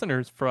and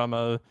listeners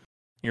from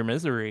Your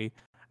Misery,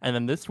 and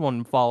then this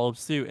one followed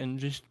suit, and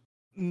just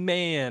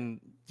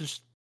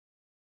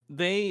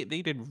they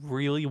did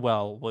really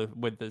well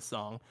with this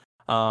song.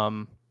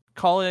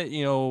 Call it,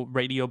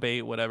 radio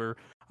bait, whatever.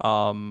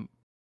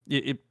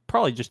 It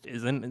probably just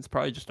isn't. It's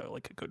probably just a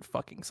good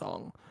fucking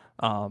song.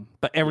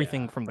 But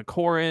everything from the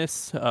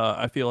chorus,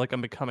 I feel like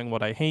I'm becoming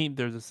what I hate.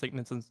 There's a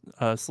sickness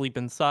and sleep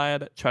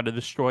inside. Try to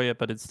destroy it,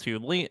 but it's too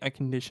late. A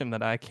condition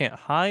that I can't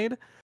hide.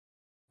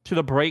 To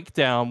the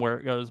breakdown where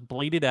it goes,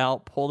 bleed it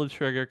out, pull the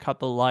trigger, cut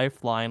the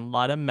lifeline,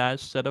 light a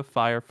match, set a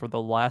fire for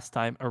the last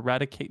time,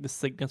 eradicate the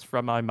sickness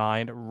from my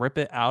mind, rip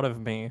it out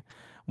of me.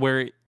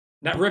 Where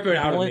That Rip It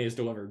Out of Me is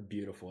delivered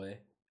beautifully.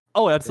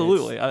 oh,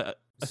 absolutely.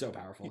 So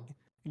powerful.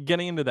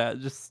 Getting into that,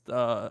 just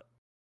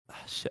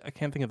shit, I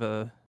can't think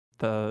of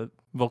the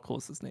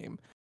vocalist's name,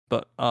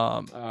 but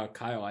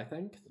Kyle, I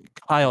think.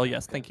 Kyle,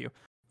 yes, Okay. thank you.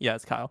 Yeah,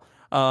 it's Kyle.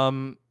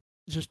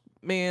 Just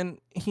man,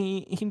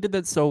 he did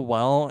that so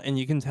well, and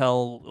you can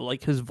tell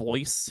like his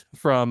voice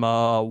from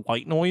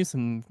White Noise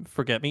and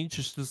Forget Me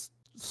just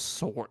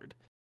soared.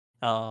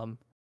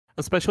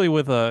 Especially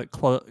with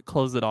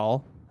Close It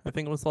All. I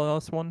think it was the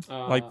last one,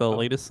 like the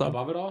latest song.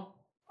 Above It All?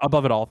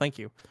 Above It All, thank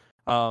you.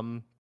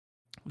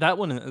 That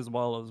one as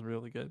well is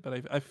really good,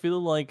 but I feel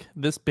like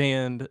this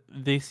band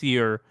this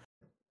year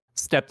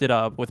stepped it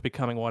up with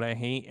Becoming What I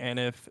Hate, and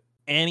if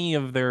any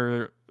of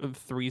their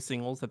 3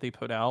 singles that they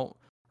put out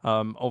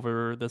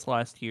over this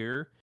last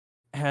year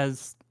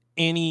has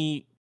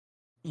any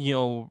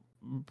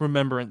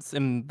remembrance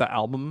in the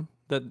album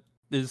that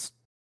is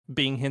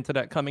being hinted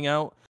at coming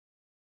out,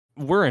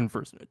 we're in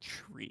for a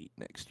treat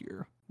next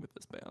year with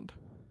this band.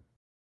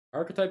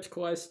 Archetypes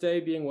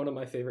Calliste being one of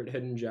my favorite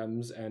hidden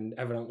gems, and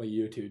evidently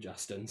you too,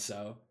 Justin.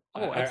 So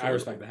I absolutely.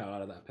 respect the hell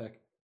out of that pick.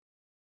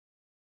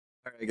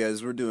 All right,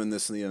 guys, we're doing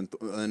this in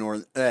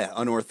the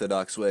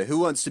unorthodox way. Who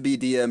wants to be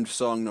DM'd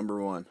song number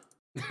 1?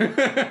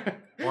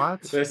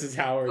 What? This is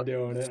how we're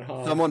doing it,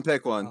 huh? Someone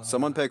pick one.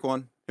 Someone pick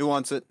one. Who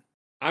wants it?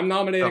 I'm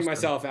nominating Justin.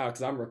 myself out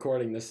because I'm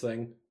recording this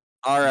thing.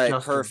 All right,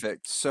 Justin.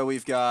 perfect. So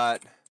we've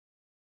got.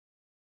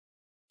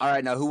 All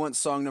right, now who wants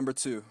song number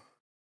 2?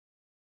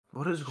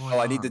 What is going Oh,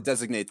 on? I need to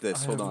designate I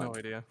this. have Hold on. no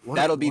idea. What-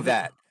 That'll be what-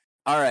 that.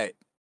 All right.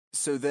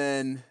 So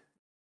then,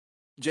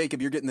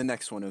 Jacob, you're getting the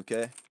next one,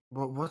 okay?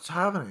 What's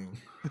happening?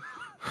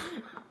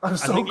 I'm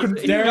so think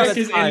confused. Derek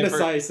is tie for-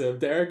 indecisive.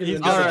 Derek is He's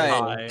All got a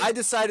indecisive. right. tie. I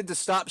decided to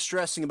stop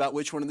stressing about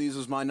which one of these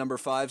was my number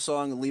 5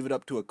 song and leave it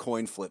up to a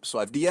coin flip. So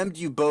I've DM'd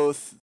you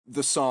both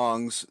the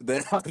songs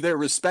that are their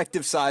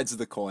respective sides of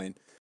the coin.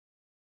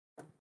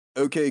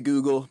 Okay,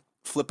 Google,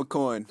 flip a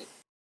coin.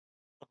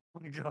 Oh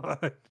my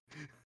god.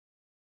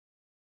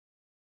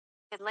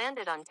 It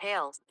landed on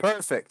tails.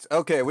 Perfect.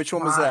 Okay, which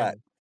one was that?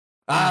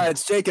 Ah,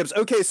 it's Jacob's.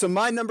 Okay, so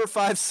my number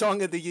 5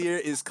 song of the year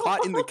is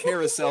Caught in the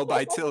Carousel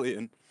by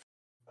Tillian.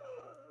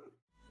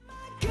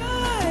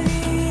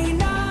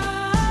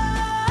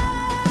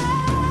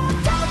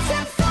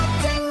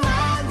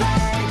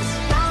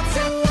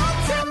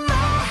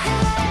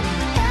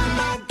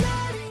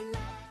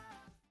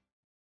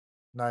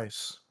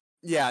 Nice.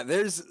 Yeah,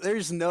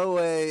 there's no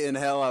way in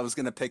hell I was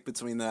gonna pick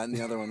between that and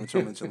the other one, which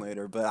I'll mention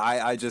later. But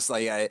I just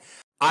like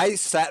I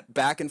sat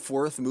back and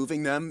forth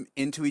moving them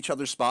into each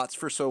other's spots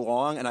for so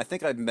long, and I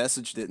think I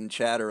messaged it in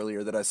chat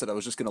earlier that I said I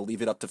was just gonna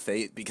leave it up to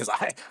fate because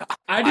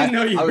I didn't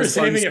know you I were was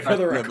saving it for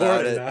the uncertain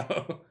about recording.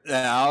 it. Though.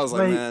 Yeah, I was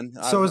like, Wait, man.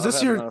 so I've is this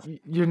had your enough.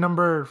 your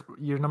number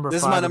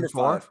This is 5 my and number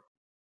 4? 5.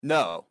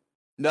 No,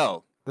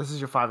 This is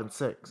your 5 and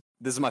 6.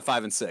 this is my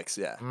 5 and 6.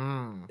 Yeah,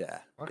 Mm. yeah.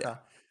 Okay.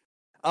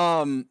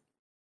 Yeah.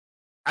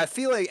 I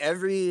feel like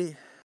every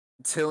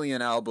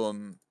Tillian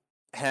album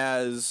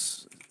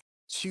has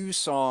 2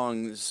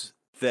 songs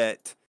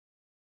that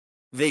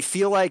they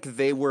feel like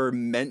they were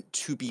meant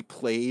to be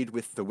played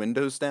with the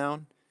windows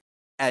down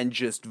and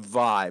just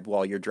vibe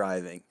while you're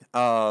driving.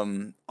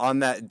 On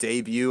that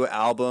debut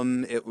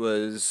album, it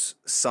was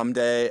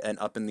Someday and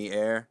Up in the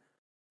Air.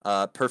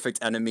 Perfect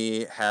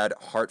Enemy had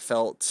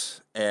Heartfelt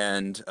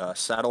and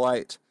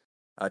Satellite.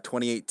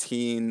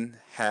 2018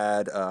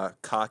 had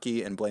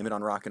Cocky and Blame It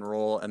on Rock and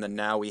Roll, and then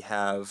now we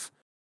have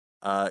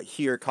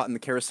here Caught in the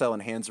Carousel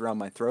and Hands Around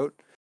My Throat.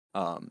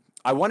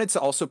 I wanted to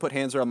also put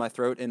Hands Around My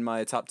Throat in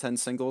my top 10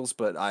 singles,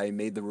 but I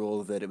made the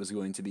rule that it was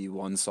going to be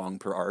 1 song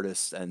per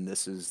artist, and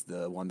this is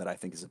the one that I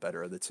think is the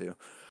better of the 2.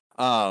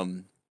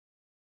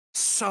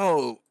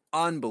 So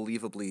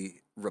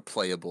unbelievably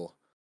replayable.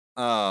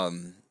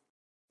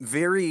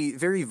 Very,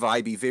 very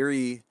vibey,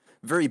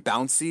 very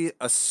bouncy,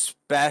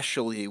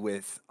 especially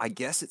with, I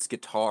guess it's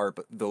guitar,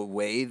 but the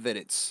way that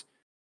it's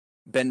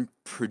been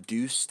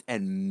produced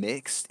and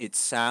mixed, it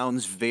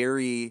sounds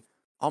very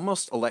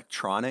almost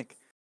electronic,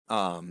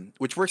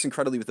 which works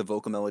incredibly with the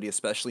vocal melody,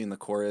 especially in the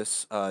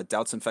chorus.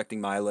 Doubts infecting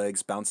my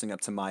legs, bouncing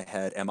up to my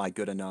head. Am I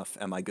good enough?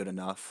 Am I good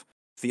enough?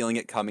 Feeling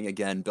it coming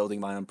again, building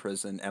my own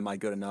prison. Am I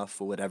good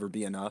enough? Will it ever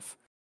be enough?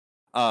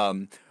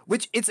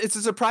 Which it's a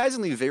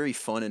surprisingly very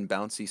fun and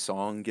bouncy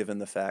song, given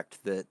the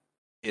fact that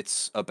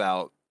it's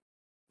about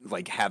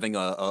like having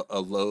a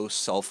low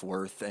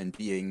self-worth and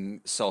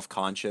being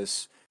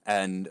self-conscious,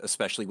 and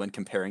especially when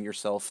comparing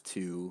yourself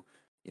to,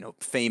 you know,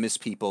 famous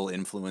people,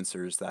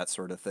 influencers, that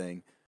sort of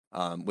thing.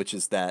 Which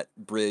is that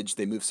bridge,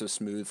 they move so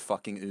smooth,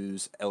 fucking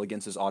ooze,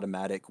 elegance is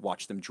automatic,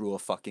 watch them drool,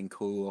 fucking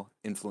cool,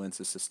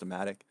 influence is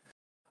systematic.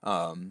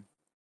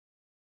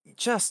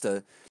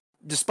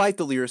 Despite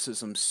the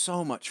lyricism,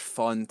 so much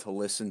fun to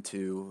listen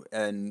to,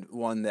 and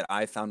one that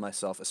I found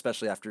myself,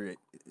 especially after it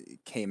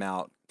came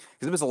out,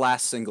 because it was the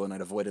last single and I'd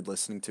avoided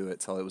listening to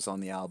it till it was on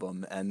the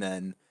album, and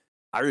then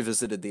I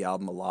revisited the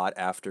album a lot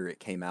after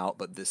it came out,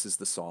 but this is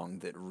the song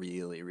that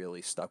really,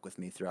 really stuck with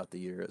me throughout the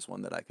year as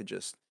one that I could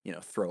just, you know,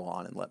 throw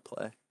on and let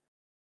play.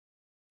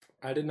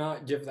 I did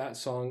not give that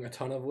song a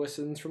ton of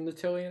listens from the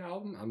Tillian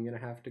album. I'm gonna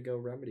have to go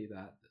remedy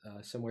that,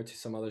 similar to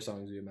some other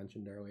songs you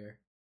mentioned earlier.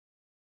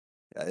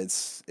 Yeah,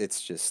 it's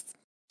just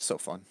so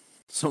fun.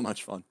 So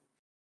much fun.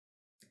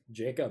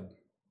 Jacob.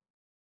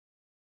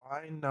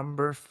 My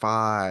number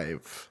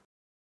 5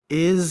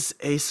 is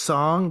a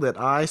song that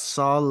I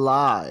saw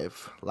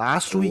live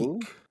last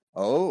week.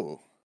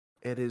 Oh.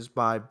 It is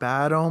by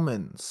Bad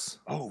Omens,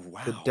 Oh,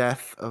 wow. The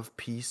Death of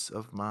Peace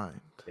of Mind.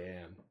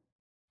 Damn.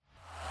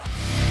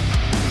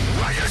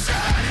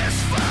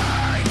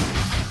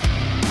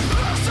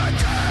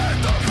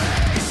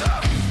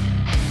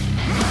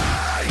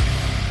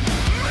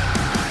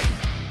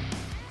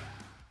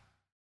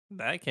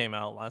 That came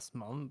out last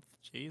month.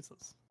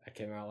 Jesus. That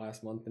came out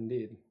last month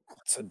indeed.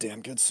 It's a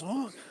damn good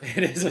song.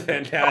 It is a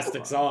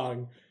fantastic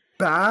song.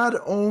 Bad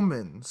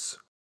Omens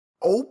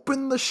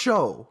open the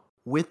show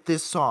with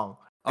this song,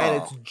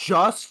 and it's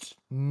just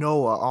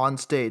Noah on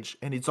stage,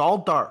 and it's all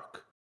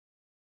dark.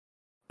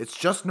 It's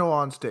just Noah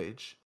on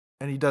stage,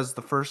 and he does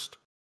the first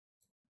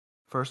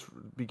first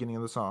beginning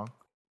of the song,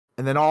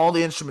 and then all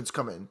the instruments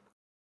come in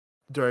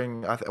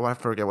during. I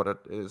forget what it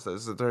is.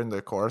 Is it during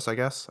the chorus? I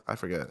guess I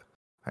forget.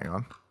 Hang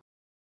on.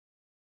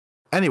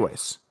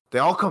 Anyways, they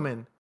all come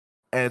in,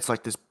 and it's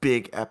like this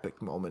big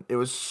epic moment. It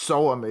was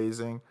so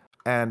amazing,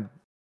 and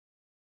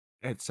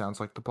it sounds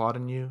like The Plot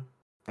in You.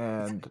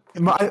 And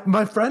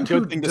my friend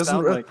who Good thing to doesn't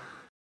sound like.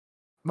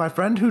 my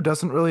friend who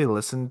doesn't really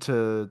listen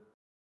to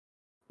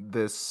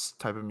this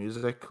type of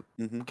music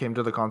Mhm. came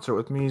to the concert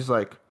with me. He's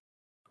like,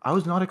 I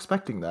was not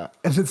expecting that,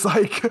 and it's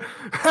like,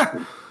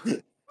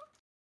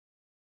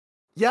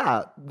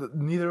 yeah,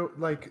 neither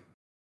like.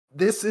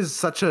 This is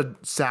such a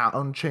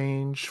sound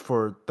change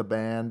for the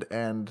band,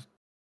 and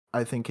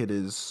I think it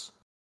is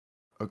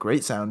a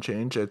great sound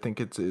change. I think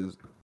it is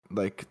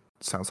like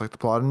sounds like The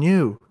Plot in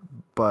You,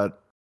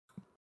 but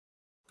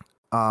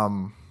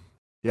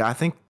yeah, I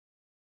think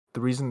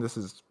the reason this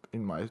is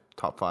in my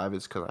top 5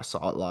 is because I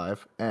saw it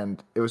live,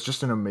 and it was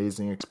just an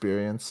amazing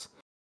experience.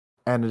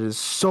 And it is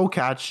so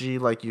catchy,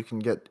 like you can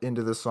get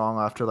into the song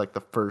after like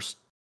the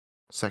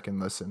second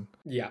listen.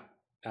 Yeah,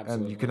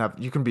 absolutely. And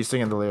you can be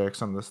singing the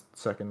lyrics on the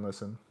second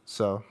listen.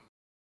 So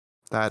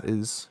that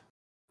is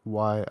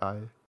why I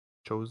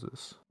chose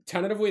this.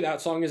 Tentatively, that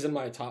song is in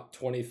my top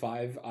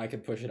 25. I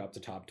could push it up to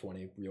top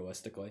 20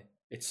 realistically.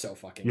 It's so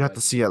fucking You have good.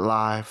 to see it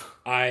live.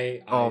 Oh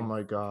I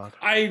my god.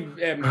 I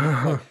am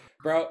look,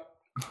 bro.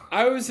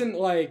 I wasn't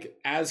like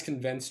as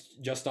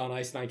convinced just on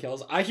Ice Nine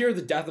Kills. I hear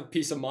the Death of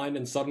Peace of Mind,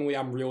 and suddenly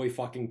I'm really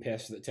fucking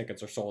pissed that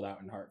tickets are sold out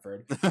in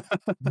Hartford.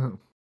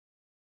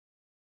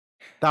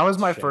 That was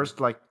my Shame. first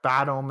like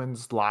Bad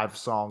Omens live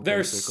song. They're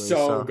basically,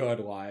 so good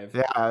live.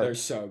 Yeah, They're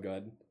so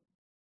good.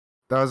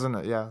 that wasn't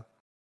it. Yeah.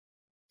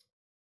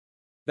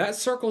 That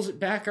circles it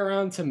back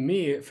around to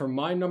me for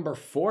my number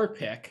 4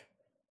 pick.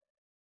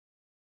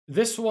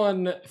 This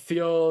one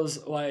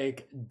feels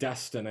like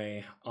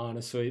destiny,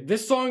 honestly.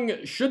 This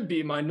song should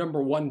be my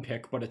number 1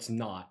 pick, but it's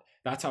not.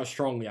 That's how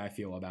strongly I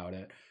feel about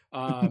it.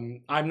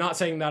 I'm not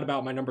saying that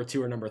about my number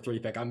 2 or number 3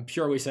 pick. I'm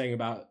purely saying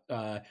about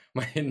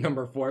my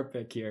number 4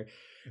 pick here.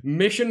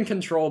 Mission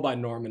Control by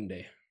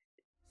Normandy.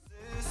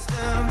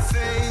 System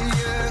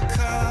failure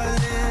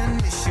calling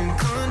mission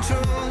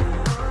control.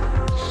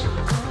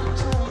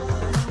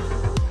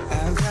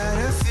 I've got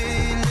a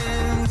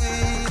feeling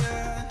we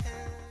are.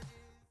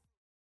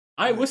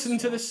 I listened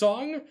to this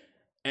song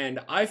and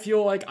I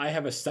feel like I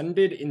have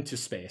ascended into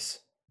space.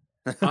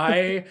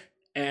 I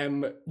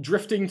am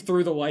drifting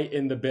through the light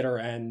in the bitter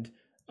end.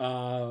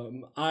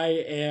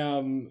 I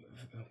am.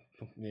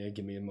 Yeah,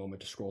 give me a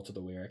moment to scroll to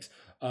the lyrics.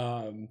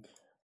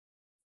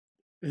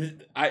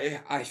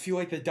 I feel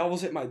like the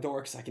devil's at my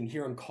door because I can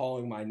hear him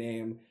calling my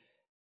name.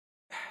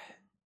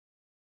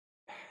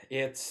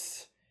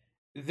 This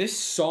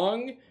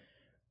song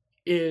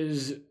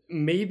is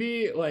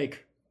maybe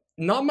like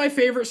not my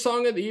favorite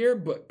song of the year,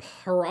 but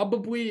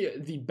probably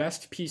the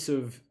best piece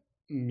of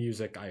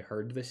music I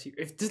heard this year.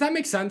 Does that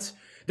make sense?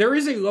 There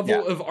is a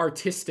level of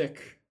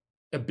artistic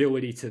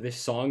ability to this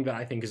song that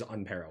I think is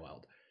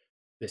unparalleled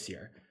this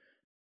year.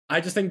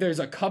 I just think there's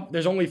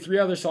only 3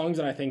 other songs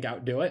that I think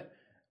outdo it,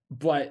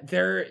 but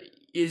there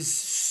is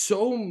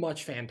so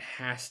much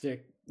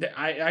fantastic.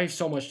 I have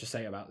so much to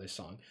say about this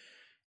song.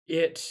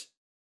 It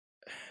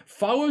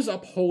follows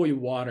up Holy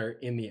Water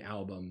in the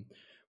album,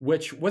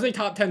 which was a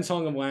top 10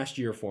 song of last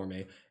year for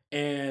me.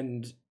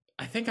 And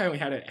I think I only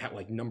had it at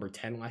like number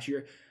 10 last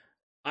year.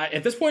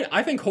 At this point,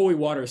 I think Holy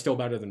Water is still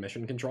better than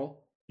Mission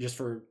Control, just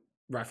for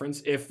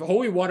reference. If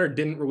Holy Water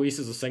didn't release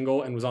as a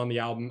single and was on the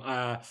album,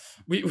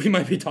 we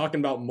might be talking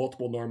about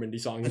multiple Normandy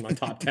songs in my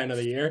top 10 of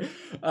the year.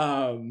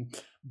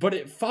 But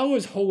it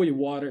follows Holy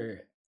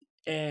Water,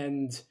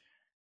 and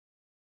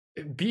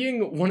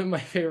being my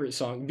favorite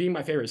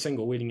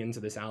single leading into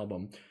this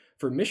album,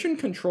 for Mission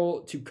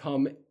Control to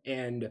come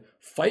and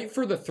fight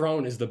for the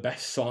throne as the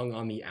best song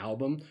on the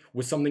album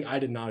was something I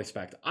did not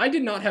expect. I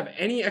did not have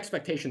any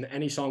expectation that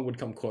any song would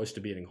come close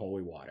to beating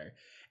Holy Water.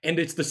 And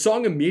it's the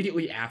song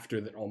immediately after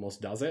that almost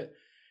does it.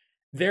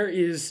 There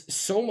is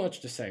so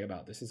much to say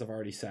about this, as I've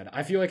already said.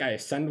 I feel like I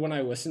ascend when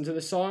I listen to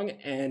the song,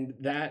 and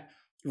that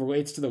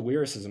relates to the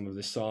lyricism of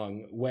this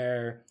song,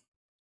 where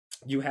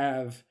you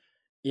have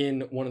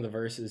in one of the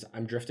verses,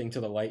 I'm drifting to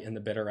the light in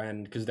the bitter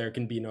end because there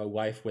can be no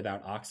life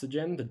without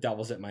oxygen. The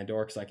devil's at my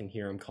door because I can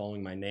hear him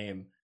calling my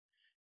name.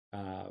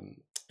 And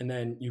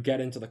then you get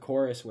into the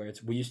chorus where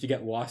it's, we used to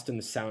get lost in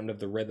the sound of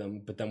the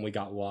rhythm, but then we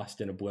got lost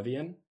in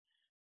oblivion.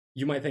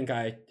 You might think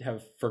I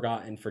have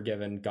forgotten,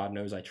 forgiven, God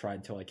knows I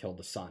tried till I killed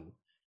the sun.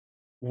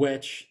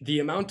 Which, the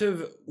amount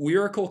of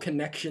lyrical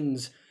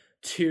connections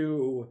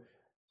to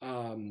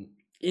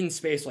in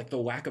space, like the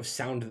lack of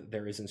sound that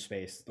there is in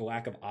space, the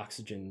lack of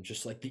oxygen,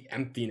 just like the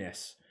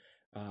emptiness,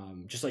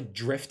 just like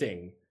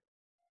drifting.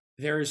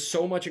 There is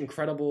so much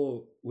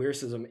incredible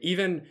lyricism.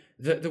 Even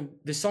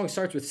the song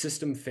starts with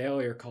system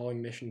failure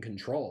calling mission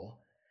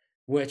control,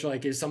 which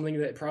like is something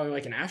that probably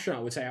like an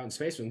astronaut would say out in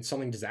space when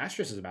something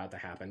disastrous is about to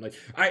happen. Like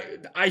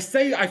I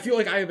feel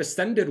like I have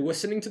ascended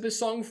listening to this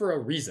song for a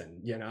reason,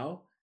 you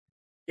know?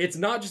 it's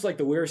not just like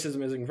the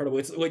lyricism is incredible.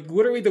 It's like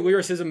literally the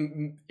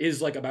lyricism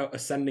is like about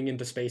ascending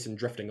into space and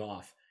drifting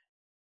off.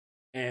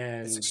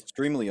 And It's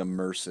extremely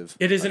immersive.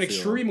 it is I an feel.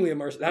 extremely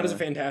immersive. That is a Yeah.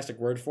 fantastic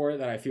word for it.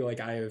 That I feel like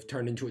I have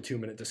turned into a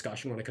 2-minute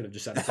discussion when I could have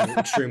just said it's an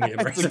extremely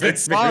immersive. It's a good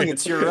song,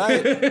 experience. you're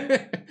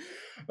right.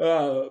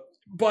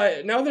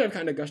 But now that I've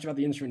kind of gushed about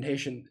the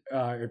instrumentation,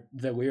 or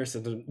the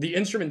lyricism, the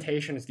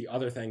instrumentation is the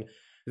other thing.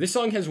 This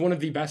song has one of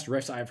the best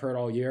riffs I've heard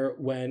all year.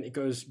 When it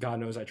goes, "God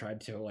knows I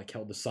tried to like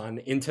kill the sun,"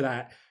 into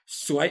that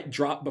slight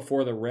drop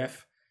before the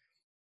riff.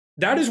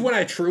 That is when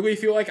I truly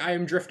feel like I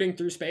am drifting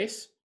through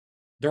space.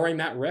 During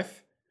that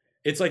riff,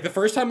 it's like the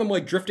first time I'm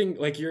like drifting.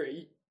 Like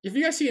if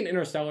you guys see an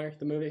Interstellar,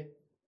 the movie,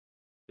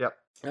 Yep.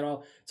 at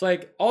all, it's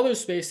like all those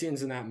space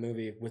scenes in that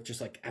movie with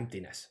just like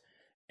emptiness,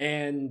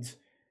 and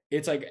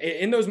it's like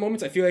in those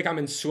moments I feel like I'm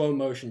in slow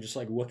motion, just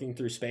like looking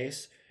through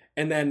space.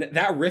 And then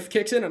that riff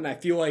kicks in, and I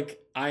feel like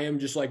I am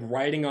just like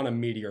riding on a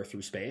meteor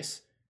through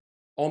space,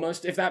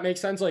 almost, if that makes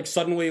sense. Like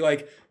suddenly,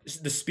 like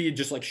the speed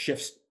just like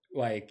shifts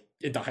like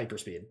into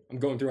hyperspeed. I'm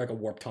going through like a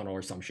warp tunnel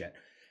or some shit.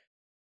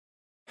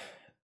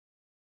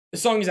 The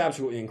song is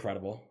absolutely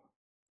incredible.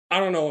 I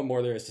don't know what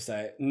more there is to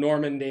say.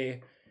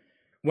 Normandy.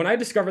 When I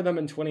discovered them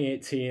in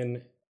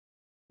 2018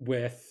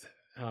 with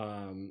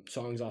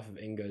songs off of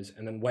Inga's,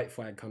 and then White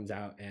Flag comes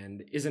out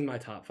and is in my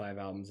top 5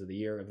 albums of the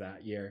year of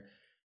that year.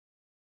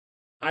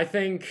 I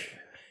think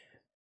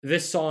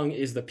this song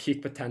is the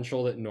peak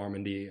potential that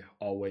Normandy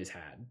always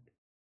had.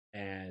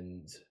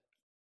 And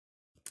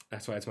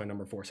that's why it's my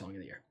number 4 song of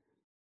the year.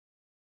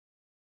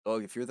 Oh,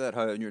 if you're that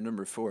high on your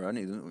number 4,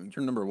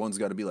 your number 1's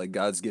got to be like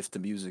God's gift to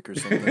music or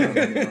something. I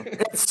don't know.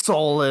 It's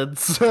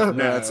solids. Yeah,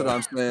 that's what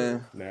I'm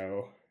saying.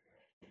 No.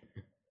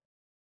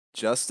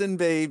 Justin,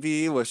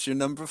 baby, what's your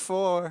number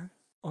 4?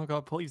 Oh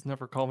God, please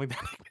never call me that.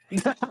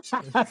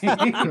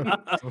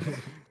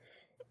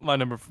 My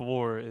number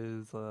 4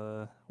 is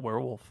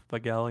Werewolf by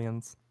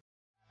Galleons.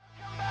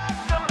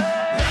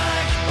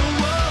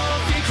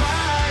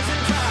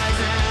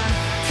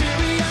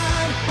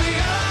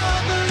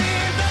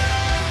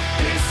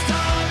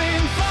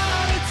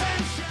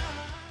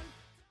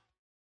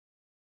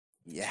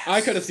 Yes.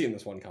 I could have seen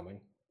this one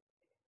coming.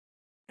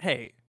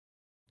 Hey,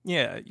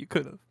 yeah, you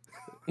could have.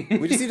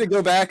 We just need to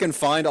go back and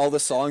find all the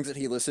songs that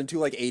he listened to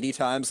like 80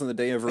 times on the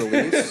day of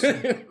release.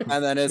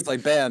 And then it's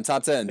like, bam,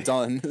 top 10,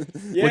 done.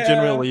 Yeah.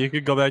 Legitimately, you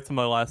could go back to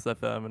my last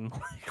FM and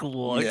like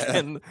look, Yeah.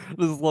 and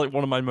this is like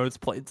one of my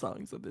most played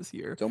songs of this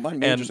year. Don't mind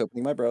me And- just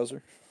opening my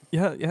browser.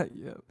 Yeah.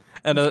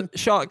 And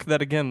shock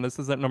that again, this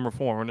is at number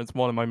 4, and it's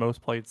one of my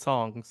most played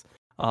songs.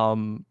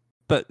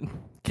 But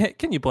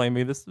can you blame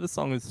me? This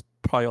song is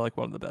probably like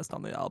one of the best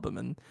on the album,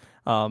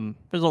 and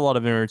there's a lot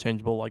of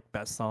interchangeable like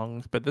best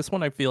songs, but this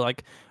one I feel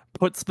like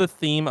puts the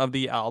theme of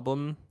the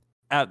album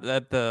at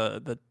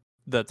the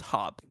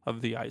top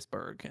of the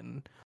iceberg,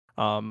 and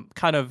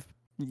kind of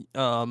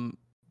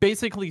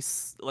basically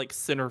like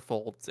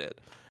centerfolds it.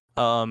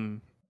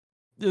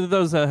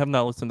 Those that have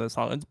not listened to the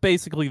song, it's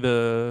basically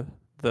the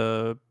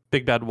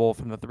big bad wolf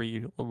and the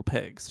 3 little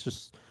pigs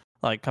just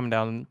like coming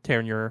down and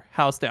tearing your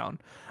house down.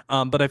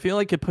 But I feel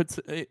like it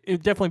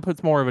definitely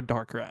puts more of a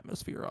darker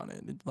atmosphere on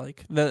it.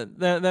 Like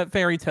that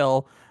fairy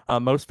tale,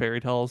 most fairy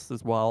tales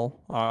as well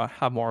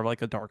have more of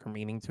like a darker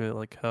meaning to it.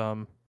 Like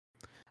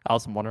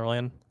Alice in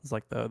Wonderland is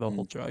like the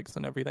whole drugs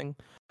and everything.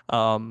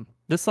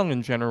 This song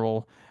in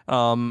general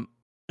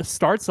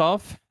starts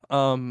off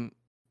kind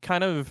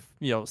of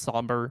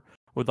somber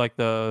with like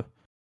the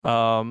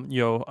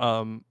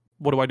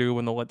what do I do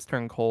when the lips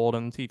turn cold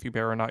and teeth you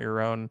bear are not your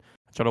own?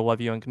 I try to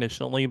love you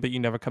unconditionally, but you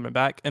never coming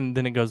back. And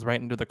then it goes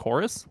right into the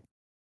chorus.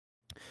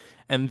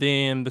 And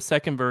then the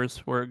second verse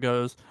where it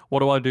goes, what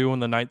do I do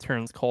when the night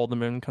turns cold, the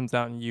moon comes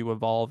out and you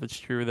evolve? It's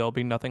true, there'll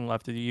be nothing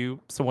left of you.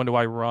 So when do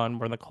I run?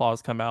 Where the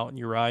claws come out and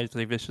your eyes,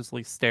 they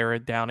viciously stare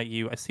down at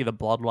you. I see the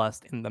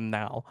bloodlust in them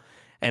now.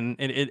 And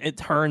it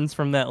turns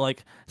from that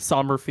like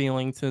somber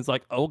feeling to it's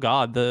like, oh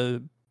God,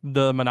 the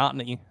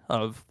monotony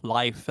of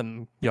life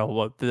and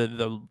what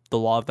the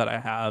love that I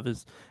have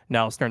is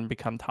now starting to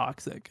become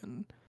toxic.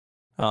 And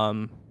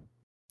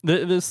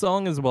this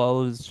song as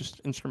well is just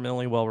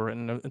instrumentally well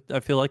written.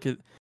 I feel like it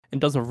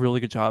does a really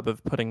good job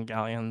of putting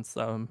Galleon's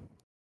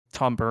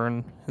Tom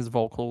Byrne, his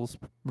vocals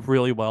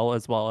really well,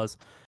 as well as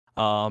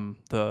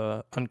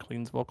the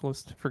Unclean's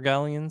vocalist for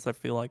Galleons. I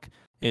feel like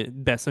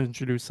it best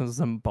introduces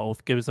them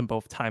both, gives them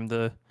both time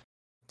to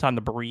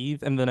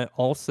breathe, and then it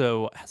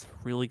also has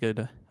really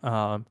good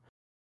I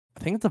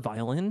think it's a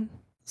violin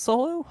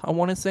solo, I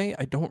want to say.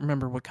 I don't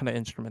remember what kind of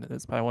instrument it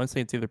is, but I want to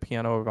say it's either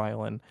piano or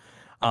violin.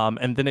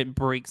 And then it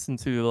breaks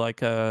into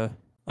like a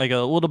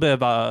little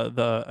bit of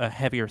a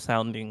heavier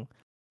sounding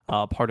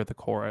part of the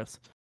chorus.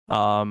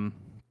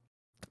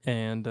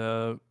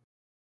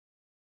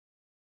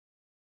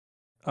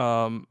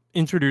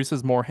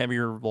 Introduces more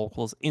heavier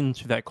vocals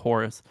into that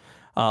chorus,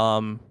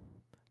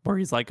 where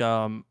he's like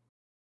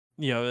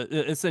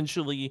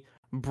essentially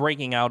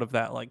breaking out of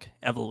that like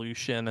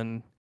evolution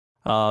and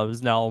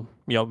is now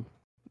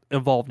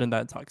evolved in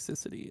that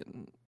toxicity.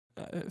 And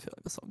I feel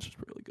like the song's just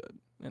really good.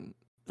 And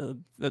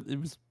it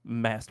was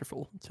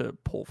masterful to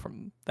pull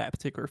from that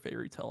particular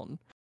fairy tale and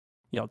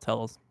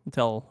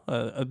tell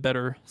a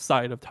better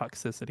side of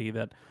toxicity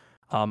that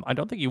I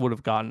don't think you would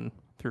have gotten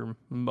through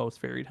most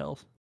fairy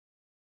tales.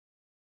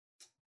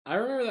 I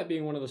remember that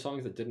being one of the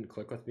songs that didn't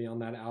click with me on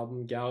that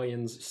album.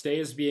 Galleons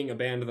stays being a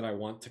band that I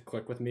want to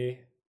click with me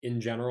in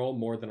general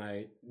more than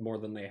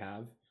they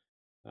have.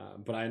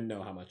 But I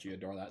know how much you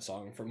adore that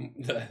song from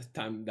the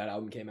time that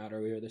album came out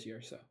earlier this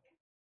year. So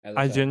as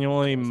I said,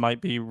 genuinely it's-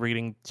 might be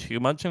reading too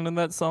much into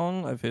that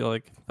song. I feel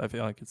like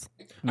it's.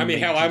 I mean,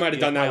 hell, I might have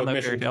done that with fairy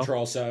Mission tale.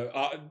 Control.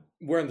 So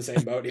we're in the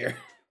same boat here.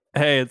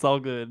 Hey, it's all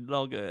good. It's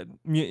all good.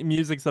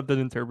 Music's up to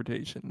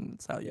interpretation.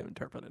 It's how you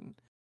interpret it.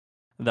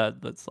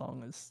 That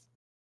song is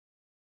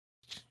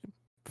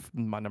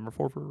my number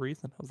 4 for a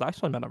reason. It was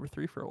actually my number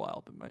 3 for a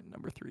while, but my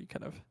number 3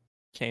 kind of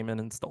came in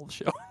and stole the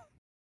show.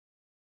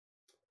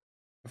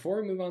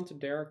 Before we move on to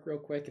Derek, real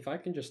quick, if I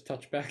can just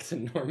touch back to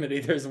Normandy,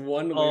 there's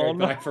one Oh, lyric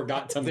no. I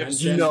forgot to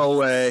There's mention. no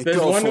way. There's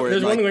Go one. for it,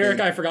 There's one Mike lyric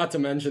B. I forgot to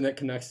mention that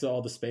connects to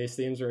all the space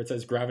themes, where it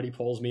says "Gravity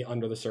pulls me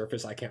under the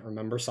surface. I can't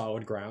remember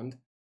solid ground."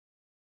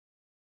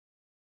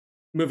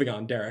 Moving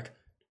on, Derek.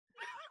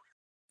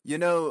 You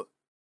know,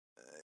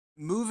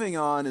 moving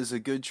on is a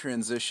good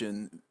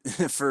transition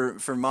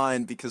for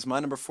mine because my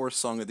number 4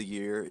 song of the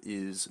year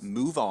is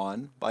 "Move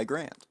On" by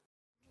Grant.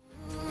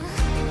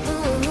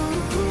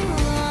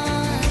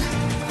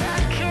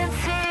 I can't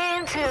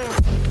seem to.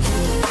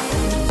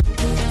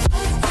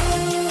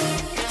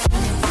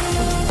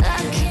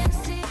 I can't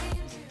seem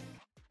to.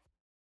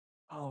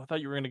 Oh, I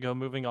thought you were gonna go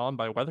 "Moving On"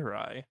 by Weather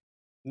Eye.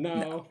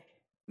 No.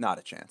 Not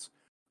a chance.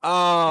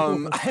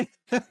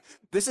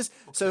 This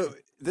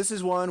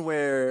is one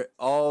where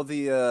all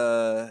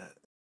the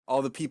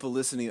people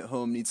listening at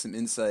home need some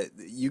insight.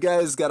 You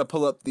guys got to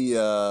pull up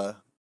the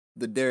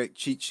Derek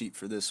cheat sheet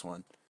for this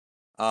one.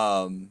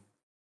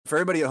 For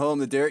everybody at home,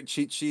 the Derek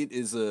cheat sheet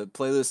is a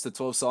playlist of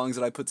 12 songs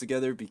that I put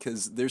together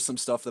because there's some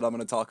stuff that I'm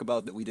going to talk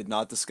about that we did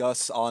not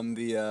discuss on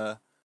the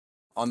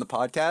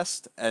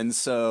podcast, and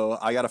so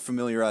I got to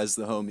familiarize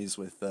the homies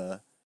with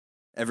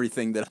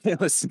everything that I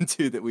listened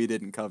to that we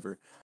didn't cover.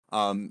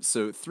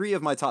 So 3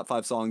 of my top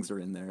 5 songs are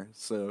in there.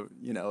 So,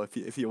 you know,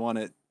 if you want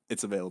it,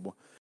 it's available.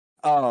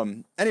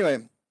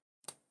 Anyway,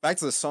 back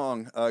to the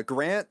song.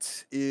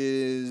 Grant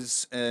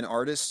is an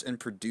artist and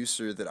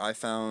producer that I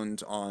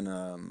found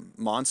on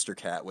Monster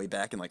Cat way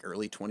back in like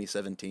early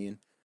 2017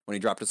 when he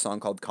dropped a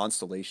song called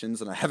Constellations,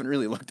 and I haven't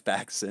really looked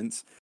back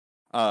since.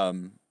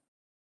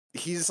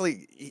 He's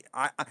like,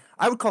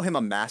 I would call him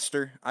a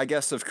master, I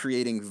guess, of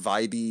creating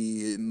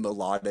vibey,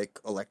 melodic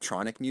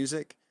electronic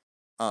music.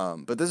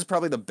 But this is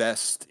probably the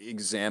best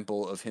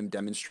example of him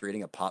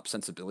demonstrating a pop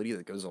sensibility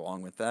that goes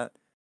along with that.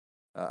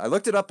 I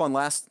looked it up on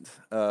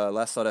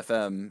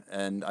last.fm,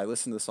 and I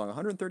listened to the song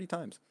 130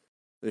 times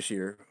this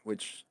year,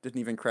 which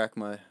didn't even crack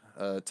my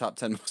top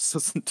 10 most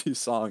listened to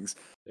songs.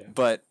 Yeah.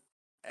 But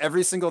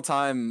every single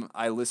time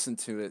I listen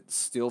to it,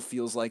 still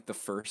feels like the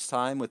first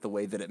time with the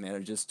way that it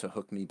manages to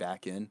hook me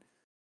back in.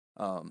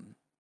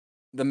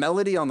 The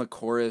melody on the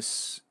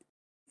chorus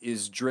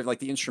is driven, like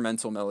the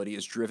instrumental melody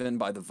is driven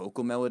by the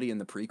vocal melody in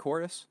the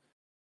pre-chorus.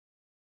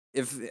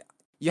 If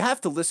you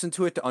have to listen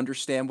to it to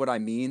understand what I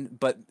mean,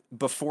 but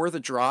before the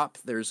drop,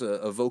 there's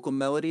a vocal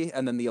melody,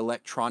 and then the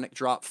electronic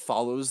drop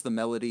follows the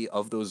melody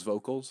of those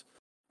vocals.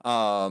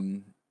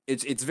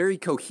 It's very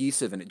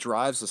cohesive, and it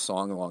drives the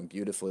song along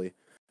beautifully.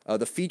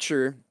 The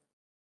feature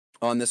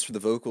on this for the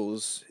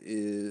vocals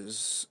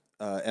is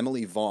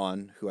Emily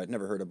Vaughn, who I'd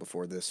never heard of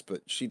before this,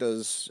 but she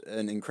does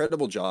an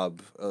incredible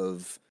job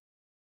of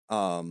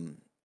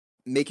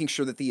making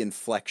sure that the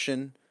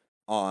inflection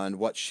on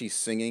what she's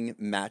singing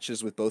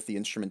matches with both the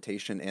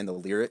instrumentation and the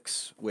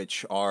lyrics,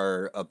 which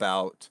are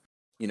about,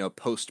 you know,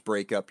 post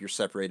breakup, you're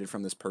separated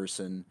from this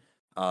person,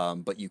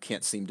 but you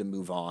can't seem to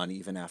move on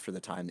even after the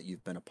time that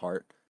you've been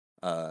apart.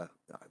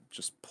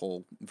 Just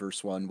pull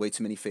verse 1. Way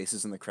too many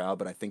faces in the crowd,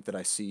 but I think that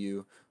I see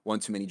you.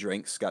 One too many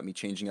drinks got me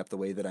changing up the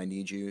way that I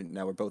need you.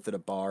 Now we're both at a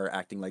bar,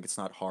 acting like it's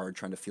not hard,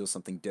 trying to feel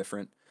something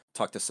different.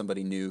 Talk to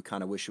somebody new,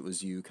 kind of wish it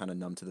was you, kind of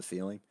numb to the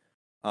feeling.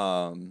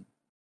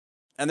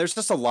 And there's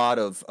just a lot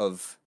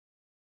of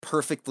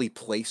perfectly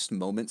placed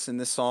moments in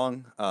this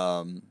song.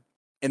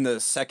 In the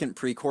second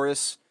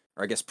pre-chorus,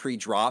 or I guess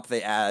pre-drop,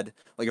 they add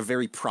like a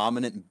very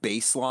prominent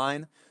bass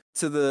line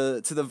to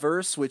the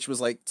verse, which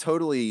was like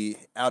totally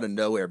out of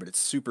nowhere, but it's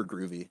super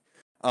groovy.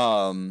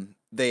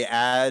 They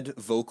add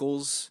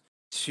vocals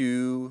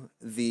to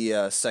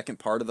the second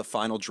part of the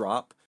final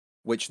drop,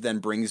 which then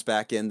brings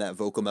back in that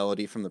vocal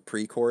melody from the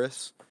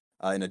pre-chorus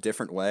in a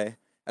different way.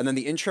 And then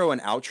the intro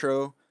and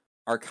outro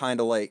are kind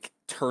of like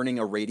turning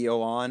a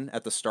radio on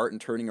at the start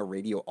and turning a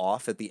radio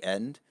off at the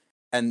end.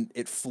 And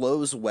it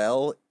flows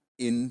well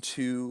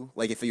into,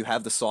 like, if you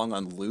have the song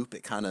on loop,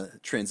 it kind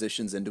of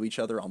transitions into each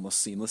other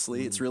almost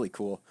seamlessly. It's really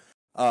cool.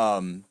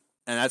 And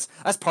that's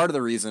part of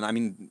the reason. I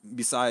mean,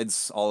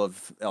 besides all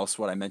of else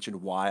what I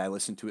mentioned, why I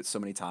listen to it so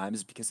many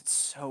times, because it's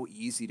so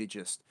easy to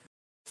just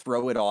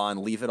throw it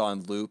on, leave it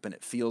on loop, and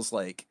it feels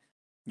like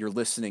you're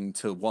listening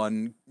to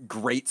one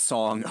great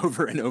song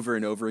over and over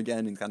and over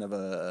again in kind of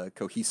a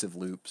cohesive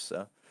loop.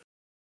 So,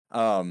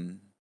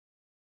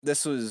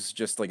 this was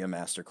just like a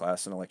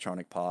masterclass in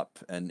electronic pop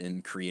and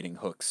in creating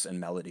hooks and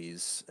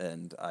melodies,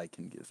 and I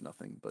can give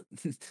nothing but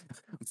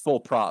full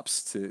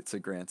props to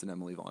Grant and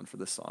Emily Vaughn for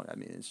this song. I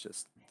mean, it's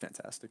just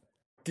fantastic.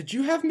 Did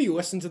you have me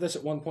listen to this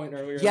at one point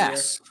earlier? in the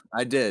Yes,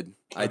 I did.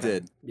 I Okay.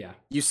 did. year? Yeah.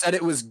 You said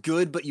it was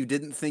good, but you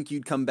didn't think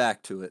you'd come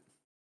back to it.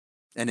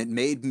 And it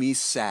made me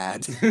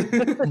sad.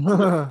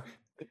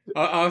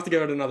 I'll have to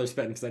give it another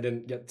spin because I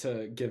didn't get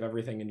to give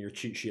everything in your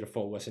cheat sheet a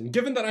full listen.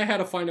 Given that I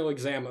had a final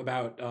exam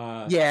about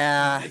 30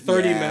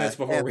 minutes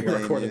before can't we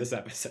blame recorded you. this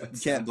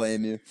episode. Can't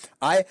blame you.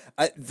 I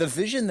the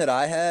vision that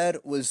I had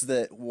was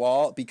that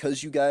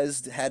because you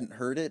guys hadn't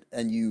heard it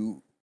and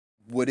you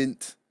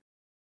wouldn't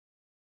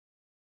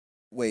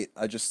wait,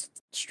 I just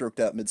stroked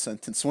out mid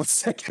sentence. 1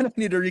 second, I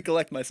need to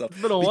recollect myself.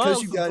 It's been a Because while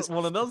you since guys,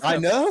 one of those. I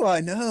happened.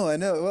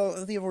 know.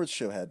 Well, the awards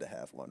show had to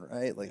have one,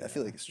 right? Like I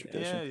feel like it's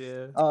tradition.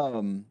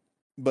 Yeah.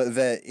 But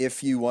that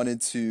if you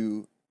wanted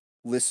to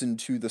listen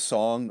to the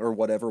song or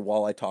whatever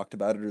while I talked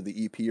about it or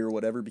the EP or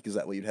whatever, because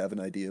that way you'd have an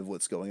idea of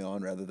what's going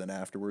on rather than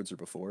afterwards or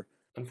before.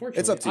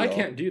 Unfortunately, up to I y'all.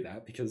 can't do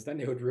that because then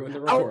it would ruin the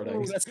Oh,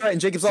 recording. that's right.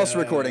 And Jacob's also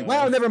recording. So-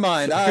 Well, never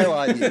mind. I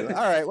lied to you. All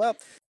right. Well,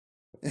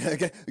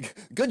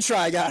 good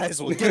try,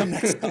 guys. We'll get them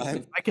next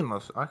time. I can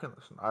listen.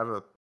 I have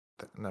a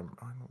never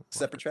mind.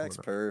 Separate tracks.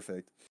 Whatever.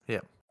 Perfect.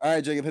 Yeah. All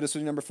right, Jacob, hit us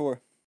with your number 4.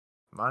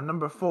 My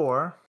number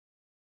 4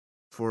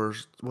 for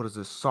what is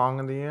this song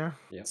of the year?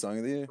 Yep. Song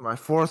of the year. My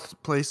 4th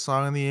place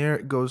song of the year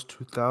goes to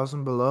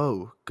 1,000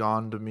 Below.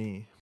 Gone to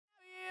Me.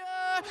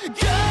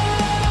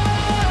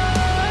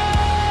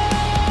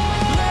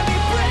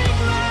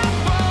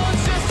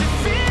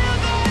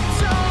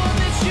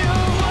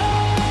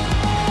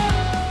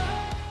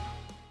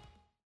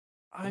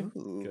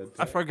 Ooh. Good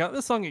I pick. forgot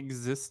this song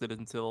existed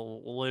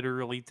until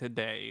literally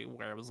today,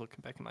 where I was looking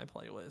back in my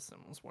playlist and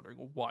was wondering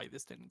why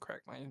this didn't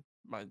crack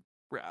my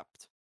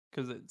Wrapped,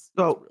 because it's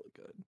So- really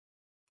good.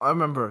 I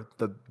remember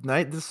the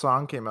night this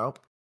song came out,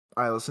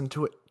 I listened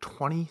to it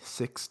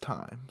 26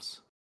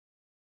 times.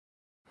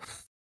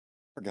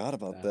 Forgot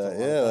about That's a that. lot of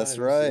Yeah, that's times.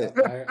 right.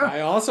 Yep, I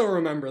also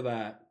remember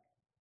that.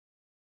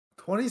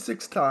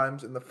 26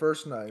 times in the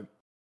first night.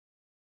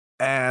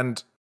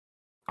 And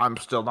I'm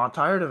still not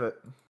tired of it.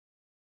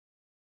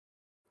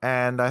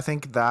 And I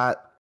think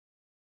that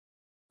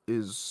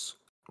is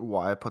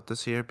why I put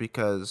this here,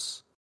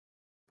 because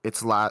it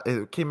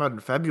came out in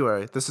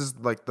February. This is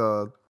like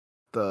the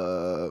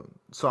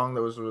song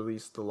that was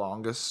released the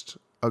longest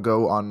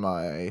ago on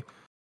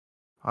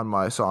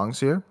my songs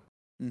here.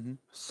 Mm-hmm.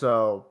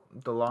 So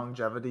the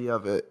longevity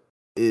of it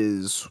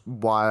is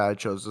why I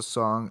chose this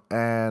song,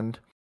 and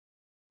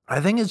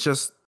I think it's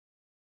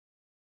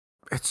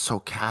so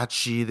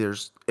catchy.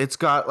 It's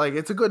got like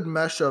it's a good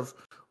mesh of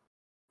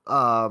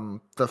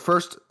the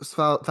first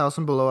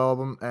 1,000 Below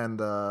album and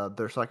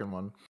their second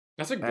one,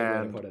 That's a good way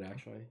to And- put it,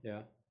 actually.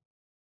 Yeah.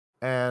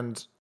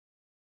 and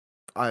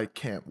I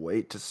can't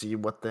wait to see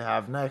what they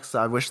have next.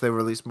 I wish they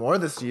released more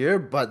this year,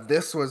 but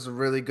this was a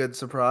really good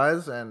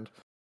surprise, and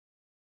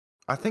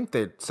I think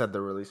they said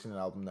they're releasing an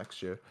album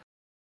next year.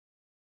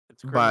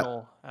 It's But-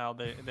 criminal how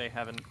they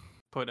haven't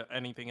put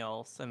anything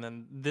else. And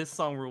then this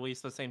song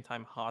released the same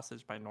time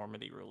Hostage by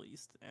Normandy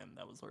released, and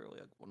that was literally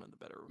like one of the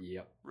better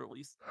Yep.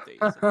 release days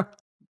of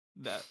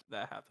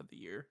that half of the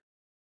year.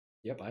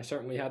 Yep. I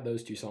certainly had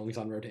those two songs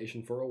on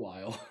rotation for a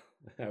while.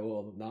 I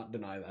will not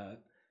deny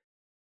that.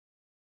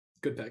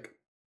 Good pick.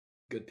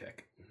 Good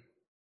pick.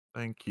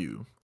 Thank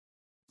you.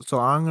 So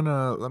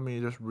let me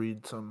just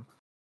read some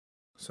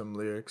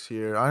lyrics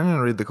here. I'm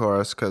gonna read the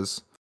chorus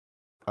because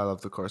I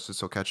love the chorus. It's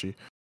so catchy.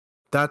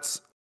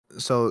 It's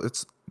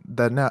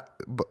that now.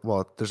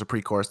 Well, there's a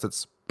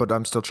pre-chorus but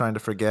I'm still trying to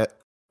forget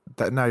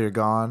that now you're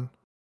gone.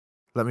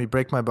 Let me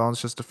break my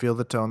bones just to feel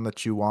the tone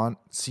that you want.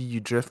 See you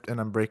drift and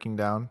I'm breaking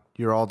down.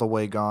 You're all the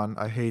way gone.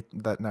 I hate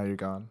that now you're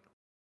gone.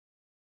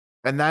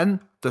 And then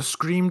the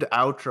screamed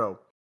outro,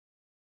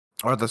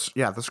 or the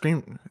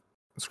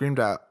screamed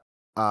out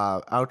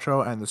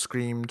outro and the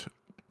screamed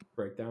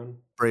Breakdown.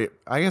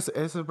 I guess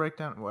it's a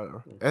breakdown.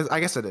 Whatever. I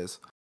guess it is.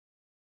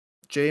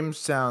 James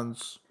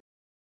sounds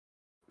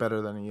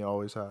better than he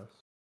always has,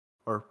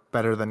 or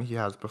better than he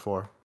has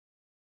before.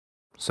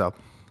 So,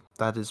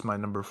 that is my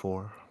number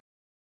 4.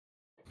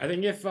 I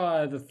think if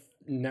the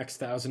next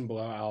 1,000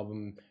 Below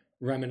album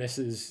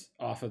reminisces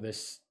off of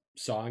this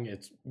song,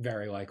 it's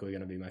very likely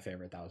going to be my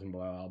favorite 1,000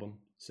 Below album.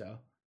 So,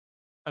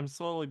 I'm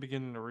slowly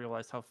beginning to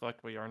realize how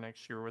fucked we are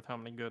next year with how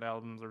many good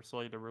albums are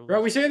slated to release.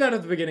 bro, we say that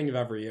at the beginning of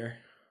every year.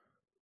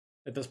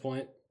 At this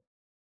point,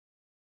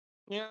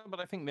 Yeah, but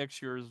I think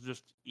next year is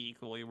just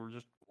equally.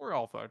 We're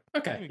all fucked.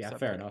 okay, We yeah, accept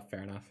fair it. enough,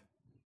 fair enough.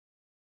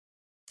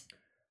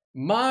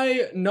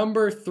 My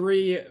number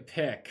 3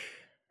 pick,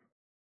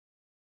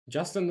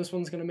 Justin. This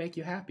one's going to make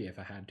you happy, if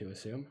I had to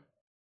assume.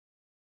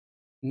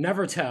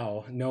 Never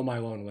Tell, Know My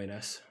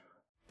Loneliness.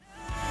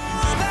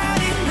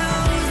 Nobody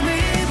knows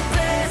me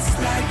best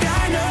like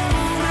I know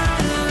my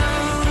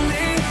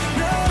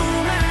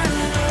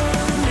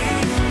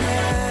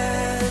loneliness.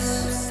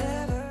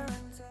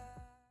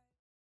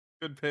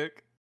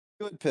 pick.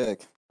 Good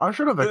pick. I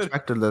should have Good.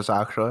 expected this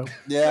actually.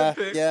 Yeah,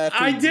 pick. yeah.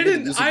 I you did a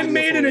didn't. music I video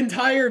made for an it.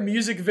 entire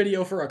music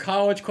video for a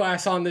college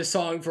class on this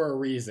song for a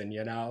reason,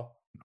 you know.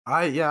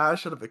 I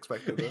should have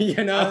expected this.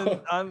 You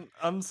know.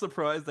 I'm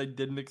surprised I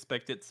didn't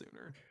expect it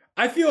sooner.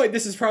 I feel like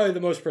this is probably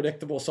the most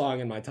predictable song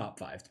in my top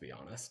 5, to be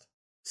honest.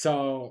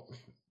 So,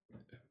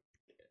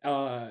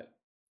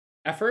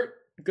 effort.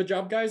 Good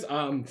job, guys.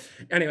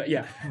 Anyway,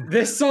 yeah.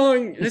 This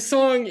song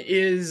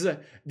is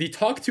the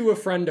Talk to a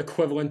Friend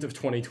equivalent of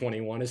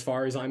 2021 as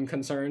far as I'm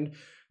concerned.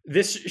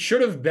 This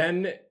should have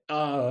been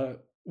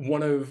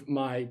one of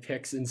my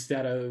picks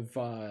instead of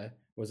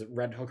was it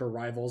Red Hooker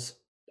Rivals,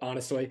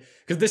 honestly,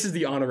 because this is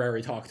the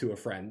honorary Talk to a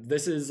Friend.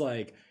 This is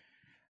like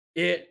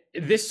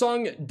this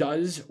song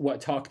does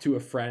what Talk to a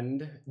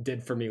Friend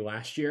did for me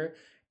last year.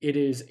 It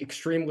is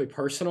extremely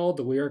personal.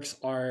 The lyrics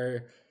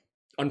are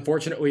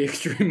unfortunately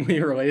extremely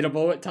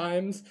relatable at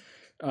times.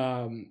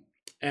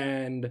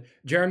 And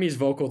Jeremy's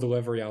vocal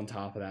delivery on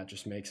top of that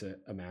just makes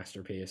it a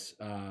masterpiece.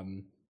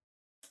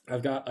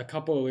 I've got a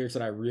couple of lyrics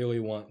that I really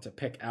want to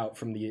pick out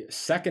from the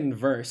second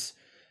verse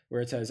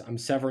where it says, I'm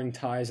severing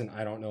ties and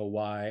I don't know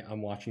why.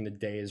 I'm watching the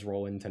days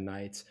roll into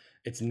nights.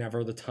 It's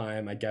never the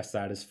time. I guess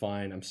that is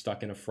fine. I'm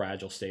stuck in a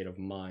fragile state of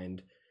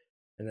mind.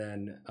 And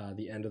then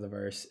the end of the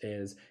verse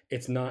is,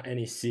 it's not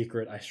any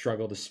secret. I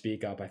struggle to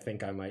speak up. I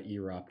think I might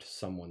erupt.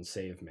 Someone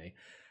save me.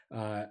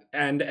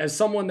 And as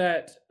someone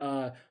that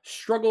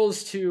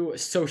struggles to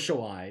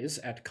socialize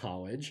at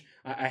college,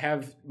 I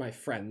have my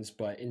friends,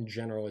 but in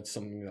general, it's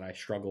something that I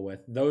struggle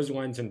with. Those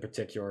lines in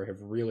particular have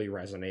really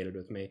resonated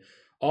with me.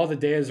 All the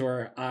days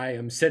where I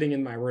am sitting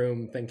in my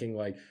room thinking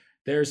like,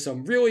 there's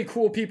some really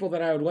cool people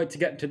that I would like to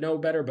get to know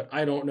better, but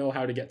I don't know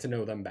how to get to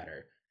know them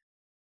better.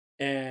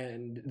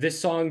 And this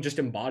song just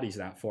embodies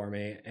that for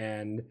me.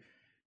 And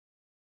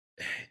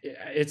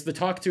it's the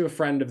Talk to a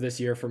Friend of this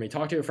year for me.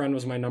 Talk to a Friend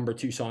was my number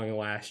 2 song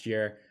last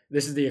year.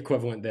 This is the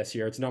equivalent this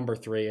year. It's number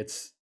 3.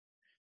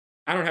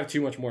 I don't have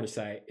too much more to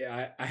say.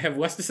 I have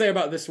less to say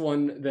about this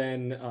one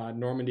than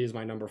Normandy is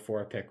my number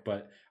 4 pick,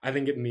 but I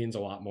think it means a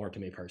lot more to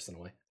me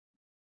personally.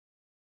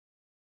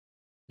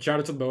 Shout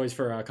out to the boys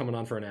for coming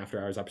on for an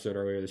After Hours episode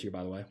earlier this year,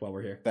 by the way, while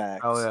we're here.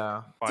 Facts. Oh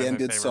yeah. Probably Damn my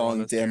good favorite one song,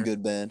 this damn year.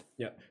 good band.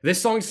 Yeah.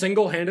 This song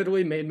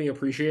single-handedly made me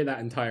appreciate that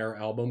entire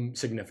album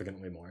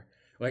significantly more.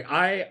 Like,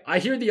 I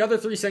hear the other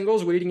 3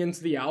 singles leading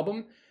into the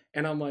album,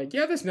 and I'm like,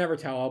 yeah, this Never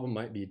Tell album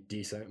might be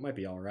decent. It might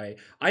be all right.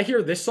 I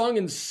hear this song,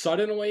 and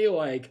suddenly,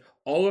 like,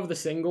 all of the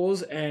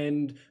singles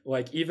and,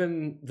 like,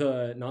 even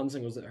the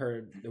non-singles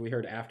that we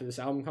heard after this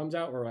album comes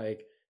out were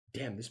like,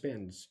 damn, this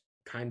band's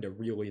kind of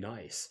really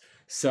nice.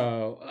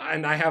 So,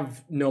 and I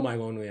have Know My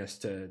Loneliness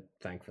to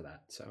thank for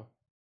that, so.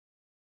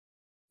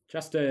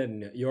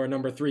 Justin, your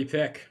number 3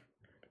 pick.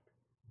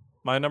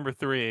 My number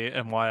 3,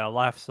 and why I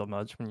laughed so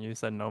much when you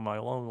said "Know My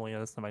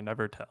Loneliness" and I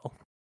Never Tell.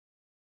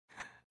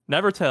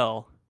 Never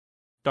Tell,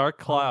 Dark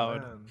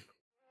Cloud. Oh, man.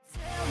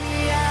 Tell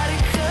me how to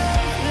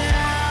cope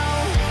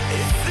now.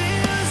 It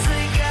feels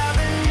like I've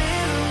been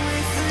living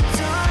with the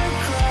dark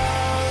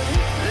cloud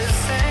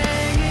that's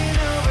hanging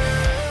over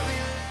me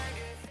like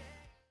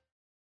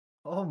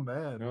a Oh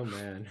man. Oh,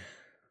 man.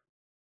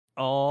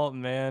 Oh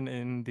man,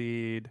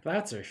 indeed.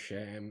 That's a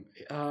shame.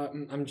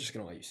 I'm just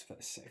gonna let you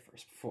say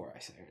first before I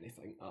say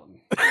anything.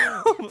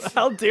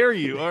 How dare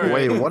you? All right.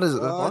 Wait, what is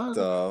What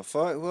the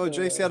fuck? Well,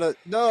 Jake's got a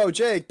no.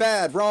 Jake,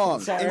 bad, wrong.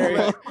 Sorry.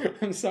 Incorrect.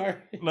 I'm sorry.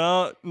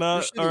 No, You're no.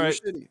 shitty, All you're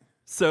right. shitty.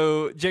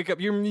 So,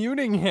 Jacob, you're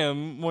muting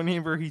him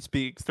whenever he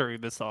speaks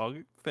during the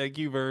song. Thank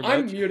you very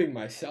I'm much. muting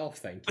myself.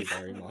 Thank you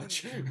very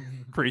much.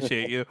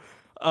 Appreciate you.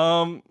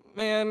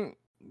 Man,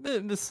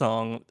 this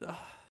song,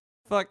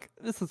 fuck,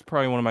 this is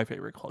probably one of my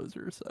favorite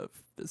closers of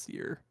this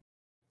year.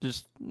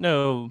 Just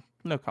no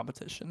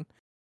competition.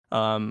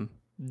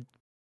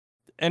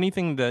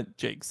 Anything that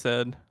Jake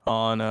said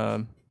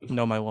on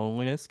Know My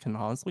Loneliness can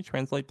honestly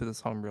translate to this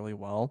song really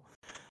well.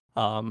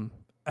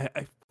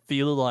 I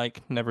feel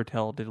like Never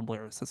Tell did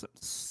lyricism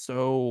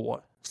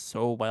so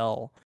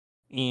well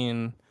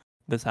in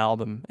this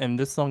album, and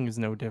this song is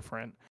no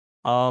different.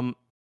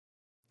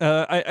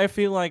 I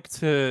feel like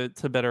to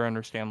better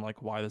understand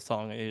like why the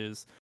song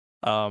is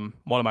one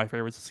of my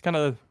favorites, it's kind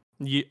of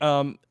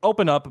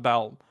open up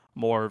about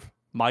more of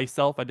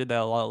myself. I did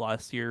that a lot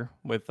last year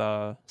with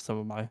some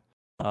of my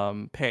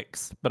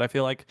picks, but I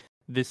feel like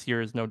this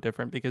year is no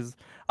different because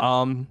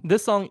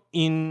this song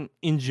in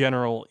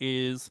general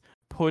is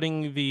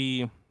putting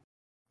the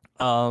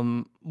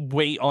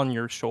weight on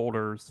your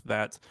shoulders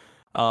that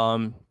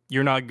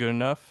you're not good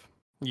enough,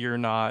 you're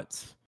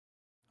not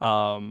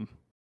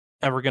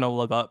ever gonna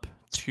live up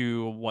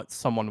to what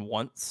someone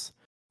wants.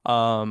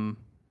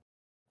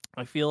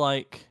 I feel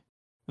like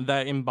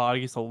that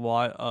embodies a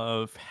lot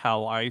of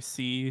how I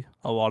see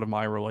a lot of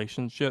my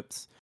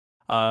relationships.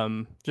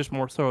 Just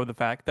more so the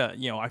fact that,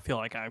 you know, I feel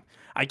like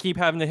I keep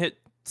having to hit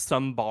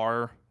some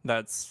bar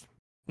that's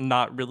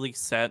not really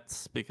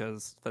set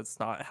because that's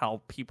not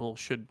how people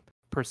should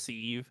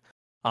perceive.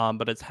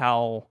 But it's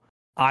how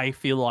I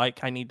feel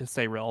like I need to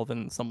stay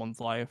relevant in someone's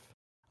life.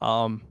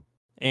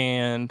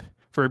 And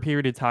for a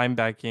period of time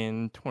back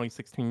in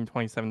 2016,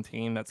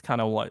 2017, that's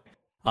kind of what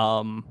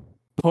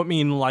put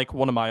me in like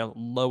one of my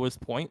lowest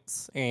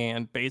points,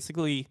 and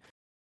basically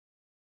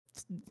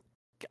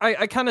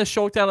I kind of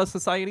shulked out of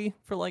society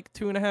for like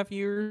 2.5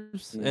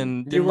 years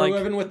and You didn't were like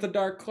living with the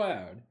dark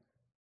cloud.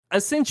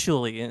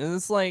 essentially, and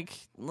it's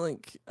like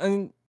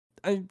I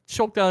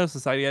choked out of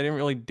society. I didn't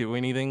really do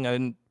anything.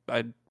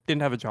 I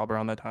didn't have a job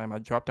around that time. I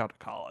dropped out of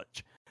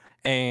college,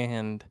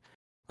 and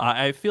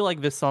I feel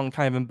like this song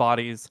kind of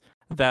embodies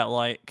that,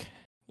 like,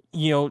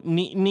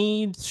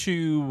 need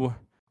to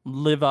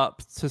live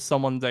up to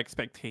someone's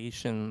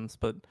expectations,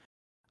 but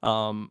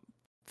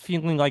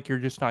feeling like you're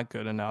just not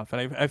good enough.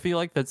 And I feel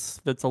like that's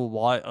a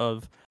lot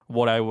of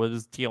what I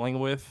was dealing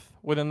with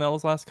within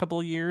those last couple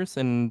of years,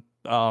 and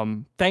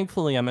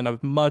thankfully I'm in a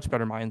much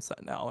better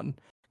mindset now and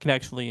can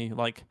actually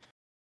like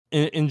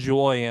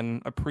enjoy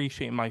and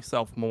appreciate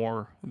myself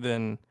more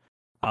than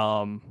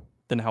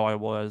how I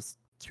was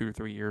 2 or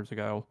 3 years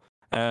ago.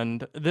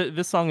 And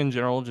this song in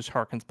general just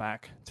harkens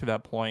back to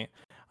that point.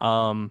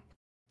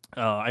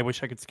 I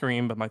wish I could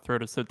scream, but my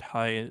throat is so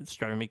tight, it's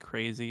driving me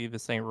crazy.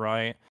 This ain't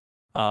right.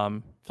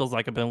 Feels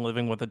like I've been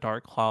living with a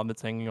dark cloud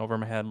that's hanging over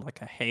my head like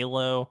a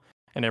halo,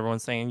 and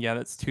everyone's saying, "Yeah,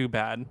 that's too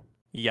bad.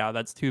 Yeah,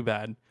 that's too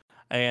bad."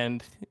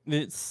 And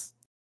it's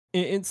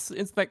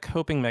that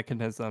coping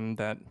mechanism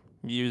that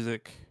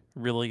music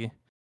really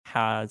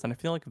has, and I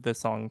feel like if this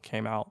song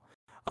came out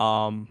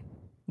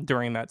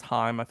during that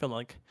time, I feel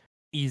like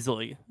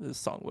easily this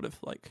song would have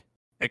like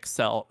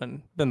excelled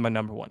and been my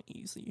number one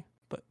easy.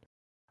 But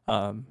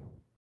and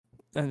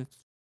it's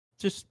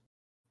just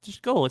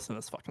go listen to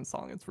this fucking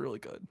song. It's really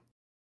good.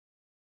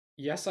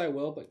 Yes, I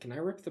will, but can I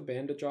rip the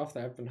bandage off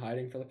that I've been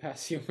hiding for the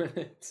past few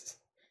minutes?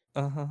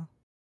 Uh-huh.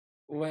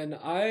 When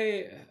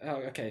I...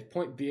 okay,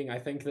 point being, I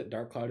think that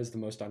Dark Cloud is the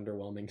most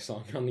underwhelming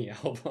song on the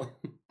album.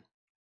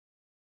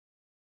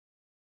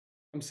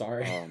 I'm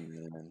sorry. Oh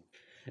man.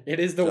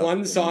 It is the one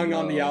Justin, song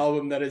on the no.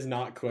 album that has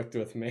not clicked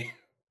with me.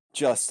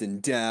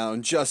 Justin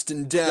down.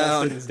 Justin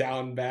down. Justin's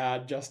down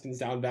bad. Justin's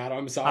down bad.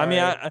 I'm sorry. I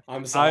mean,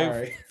 I'm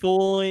sorry. I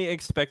fully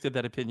expected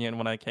that opinion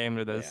when I came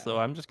to this, so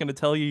I'm just gonna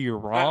tell you you're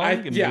wrong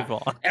and yeah. move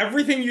on.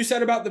 Everything you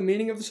said about the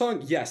meaning of the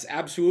song, yes,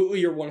 absolutely,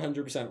 you're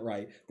 100%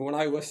 right. But when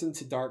I listen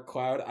to Dark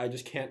Cloud, I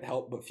just can't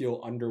help but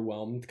feel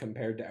underwhelmed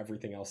compared to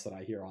everything else that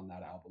I hear on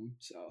that album.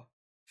 So,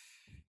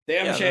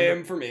 damn Yeah,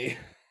 shame for me.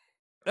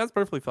 That's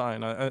perfectly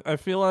fine. I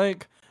feel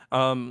like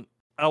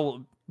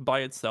I'll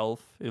by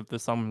itself, if the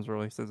song was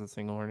released as a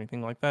single or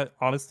anything like that,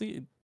 honestly,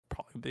 it'd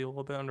probably be a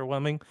little bit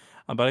underwhelming.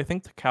 But I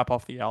think to cap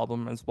off the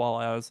album, as well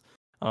as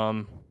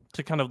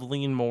to kind of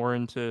lean more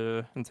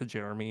into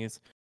Jeremy's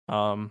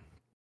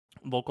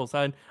vocal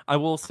side, I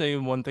will say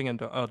one thing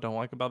I don't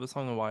like about the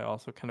song, and why I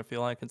also kind of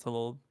feel like it's a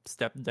little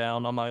step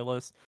down on my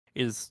list,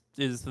 is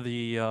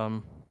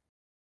the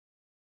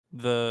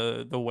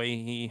way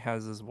he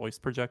has his voice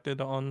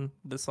projected on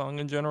the song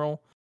in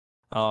general.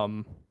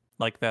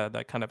 Like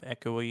that kind of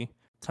echoey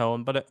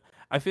tone, but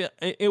I feel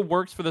it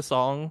works for the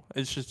song.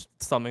 It's just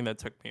something that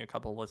took me a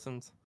couple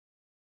listens.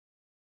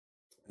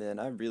 Man,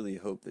 I really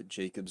hope that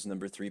Jacob's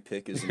number 3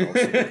 pick isn't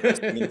also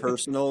something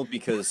personal,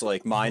 because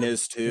like mine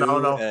is too.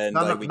 No, and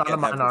none like of, we none can't of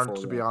mine have aren't,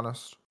 the to be full-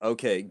 honest.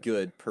 Okay,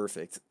 good,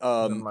 perfect.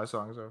 None of my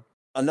songs are.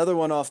 Another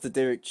one off the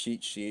Derek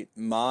cheat sheet.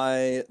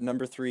 My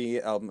number 3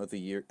 song of the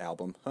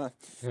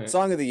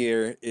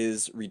year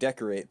is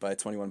 "Redecorate" by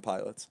 21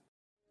 Pilots.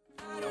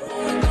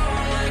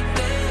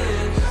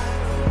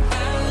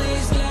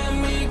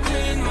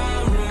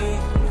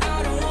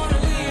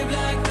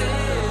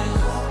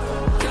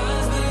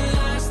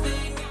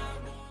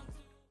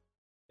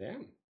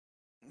 Damn.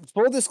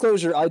 Full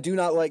disclosure, I do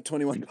not like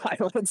 21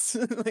 Pilots.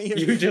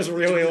 You just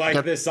really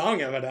like this song,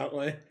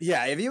 evidently.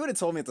 Yeah, if you would have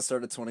told me at the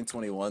start of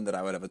 2021 that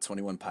I would have a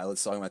 21 Pilots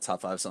song in my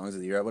top 5 songs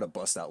of the year, I would have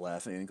bust out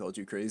laughing and called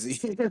you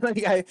crazy.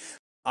 Like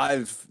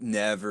I've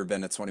never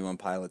been a 21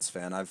 Pilots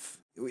fan.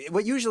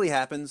 What usually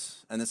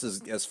happens, and this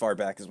is as far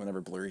back as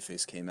whenever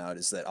Blurryface came out,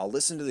 is that I'll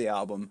listen to the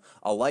album,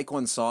 I'll like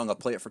one song, I'll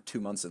play it for 2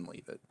 months and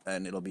leave it,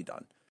 and it'll be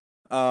done.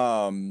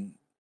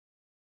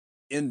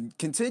 In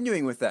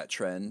continuing with that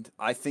trend,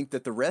 I think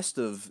that the rest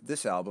of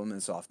this album,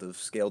 and Soft of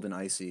Scaled and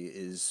Icy,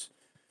 is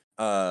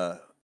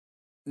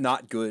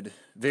not good,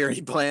 very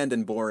bland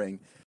and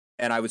boring.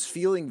 And I was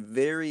feeling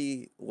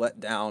very let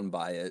down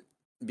by it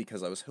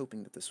because I was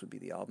hoping that this would be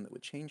the album that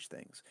would change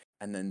things.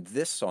 And then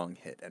this song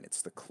hit, and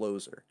it's the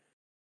closer.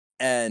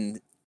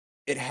 And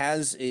it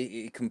has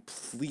a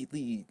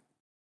completely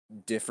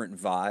different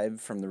vibe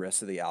from the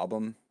rest of the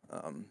album.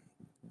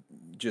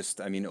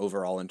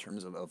 Overall in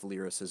terms of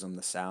lyricism,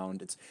 the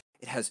sound, it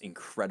has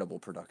incredible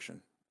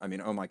production. I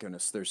mean, oh my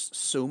goodness, there's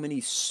so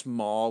many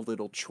small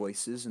little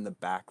choices in the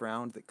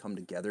background that come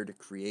together to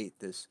create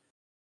this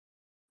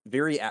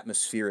very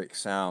atmospheric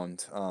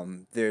sound.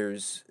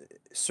 There's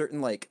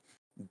certain like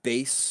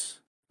bass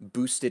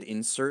boosted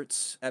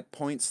inserts at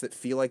points that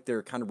feel like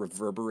they're kind of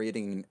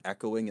reverberating and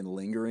echoing and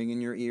lingering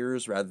in your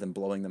ears rather than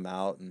blowing them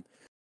out. And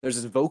There's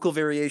this vocal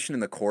variation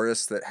in the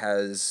chorus that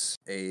has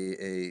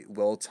a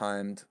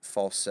well-timed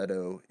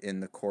falsetto in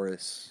the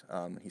chorus.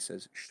 He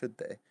says, "Should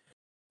they?"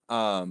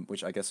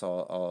 Which I guess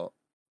I'll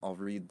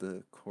read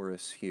the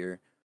chorus here.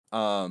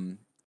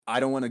 I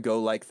don't want to go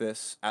like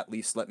this. At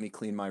least let me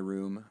clean my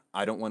room.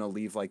 I don't want to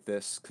leave like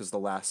this because the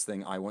last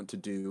thing I want to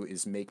do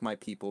is make my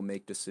people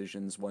make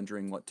decisions,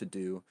 wondering what to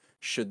do.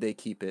 Should they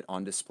keep it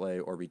on display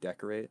or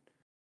redecorate?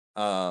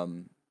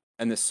 And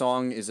the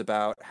song is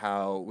about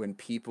how when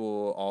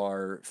people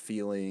are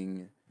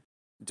feeling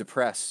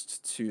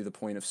depressed to the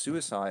point of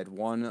suicide,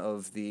 one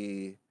of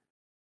the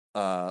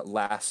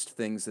last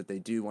things that they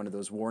do, one of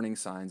those warning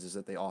signs, is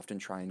that they often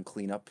try and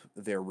clean up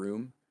their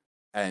room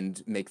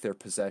and make their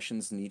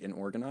possessions neat and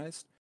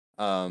organized.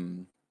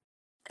 And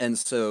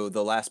so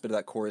the last bit of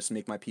that chorus,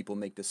 "Make my people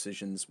make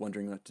decisions,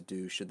 wondering what to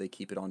do, should they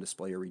keep it on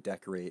display or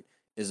redecorate,"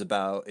 is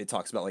about, it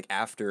talks about like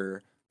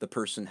after the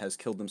person has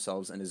killed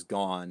themselves and is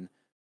gone,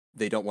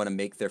 they don't want to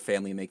make their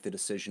family make the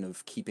decision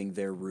of keeping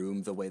their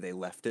room the way they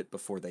left it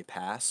before they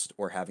passed,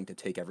 or having to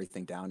take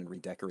everything down and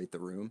redecorate the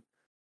room.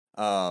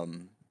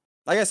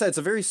 Like I said, it's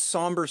a very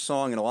somber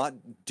song and a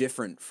lot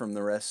different from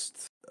the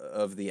rest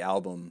of the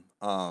album.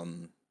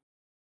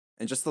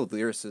 And just the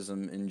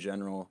lyricism in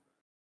general.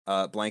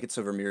 Blankets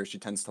over mirrors, she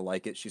tends to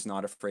like it. She's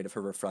not afraid of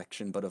her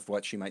reflection, but of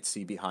what she might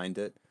see behind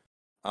it.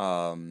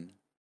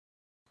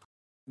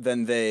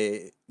 Then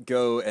they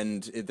go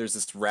and there's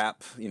this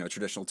rap,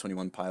 traditional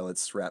 21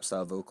 Pilots rap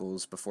style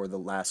vocals before the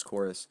last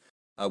chorus,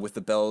 with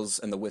the bells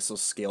and the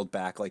whistles scaled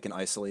back like an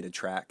isolated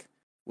track,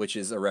 which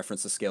is a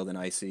reference to Scaled and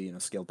Icy,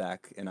 scaled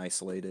back and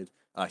isolated.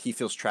 He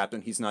feels trapped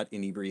and he's not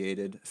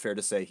inebriated. Fair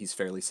to say he's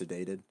fairly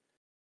sedated.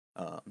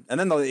 And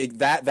then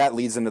that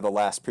leads into the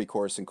last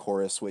pre-chorus and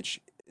chorus, which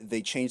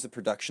they change the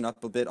production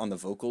up a bit on the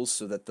vocals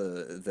so that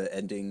the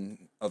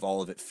ending of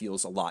all of it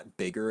feels a lot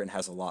bigger and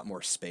has a lot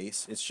more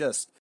space. It's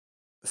just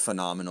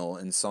phenomenal,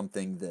 and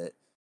something that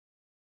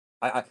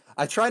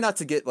I try not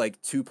to get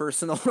like too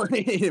personal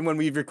when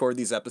we record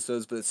these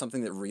episodes, but it's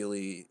something that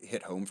really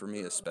hit home for me,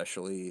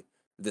 especially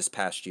this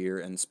past year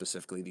and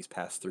specifically these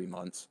past 3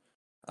 months.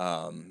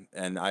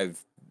 And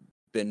I've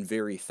been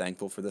very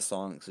thankful for this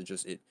song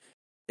because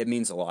it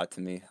means a lot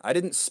to me. I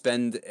didn't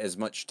spend as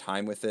much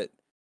time with it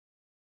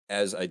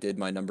as I did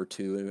my number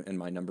 2 and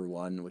my number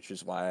 1, which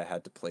is why I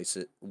had to place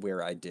it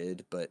where I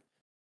did. But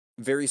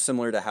very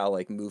similar to how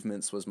like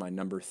Movements was my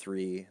number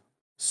 3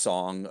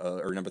 song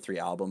or number 3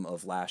 album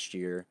of last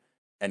year,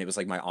 and it was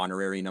like my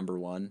honorary number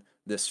 1.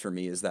 This for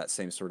me is that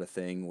same sort of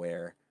thing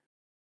where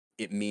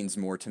it means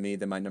more to me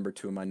than my number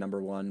 2 and my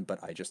number 1,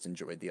 but I just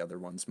enjoyed the other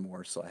ones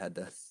more, so I had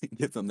to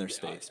give them their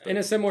space. In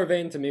a similar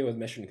vein to me with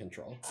Mission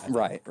Control.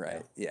 I think.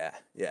 Right. Yeah.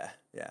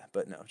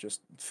 But no,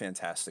 just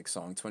fantastic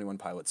song. 21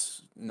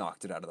 Pilots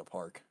knocked it out of the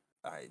park.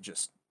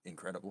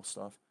 Incredible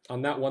stuff.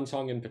 On that one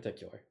song in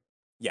particular.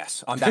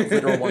 Yes, on that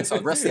literal one song.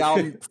 The rest of the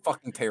album,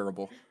 fucking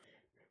terrible.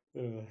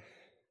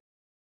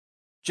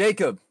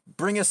 Jacob,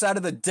 bring us out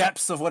of the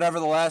depths of whatever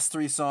the last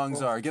 3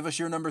 songs are. Give us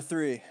your number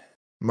 3.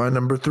 My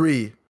number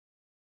 3.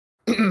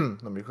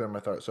 Let me clear my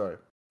throat. Sorry.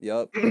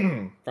 Yep.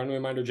 Friendly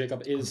reminder: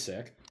 Jacob is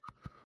sick.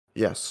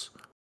 Yes.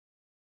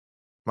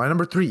 My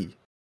number 3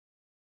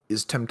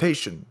 is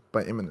Temptation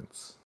by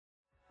Imminence.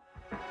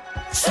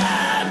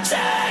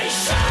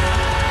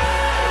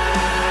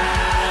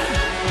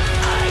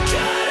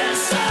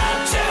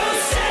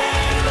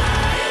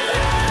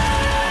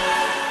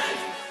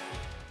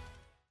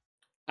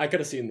 I could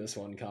have seen this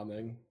one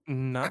coming.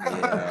 Not the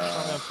one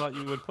I thought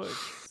you would put.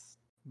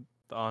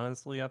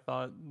 Honestly, I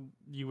thought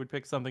you would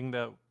pick something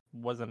that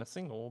wasn't a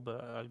single,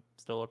 but I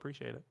still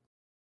appreciate it.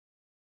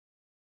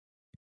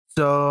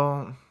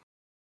 So,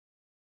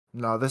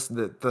 no,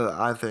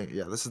 I think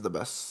this is the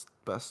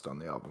best on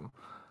the album.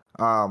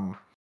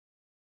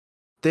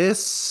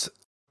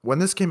 When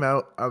this came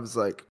out, I was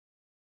like,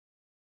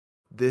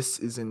 this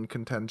is in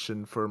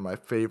contention for my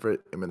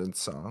favorite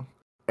Imminence song,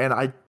 and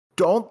I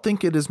don't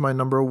think it is my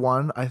number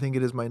 1. I think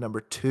it is my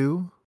number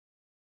 2.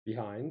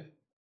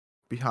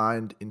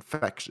 Behind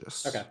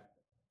Infectious. Okay.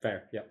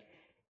 Fair. Yep.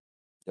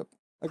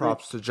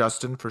 Props to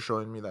Justin for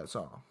showing me that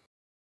song.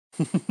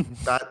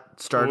 That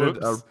started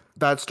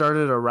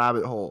a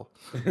rabbit hole.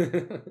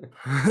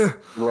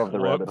 Love the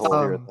rabbit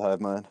hole here at the Hive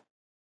Mind.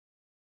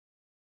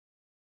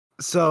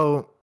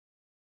 So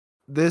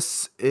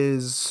this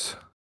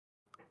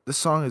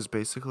song is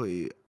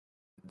basically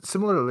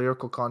similar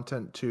lyrical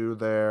content to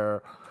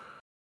their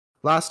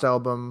last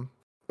album,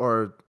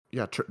 or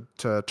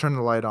to Turn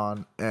the Light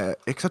On,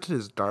 except it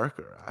is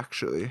darker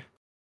actually.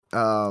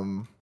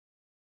 And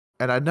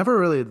I'd never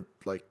really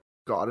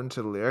got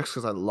into the lyrics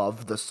because I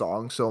love the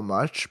song so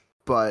much,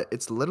 but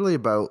it's literally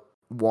about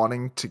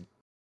wanting to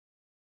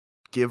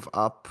give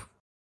up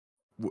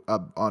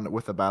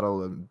with a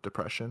battle of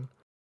depression.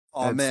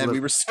 Oh man, we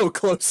were so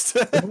close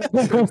to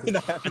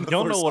I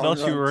don't know what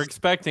else you were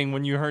expecting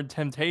when you heard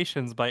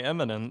Temptations by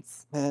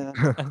Eminence.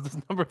 As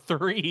number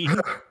 3.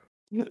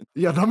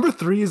 Yeah, number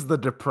 3 is the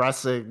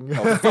depressing.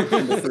 Number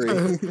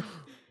 3.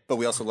 But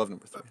we also love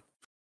number 3.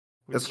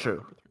 That's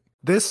true.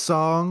 This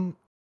song,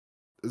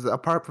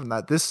 apart from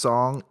that, this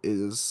song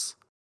is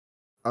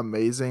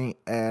amazing,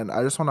 and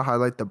I just want to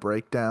highlight the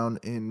breakdown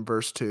in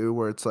verse 2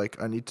 where it's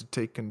like, I need to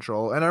take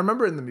control. And I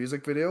remember in the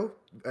music video,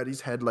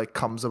 Eddie's head like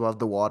comes above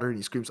the water and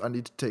he screams, I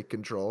need to take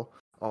control.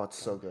 Oh, it's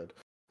so good.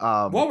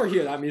 While we're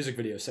here, that music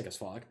video is sick as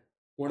fuck.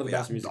 One of the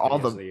best music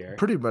videos of the year.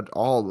 Pretty much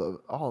all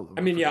of them.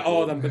 I mean, yeah,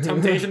 all of them. But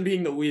Temptation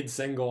being the lead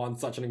single on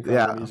such an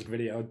incredible music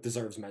video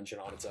deserves mention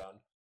on its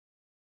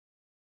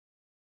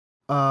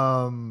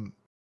own.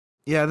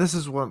 Yeah, this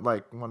is one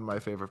of my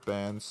favorite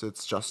bands.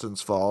 It's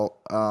Justin's fault.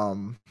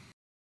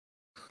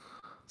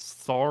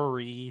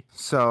 Sorry.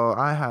 So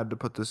I had to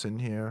put this in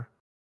here.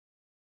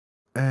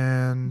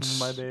 And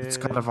My it's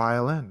got a bad.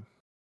 violin.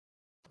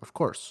 Of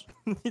course.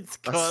 It's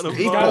A got a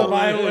staple. Got a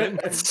violin.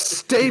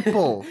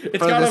 Staple. It's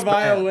for got a this band.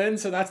 violin,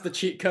 so that's the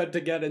cheat code to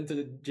get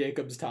into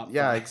Jacob's top.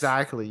 Yeah, 5.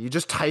 exactly. You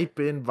just type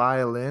in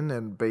violin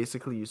and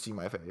basically you see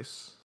my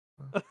face.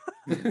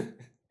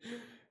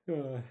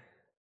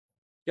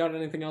 Got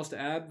anything else to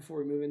add before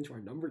we move into our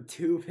number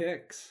 2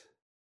 picks?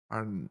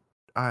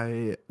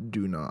 I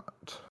do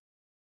not.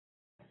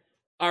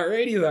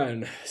 Alrighty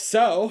then.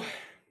 So,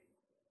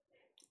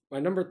 my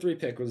number 3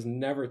 pick was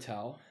Never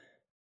Tell.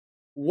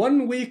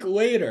 1 week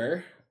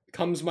later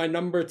comes my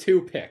number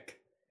 2 pick.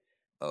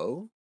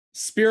 Oh?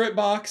 Spirit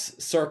Box,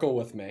 Circle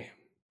With Me.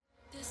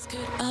 This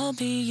could all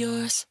be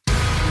yours. Feel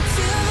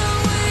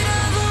the weight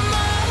of a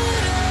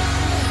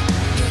mountain.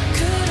 It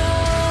could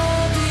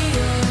all be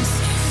yours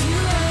if you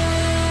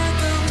had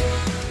the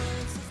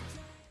words.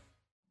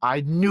 I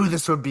knew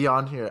this would be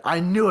on here. I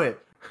knew it.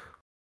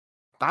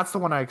 That's the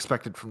one I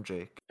expected from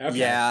Jake. Okay,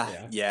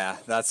 Yeah.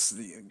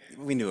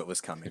 We knew it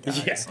was coming,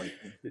 guys. Yeah. Like,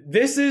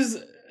 This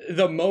is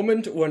the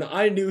moment when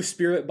I knew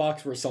Spirit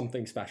Box were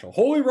something special.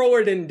 Holy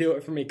Roller didn't do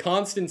it for me.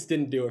 Constance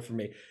didn't do it for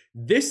me.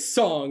 This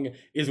song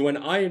is when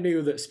I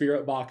knew that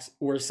Spirit Box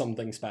were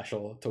something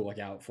special to look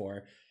out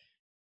for.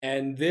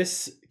 And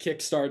this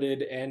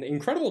kickstarted an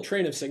incredible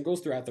train of singles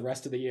throughout the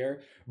rest of the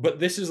year, but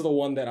this is the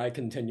one that I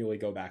continually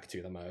go back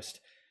to the most.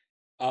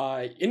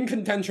 In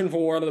contention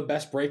for one of the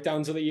best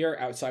breakdowns of the year,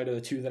 outside of the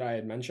 2 that I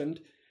had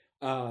mentioned.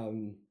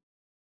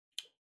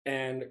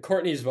 And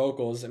Courtney's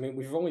vocals, I mean,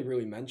 we've only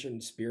really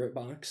mentioned Spirit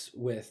Box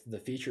with the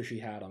feature she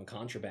had on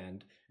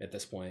Contraband at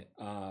this point.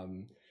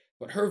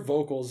 But her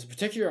vocals,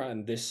 particularly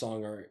on this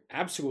song, are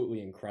absolutely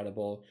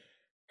incredible.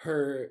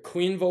 Her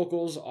clean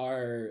vocals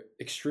are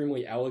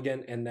extremely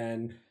elegant, and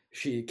then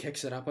she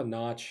kicks it up a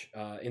notch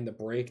in the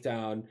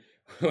breakdown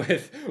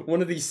with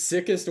one of the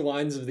sickest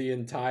lines of the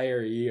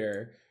entire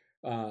year.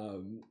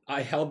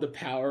 I held the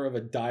power of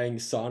a dying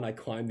sun, I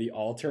climbed the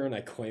altar, and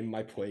I claimed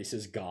my place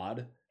as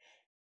God.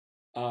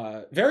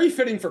 Very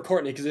fitting for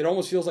Courtney, because it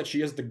almost feels like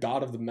she is the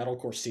god of the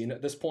metalcore scene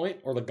at this point,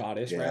 or the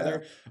goddess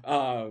rather.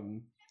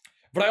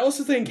 But I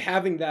also think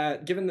having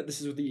that, given that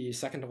this is the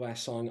second to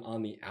last song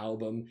on the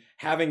album,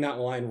 having that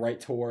line right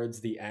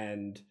towards the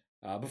end,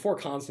 before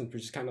Constance,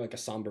 which is kind of like a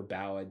somber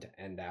ballad to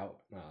end out.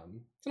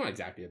 It's not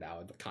exactly a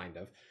ballad, but kind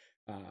of.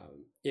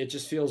 It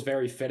just feels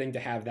very fitting to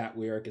have that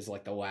lyric as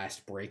like the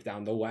last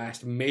breakdown, the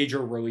last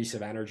major release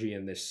of energy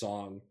in this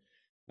song.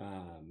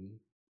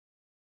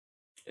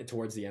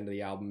 Towards the end of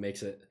the album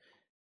makes it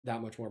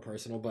that much more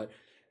personal. But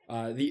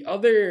the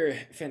other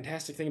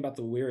fantastic thing about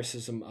the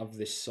lyricism of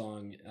this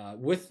song,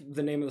 with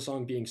the name of the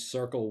song being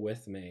Circle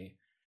With Me,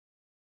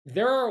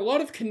 there are a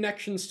lot of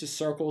connections to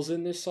circles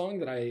in this song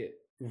that I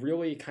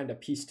really kind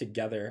of pieced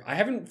together. I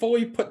haven't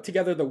fully put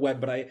together the web,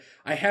 but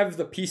I have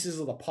the pieces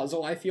of the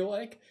puzzle, I feel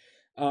like.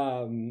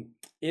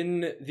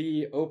 In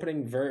the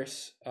opening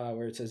verse,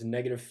 where it says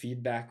negative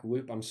feedback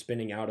loop, I'm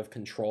spinning out of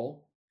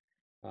control.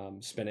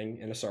 Spinning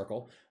in a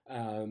circle.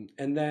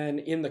 And then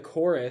in the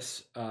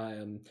chorus,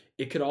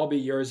 it could all be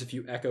yours if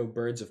you echo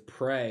birds of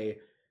prey.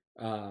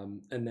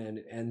 And then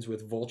it ends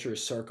with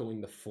vultures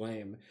circling the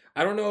flame.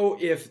 I don't know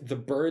if the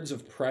birds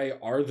of prey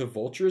are the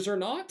vultures or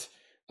not,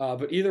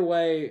 but either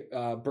way,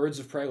 birds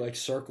of prey like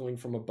circling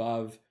from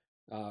above,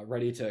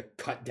 ready to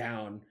cut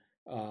down,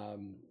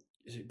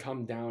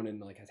 come down and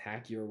like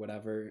attack you or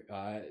whatever,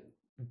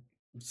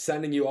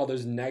 sending you all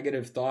those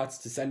negative thoughts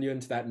to send you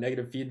into that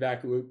negative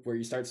feedback loop where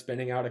you start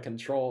spinning out of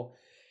control.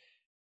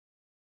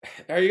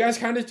 Are you guys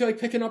kind of like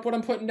picking up what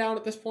I'm putting down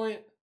at this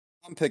point?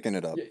 I'm picking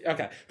it up.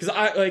 Okay, because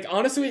I like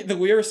honestly the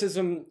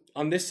lyricism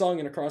on this song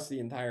and across the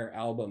entire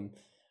album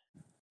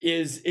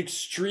is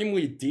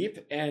extremely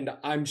deep, and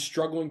I'm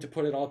struggling to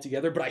put it all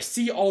together, but I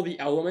see all the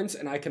elements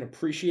and I can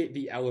appreciate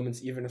the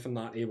elements even if I'm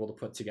not able to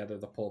put together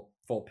the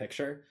full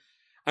picture.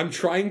 I'm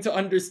trying to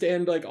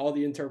understand like all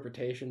the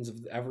interpretations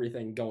of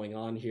everything going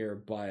on here,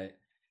 but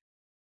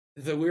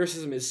the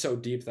lyricism is so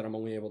deep that I'm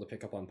only able to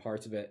pick up on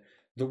parts of it.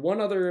 The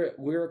one other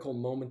lyrical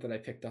moment that I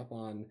picked up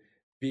on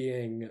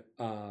being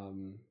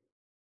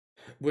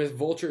with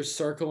vultures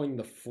circling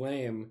the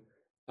flame,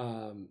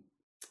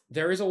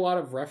 there is a lot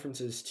of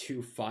references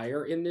to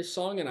fire in this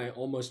song, and I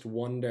almost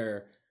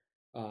wonder,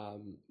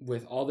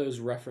 with all those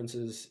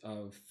references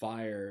of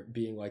fire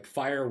being like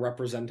fire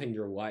representing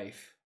your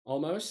life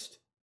almost,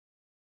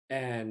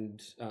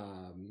 and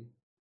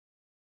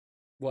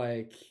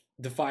like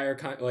the fire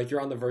like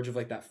you're on the verge of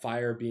like that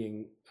fire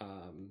being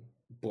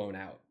blown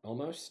out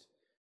almost.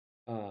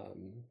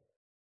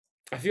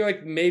 I feel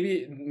like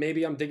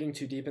maybe I'm digging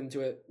too deep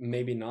into it,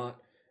 maybe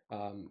not.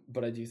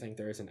 But I do think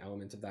there is an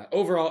element of that.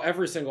 Overall,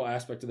 every single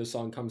aspect of the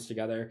song comes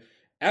together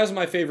as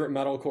my favorite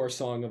metalcore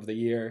song of the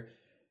year.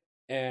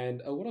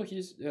 And a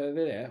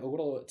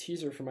little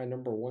teaser for my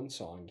number one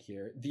song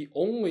here. The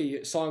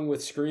only song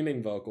with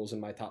screaming vocals in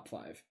my top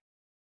 5.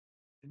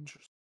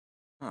 Interesting.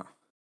 Huh.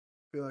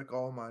 I feel like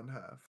all mine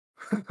have.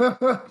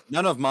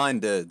 None of mine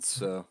did,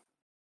 so.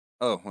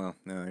 Oh, well,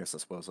 yeah, I guess that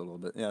spoils it a little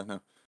bit. Yeah, no.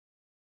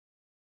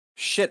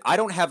 Shit, I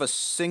don't have a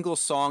single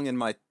song in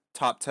my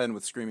top 10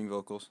 with screaming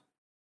vocals.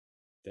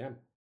 Damn.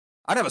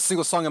 I don't have a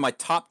single song in my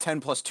top 10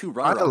 plus 2 I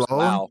runner-ups. alone?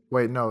 Wow.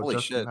 Wait, no, Holy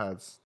Justin shit.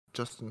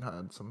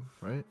 had some,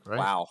 right?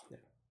 Wow.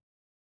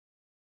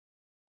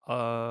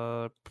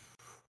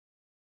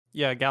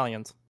 Yeah,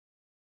 Galleons.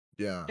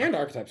 Yeah. And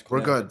Archetypes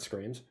We're Command good.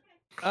 screams.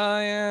 Oh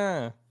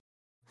yeah.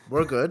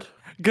 We're good.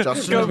 Go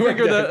Justin-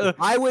 figure the.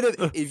 I would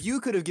have, if you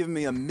could have given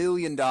me $1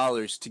 million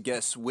to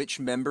guess which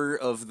member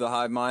of the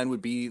Hive Mind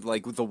would be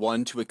like the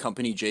one to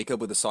accompany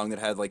Jacob with a song that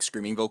had like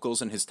screaming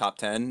vocals in his top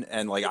 10,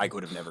 and like I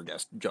could have never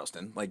guessed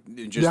Justin. Like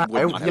it just Yeah,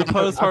 would not The have. I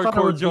post thought it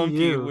hardcore would be junkie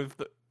you.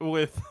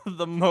 with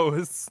the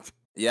most.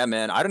 Yeah,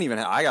 man, I don't even.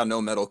 I got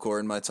no metalcore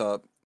in my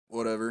top.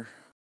 Whatever.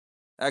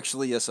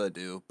 Actually, yes, I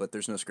do, but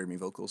there's no screaming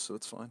vocals, so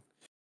it's fine.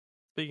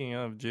 Speaking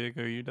of, Jake,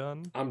 are you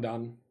done? I'm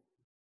done.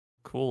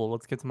 Cool.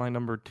 Let's get to my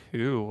number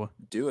 2.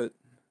 Do it.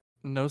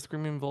 No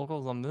screaming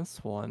vocals on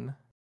this one.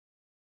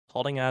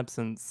 Holding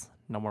Absence,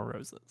 No More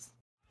Roses.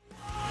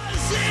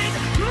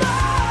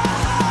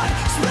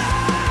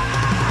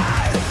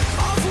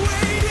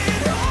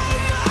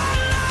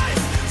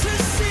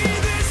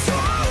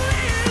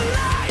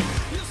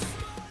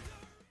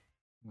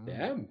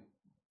 Damn.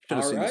 Should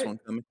have seen this Alright. one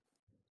coming.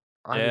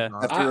 I Yeah. did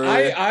not.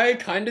 After- I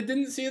kind of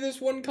didn't see this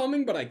one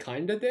coming, but I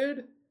kind of did.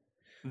 I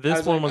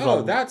This one like,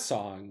 was oh, that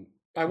song.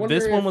 I wonder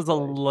this one if, was a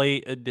like-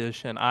 late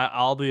addition.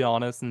 I'll be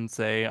honest and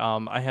say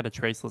I had a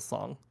Traceless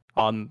song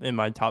in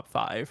my top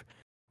 5.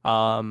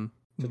 The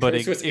But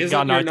Traceless it isn't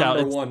got your knocked out.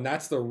 number It's, one.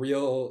 That's the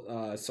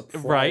real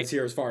surprise Right.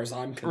 here, as far as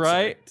I'm concerned.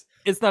 Right.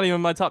 it's not even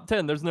my top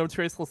 10. There's no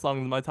Traceless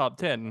song in my top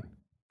 10.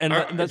 And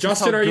that's just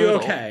Justin, how are you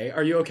good- okay?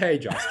 Are you okay,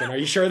 Justin? Are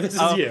you sure this is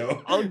I'll-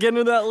 you? I'll get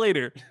into that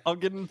later.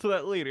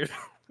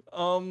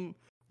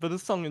 But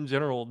this song in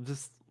general,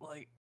 just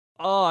like,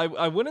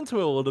 I went into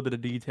a little bit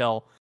of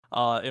detail,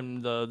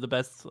 in the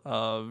best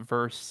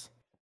verse,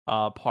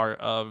 part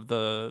of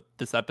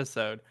this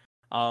episode,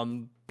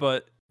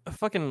 but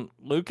fucking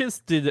Lucas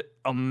did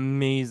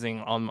amazing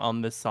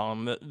on this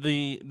song.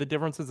 The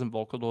differences in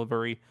vocal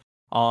delivery,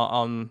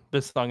 on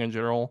this song in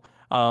general,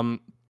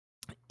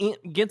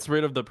 it gets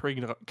rid of the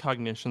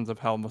precognitions of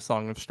how the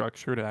song is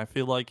structured, and I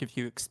feel like if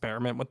you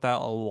experiment with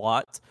that a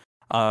lot,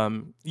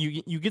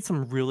 you get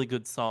some really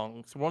good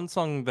songs. One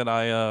song that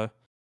I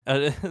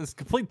is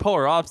complete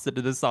polar opposite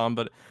to this song,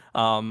 but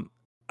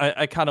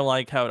I kind of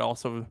like how it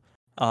also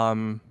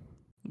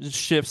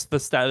shifts the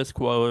status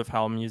quo of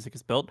how music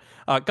is built.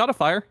 God of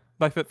Fire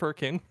by Fit for a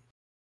King,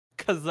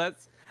 because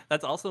that's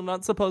also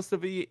not supposed to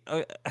be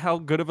how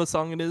good of a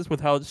song it is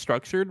with how it's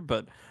structured,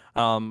 but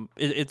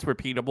it's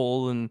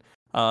repeatable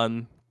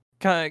and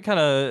kind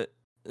of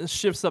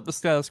shifts up the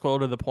status quo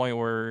to the point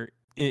where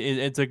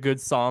it's a good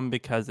song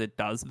because it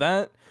does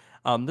that.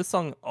 This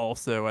song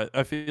also,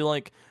 I feel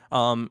like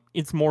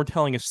it's more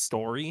telling a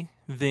story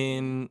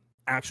than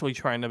actually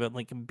trying to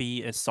like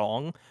be a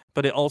song,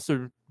 but it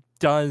also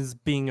does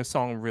being a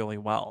song really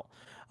well.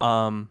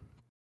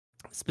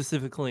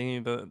 Specifically,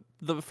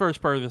 the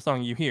first part of the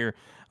song you hear,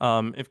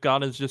 if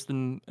God is just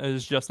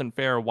and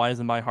fair, why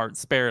isn't my heart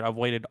spared? I've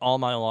waited all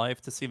my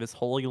life to see this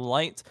holy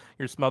light.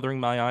 You're smothering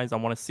my eyes. I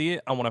want to see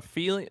it. I want to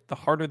feel it. The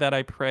harder that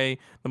I pray,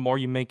 the more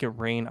you make it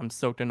rain. I'm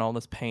soaked in all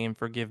this pain.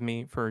 Forgive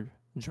me for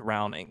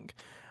drowning.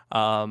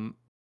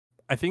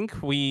 I think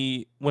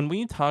when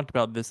we talked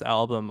about this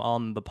album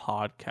on the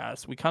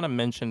podcast, we kind of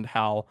mentioned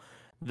how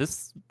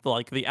this,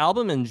 like the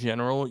album in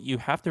general, you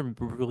have to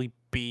really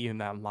be in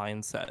that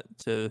mindset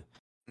to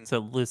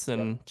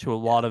listen to a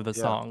lot of the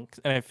songs.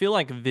 And I feel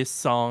like this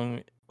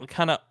song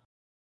kind of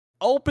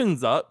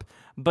opens up,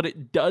 but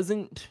it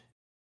doesn't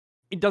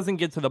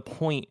get to the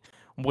point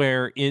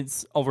where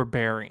it's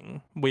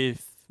overbearing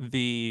with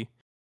the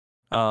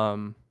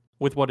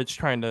with what it's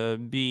trying to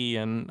be,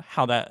 and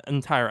how that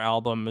entire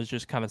album is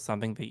just kind of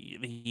something that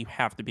you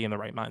have to be in the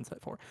right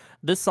mindset for.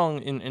 This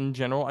song in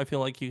general, I feel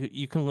like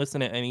you can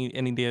listen to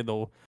any day of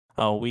the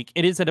week.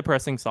 It is a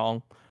depressing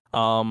song,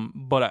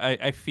 but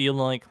I feel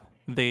like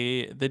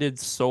they did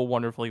so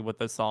wonderfully with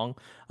this song,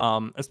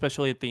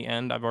 especially at the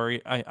end.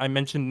 I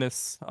mentioned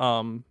this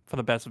for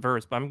the best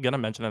verse, but I'm gonna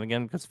mention it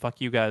again because fuck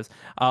you guys.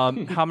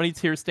 How many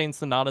tear-stained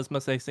sonatas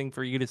must I sing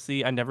for you to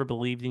see? I never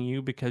believed in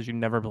you because you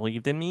never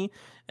believed in me.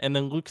 And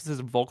then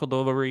Lucas's vocal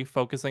delivery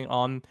focusing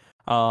on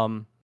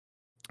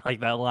like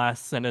that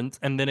last sentence,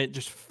 and then it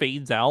just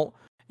fades out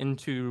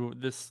into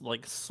this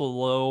like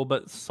slow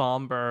but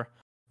somber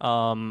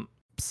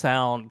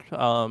sound.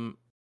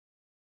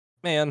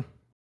 Man,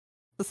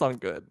 the song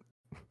good.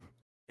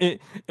 It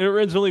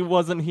originally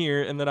wasn't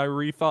here, and then I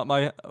rethought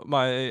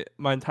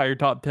my entire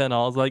top 10.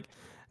 I was like,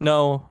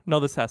 no,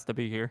 this has to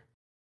be here. I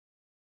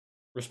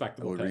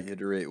Respectable will pick.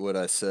 reiterate what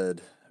I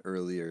said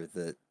earlier,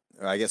 that,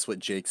 or I guess what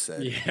Jake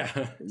said.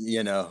 Yeah.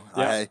 You know,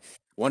 Yeah.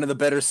 one of the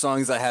better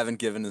songs I haven't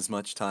given as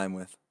much time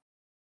with.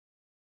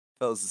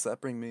 Fellas, does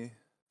that bring me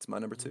to my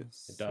number 2?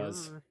 It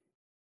does. Sure.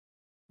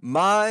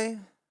 My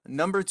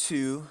number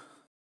 2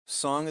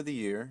 song of the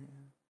year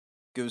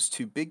goes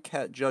to Big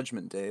Cat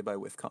Judgment Day by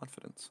With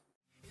Confidence.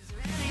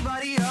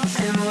 Anybody else?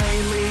 And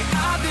lately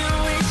I've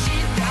been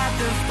wishing that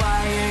the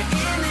fire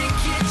in the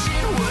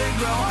kitchen would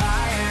grow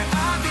higher.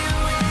 I've been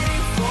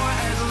waiting for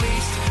at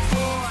least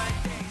 4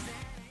 days.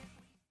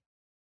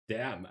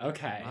 Damn.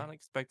 Okay. Not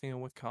expecting a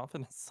With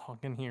Confidence song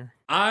in here.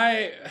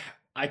 I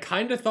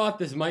kind of thought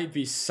this might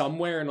be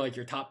somewhere in like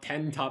your top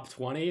 10, top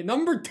 20.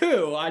 Number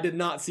 2, I did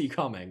not see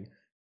coming.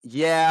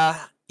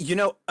 Yeah, you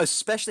know,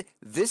 especially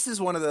this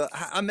is one of the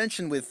I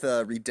mentioned with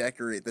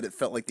Redecorate that it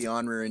felt like the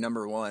honorary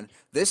number 1.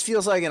 This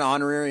feels like an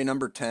honorary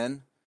number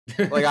 10.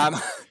 Like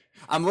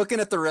I'm looking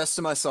at the rest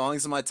of my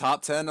songs in my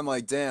top 10. I'm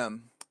like,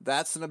 damn,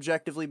 that's an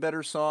objectively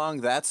better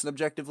song. That's an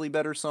objectively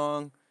better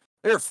song.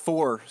 There are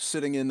 4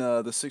 sitting in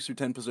the 6 or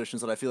 10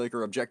 positions that I feel like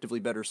are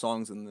objectively better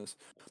songs than this.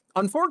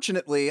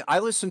 Unfortunately, I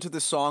listened to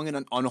this song in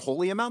an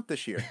unholy amount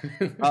this year.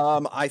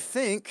 I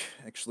think,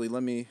 actually,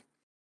 let me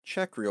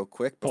check real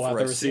quick Pull before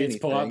out the I say receipts.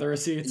 Pull out anything. the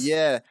receipts.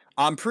 Yeah,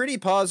 I'm pretty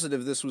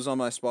positive this was on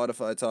my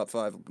Spotify top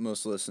 5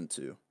 most listened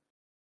to.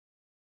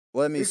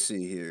 Let me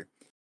see here.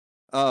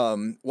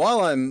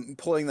 While I'm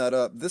pulling that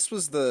up, this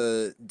was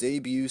the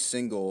debut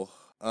single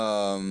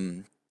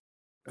from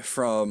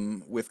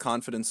With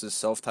Confidence's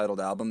self-titled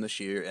album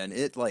this year, and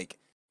it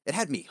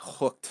had me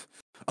hooked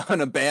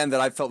on a band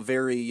that I felt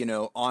very, you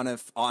know, on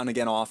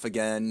again, off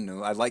again. You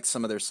know, I liked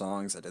some of their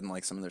songs, I didn't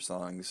like some of their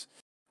songs.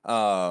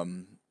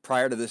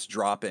 Prior to this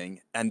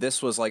dropping, and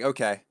this was like,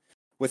 okay,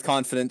 With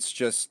Confidence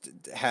just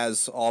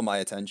has all my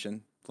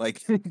attention.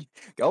 Like,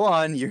 go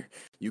on, you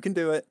can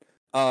do it.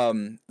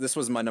 This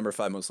was my number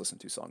 5 most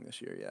listened to song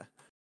this year.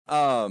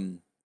 Yeah.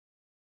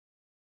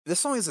 This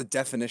song is a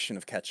definition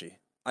of catchy.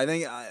 I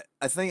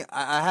think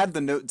I had the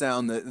note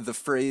down that the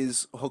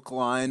phrase hook,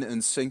 line,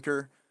 and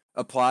sinker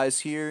applies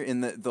here,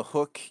 in that the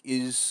hook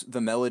is the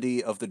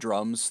melody of the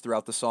drums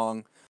throughout the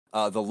song.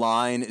 The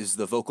line is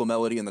the vocal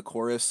melody in the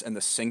chorus, and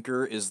the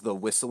sinker is the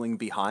whistling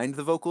behind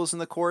the vocals in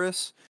the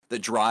chorus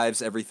that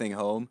drives everything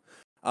home.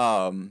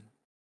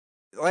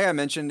 Like I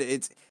mentioned,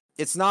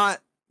 it's not.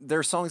 There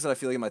are songs that I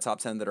feel like in my top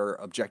 10 that are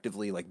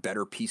objectively like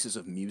better pieces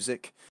of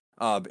music.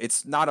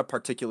 It's not a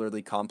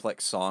particularly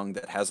complex song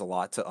that has a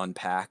lot to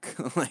unpack,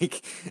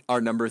 like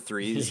our number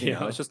 3s. You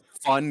know, it's just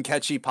fun,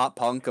 catchy pop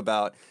punk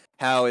about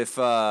how if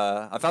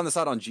I found this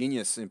out on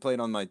Genius and played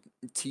on my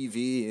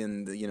TV,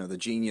 and the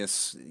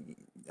Genius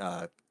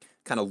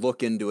kind of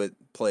look into it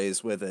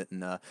plays with it,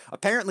 and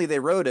apparently they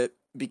wrote it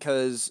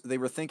because they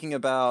were thinking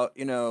about,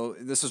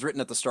 this was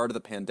written at the start of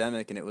the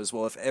pandemic, and it was,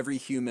 well, if every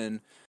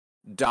human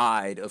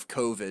died of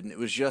COVID and it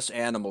was just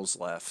animals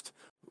left,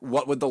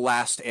 what would the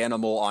last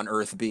animal on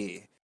Earth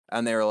be?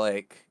 And they were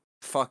like,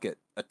 fuck it,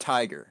 a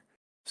tiger.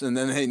 So, and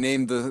then they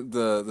named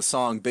the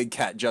song Big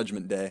Cat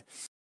Judgment Day.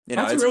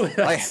 That's really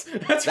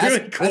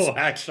cool,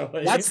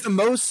 actually. That's the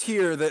most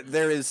here that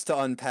there is to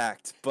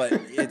unpack, but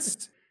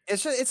it's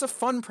a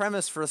fun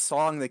premise for a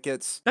song that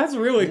gets. That's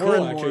really more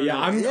cool, and actually.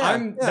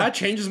 more- That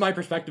changes my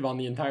perspective on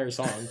the entire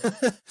song.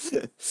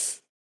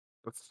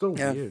 That's so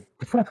Yeah. weird.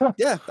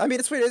 Yeah, I mean,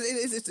 it's weird.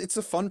 It's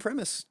a fun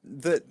premise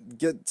that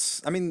gets.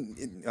 I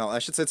mean, I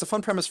should say it's a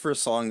fun premise for a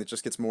song that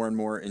just gets more and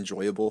more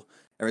enjoyable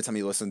every time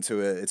you listen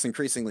to it. It's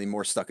increasingly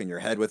more stuck in your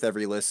head with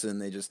every listen.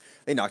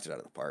 They knocked it out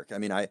of the park. I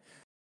mean,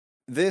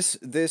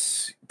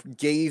 this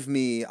gave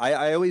me.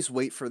 I always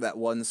wait for that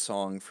one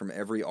song from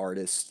every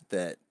artist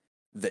that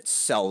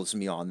sells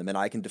me on them, and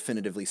I can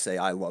definitively say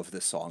I love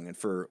this song. And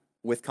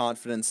With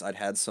Confidence, I'd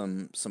had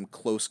some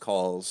close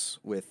calls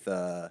with.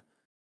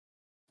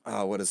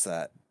 What is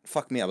that?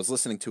 Fuck me, I was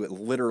listening to it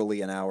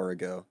literally an hour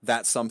ago.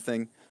 That's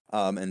Something,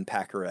 and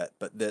Packerette,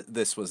 but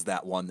this was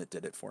that one that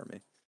did it for me.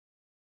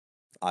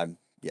 I'm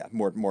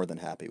more than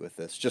happy with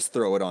this. Just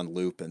throw it on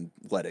loop and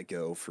let it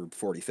go for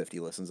 40, 50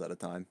 listens at a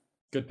time.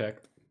 Good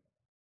pick.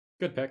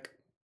 Good pick.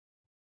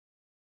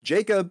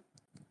 Jacob.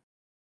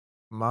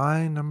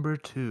 My number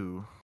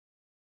 2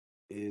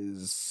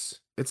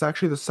 it's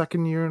actually the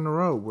second year in a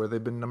row where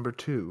they've been number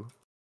 2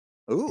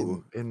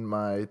 Ooh. in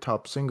my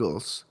top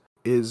singles,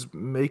 is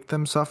Make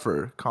Them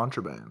Suffer,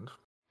 Contraband.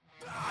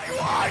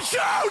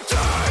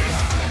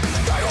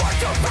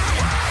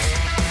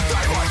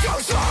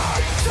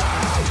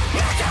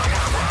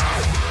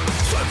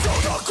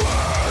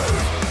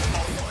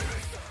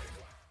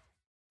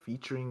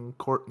 Featuring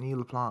Courtney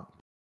LaPlante.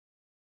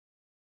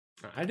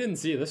 I didn't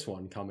see this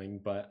one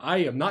coming, but I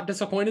am not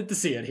disappointed to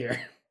see it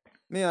here.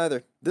 Me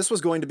either. This was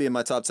going to be in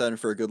my top 10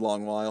 for a good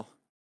long while.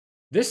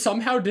 This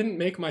somehow didn't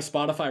make my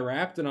Spotify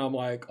Wrapped, and I'm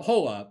like,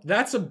 hold up,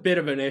 that's a bit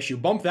of an issue.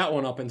 Bump that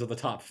one up into the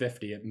top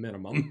 50 at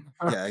minimum.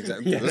 Yeah,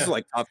 exactly. Yeah. This is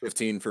like top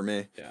 15 for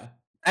me. Yeah.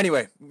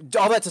 Anyway,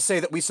 all that to say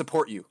that we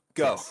support you.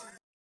 Go.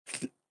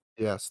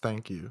 Yes,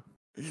 thank you.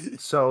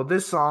 So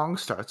this song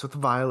starts with a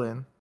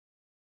violin.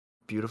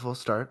 Beautiful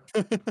start.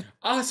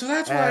 Ah, so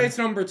that's why And- it's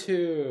number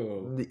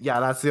 2. Yeah,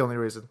 that's the only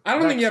reason. I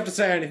don't think you Next. have to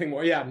say anything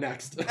more. Yeah,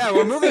 next. Yeah,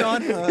 we're moving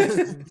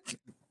on.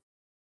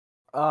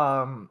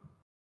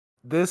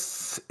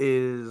 This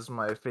is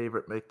my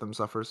favorite Make Them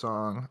Suffer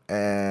song,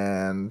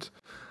 and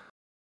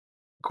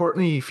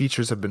Courtney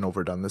features have been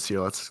overdone this year.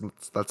 Let's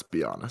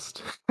be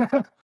honest.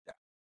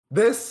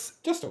 This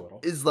Just a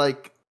little. is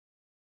like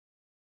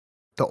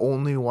the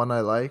only one I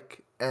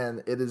like,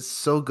 and it is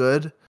so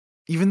good.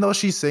 Even though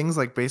she sings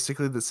like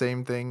basically the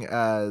same thing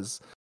as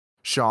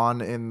Sean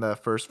in the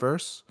first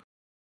verse,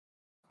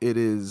 it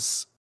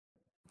is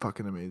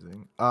fucking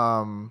amazing.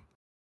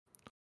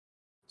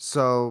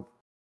 So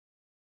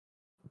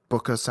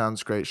Booka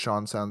sounds great,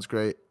 Sean sounds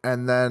great,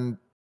 and then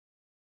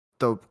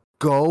the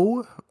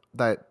go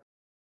that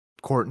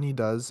Courtney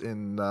does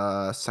in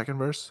the second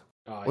verse.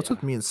 Oh, What's yeah.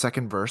 with me in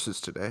second verses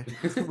today?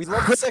 We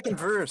love the second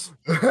verse.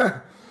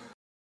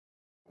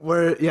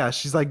 Where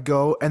she's like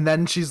go, and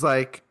then she's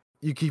like,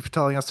 you keep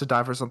telling us to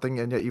die for something,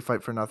 and yet you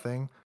fight for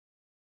nothing.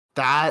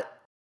 That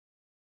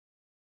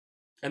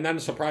And then a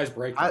surprise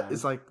breakdown.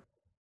 is like,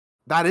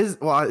 that is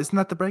isn't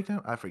that the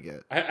breakdown? I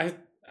forget. I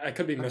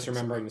could be I think so.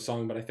 misremembering the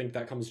song, but I think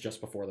that comes just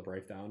before the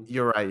breakdown.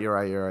 You're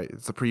right.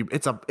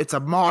 It's a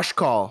mosh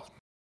call.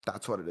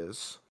 That's what it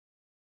is.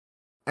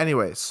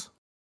 Anyways,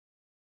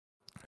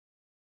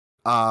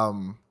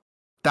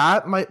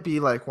 that might be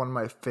like one of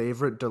my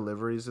favorite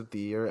deliveries of the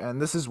year,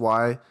 and this is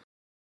why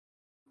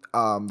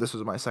this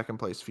was my second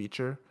place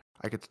feature.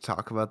 I get to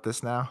talk about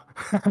this now.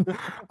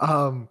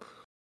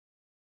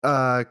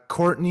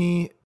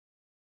 Courtney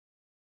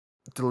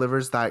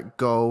delivers that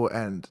go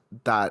and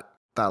that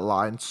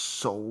line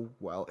so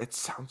well. It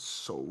sounds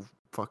so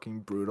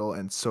fucking brutal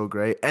and so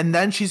great. And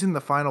then she's in the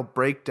final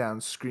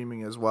breakdown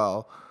screaming as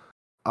well.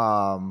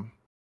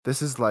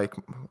 This is like,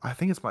 I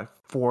think it's my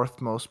 4th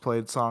most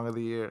played song of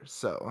the year.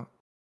 So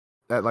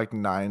at like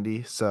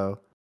 90. So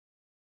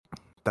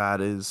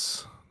that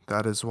is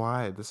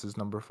why this is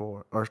number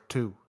 4 or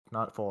 2,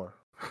 not 4.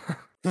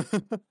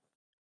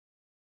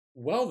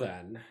 Well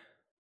then,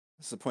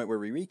 It's the point where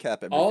we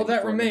recap everything. all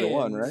that before number remains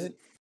one, right?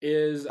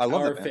 is I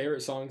love our it, man.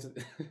 favorite songs.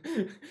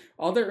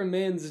 All that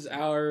remains is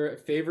our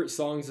favorite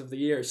songs of the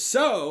year.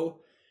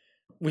 So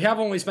we have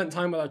only spent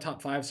time with our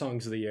top 5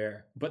 songs of the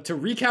year, but to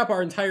recap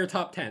our entire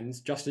top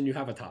 10s, Justin, you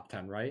have a top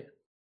 10, right?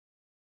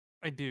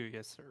 I do,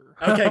 yes, sir.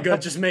 Okay,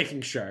 good. Just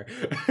making sure.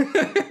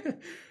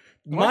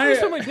 My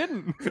first time I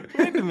didn't.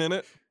 Wait a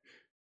minute.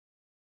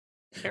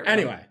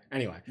 Anyway.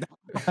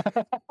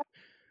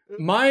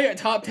 My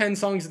top 10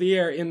 songs of the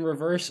year in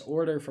reverse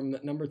order from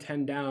number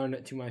 10 down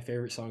to my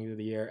favorite songs of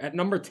the year. At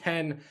number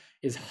 10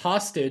 is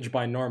Hostage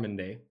by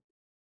Normandy.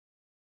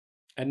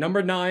 At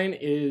number 9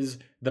 is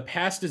The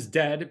Past is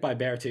Dead by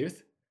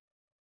Beartooth.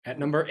 At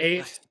number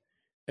 8,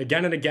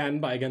 Again and Again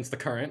by Against the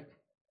Current.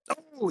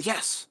 Oh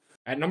yes.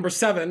 At number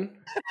 7,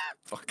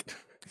 Fuck.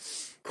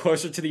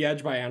 Closer to the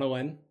Edge by Anna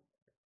Lynn.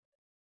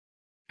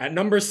 At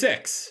number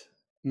 6,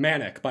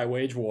 Manic by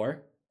Wage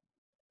War.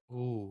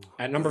 Ooh.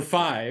 At number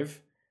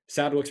 5,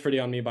 Sad Looks Pretty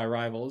on Me by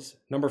Rivals.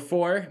 Number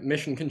 4,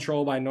 Mission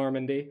Control by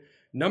Normandy.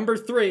 Number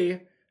 3,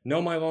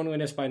 Know My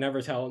Loneliness by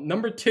Nevertell.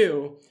 Number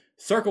 2,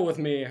 Circle With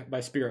Me by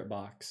Spirit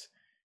Box.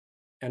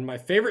 And my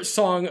favorite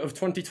song of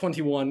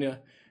 2021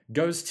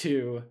 goes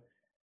to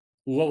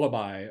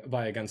Lullaby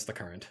by Against the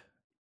Current.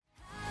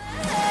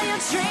 You're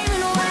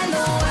dreaming when the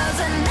world's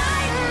a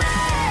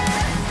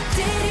nightmare.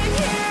 Did you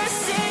hear a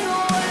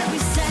single word we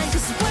said?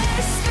 'Cause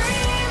we're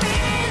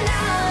screaming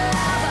out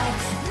loud.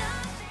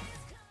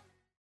 Nothing's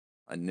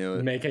I knew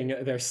it. Making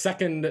their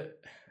second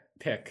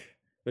pick,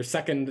 their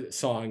second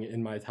song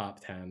in my top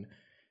 10.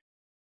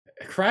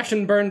 Crash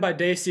and Burn by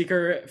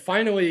Dayseeker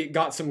finally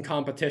got some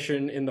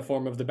competition in the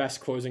form of the best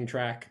closing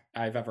track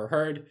I've ever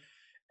heard,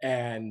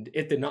 and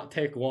it did not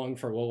take long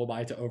for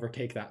Lullaby to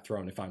overtake that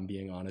throne, if I'm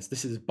being honest.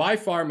 This is by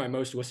far my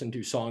most listened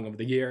to song of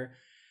the year,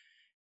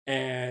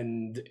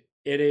 and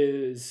it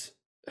is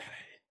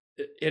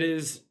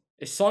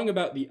a song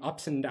about the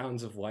ups and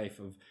downs of life,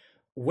 of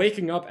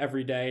waking up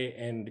every day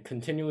and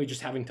continually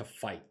just having to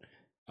fight,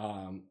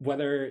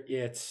 whether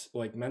it's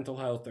like mental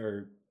health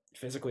or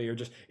physically, or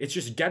just it's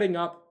just getting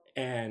up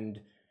and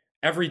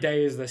every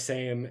day is the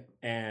same,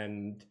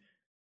 and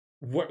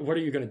what are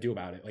you going to do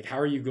about it? Like, how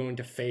are you going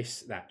to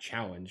face that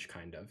challenge,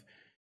 kind of?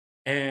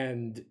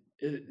 And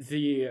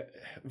the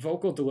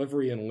vocal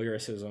delivery and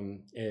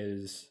lyricism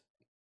is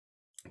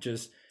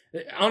just,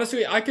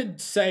 honestly, I could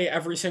say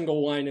every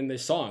single line in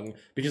this song,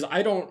 because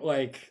I don't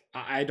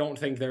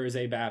think there is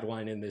a bad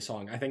line in this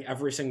song. I think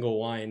every single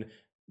line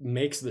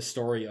makes the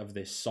story of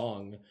this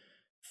song.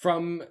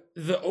 From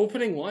the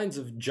opening lines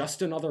of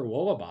Just Another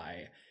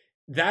Lullaby,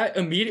 that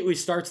immediately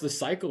starts the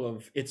cycle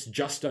of it's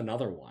just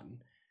another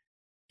one.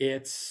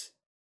 It's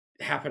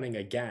happening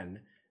again.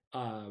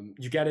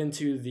 You get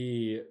into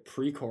the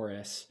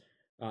pre-chorus,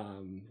 or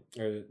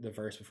the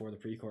verse before the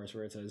pre-chorus,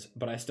 where it says,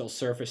 "But I still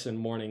surface in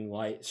morning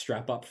light,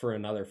 strap up for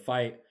another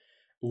fight.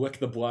 lick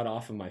the blood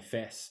off of my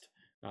fist.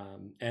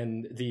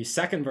 And the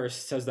second verse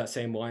says that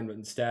same line, but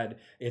instead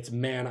it's,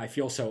 man, I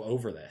feel so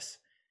over this.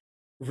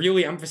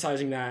 Really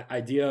emphasizing that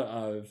idea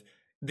of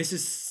this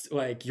is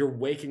like you're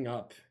waking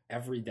up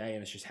every day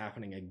and it's just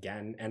happening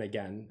again and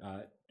again.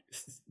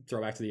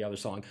 Throw back to the other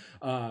song.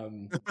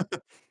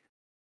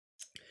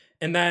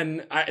 And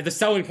then the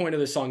selling point of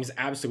this song is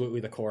absolutely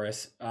the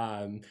chorus.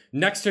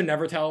 Next to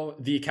Never Tell,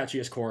 the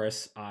catchiest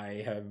chorus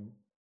I have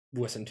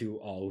listened to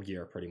all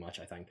year, pretty much,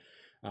 I think.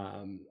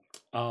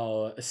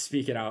 I'll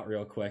speak it out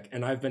real quick.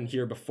 And I've been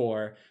here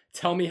before.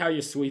 Tell me how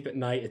you sleep at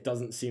night. It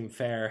doesn't seem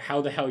fair.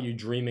 How the hell you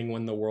dreaming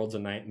when the world's a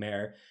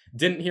nightmare?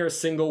 Didn't hear a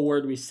single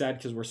word we said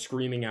because we're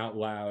screaming out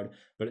loud,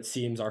 but it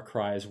seems our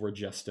cries were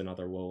just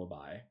another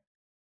lullaby.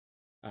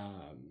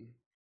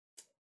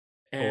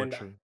 And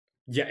Poetry.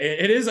 yeah,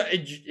 it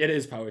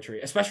is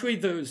poetry, especially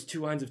those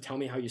two lines of "Tell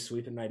me how you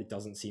sleep at night. It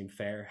doesn't seem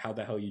fair. How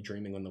the hell you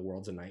dreaming when the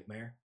world's a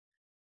nightmare?"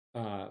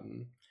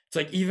 It's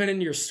like even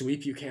in your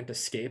sleep, you can't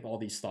escape all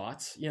these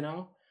thoughts, you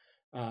know.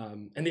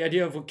 And the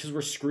idea of because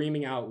we're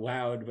screaming out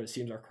loud, but it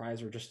seems our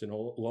cries are just an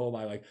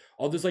lullaby. Like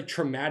all those like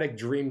traumatic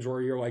dreams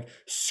where you're like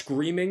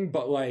screaming,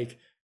 but like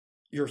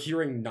you're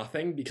hearing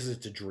nothing because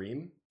it's a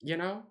dream, you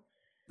know.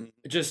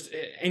 Just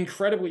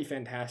incredibly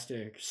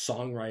fantastic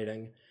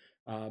songwriting.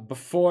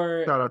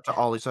 Before Shout out to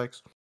Ollie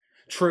Sykes.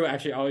 True,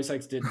 actually, Ollie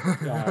Sykes did.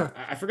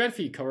 I forgot if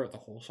he covered the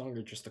whole song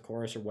or just the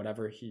chorus or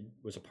whatever he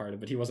was a part of,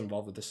 but he was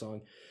involved with the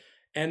song.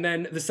 And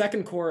then the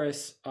second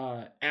chorus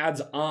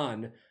adds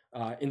on,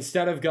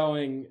 instead of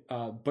going,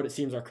 but it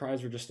seems our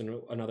cries were just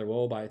another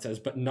lullaby, it says,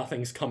 but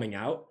nothing's coming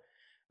out.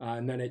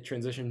 And then it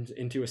transitions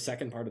into a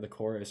second part of the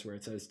chorus where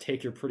it says,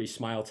 take your pretty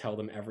smile, tell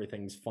them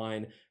everything's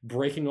fine.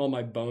 Breaking all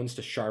my bones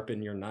to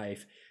sharpen your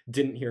knife.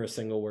 Didn't hear a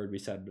single word we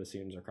said, but it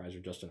seems our cries are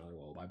just another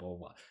lullaby, blah,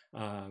 blah,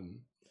 blah.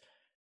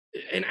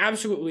 An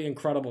absolutely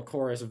incredible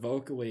chorus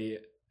vocally,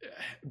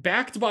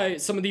 backed by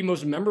some of the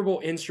most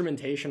memorable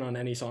instrumentation on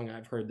any song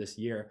I've heard this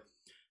year.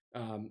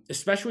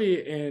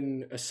 Especially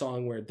in a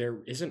song where there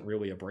isn't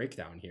really a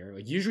breakdown here.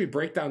 Like usually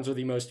breakdowns are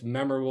the most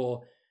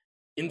memorable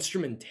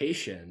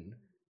instrumentation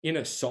in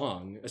a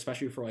song,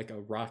 especially for like a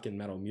rock and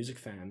metal music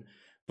fan.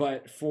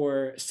 But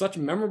for such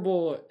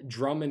memorable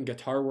drum and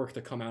guitar work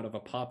to come out of a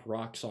pop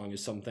rock song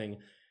is something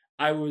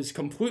I was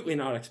completely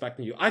not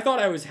expecting. I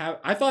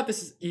thought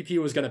this EP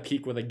was going to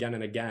peak with Again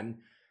and Again,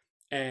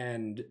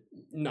 and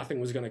nothing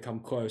was going to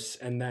come close.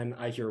 And then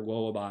I hear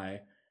Lullaby,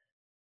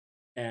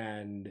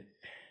 and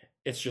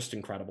it's just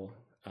incredible.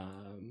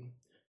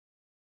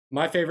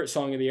 My favorite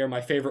song of the year,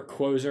 my favorite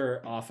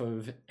closer off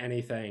of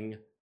anything,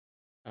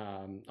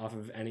 off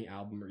of any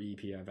album or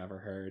EP I've ever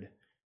heard.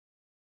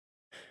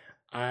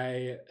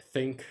 I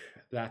think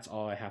that's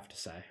all I have to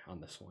say on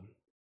this one.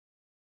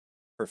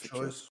 Perfect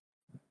choice. Choice.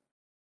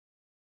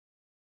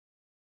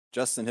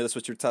 Justin, hit us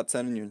with your top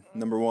 10 and your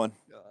number one.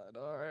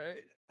 God, all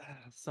right.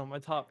 So my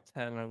top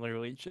 10, I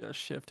literally just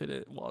shifted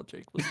it while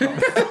Jake was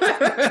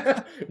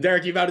talking.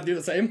 Derek, you about to do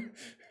the same?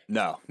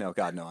 No,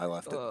 God, no, I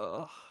left it.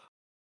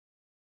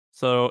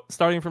 So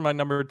starting from my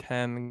number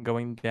 10,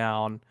 going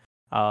down,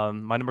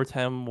 my number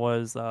 10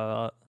 was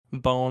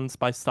Bones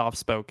by Soft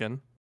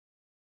Spoken.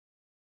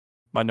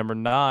 My number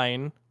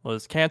 9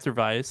 was Cancer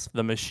Vice,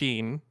 The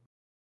Machine.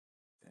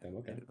 Oh,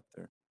 okay. Get it up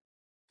there.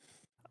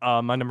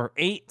 My number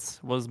 8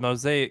 was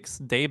Mosaic's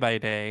Day by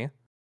Day.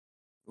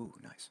 Ooh,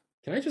 nice.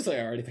 Can I just say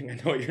I already think I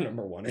know what your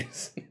number one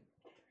is?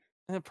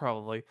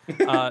 Probably.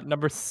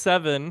 Number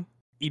 7,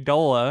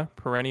 Idola,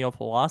 Perennial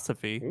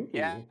Philosophy. Ooh.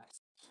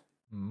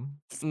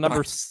 Number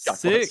God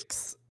bless.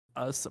 6,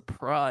 a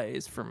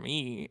surprise for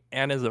me,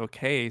 Anna's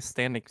Okay,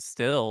 Standing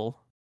Still.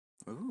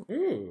 Ooh.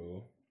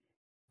 Ooh.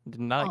 Did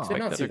not Oh, Did expect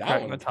not that see to that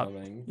crack one my top.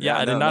 coming. Yeah,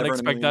 I did no, not never in a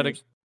expect million that to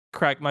years.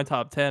 crack my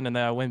top 10, and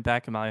then I went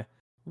back in my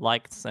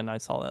likes and I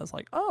saw that. I was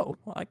like, oh,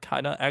 I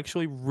kind of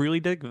actually really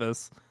dig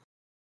this.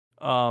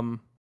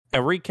 A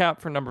recap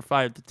for number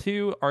 5 to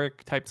 2,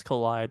 Archetypes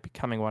Collide,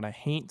 Becoming What I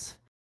Hate.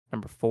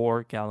 Number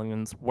 4,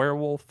 Galleon's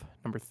Werewolf.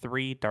 Number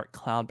 3, Dark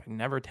Cloud by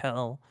Never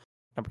Tell.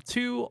 Number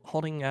 2,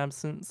 Holding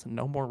Absence,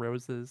 No More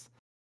Roses.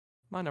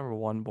 My number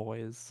 1,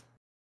 boys,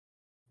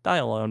 Die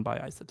Alone by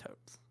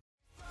Isotopes.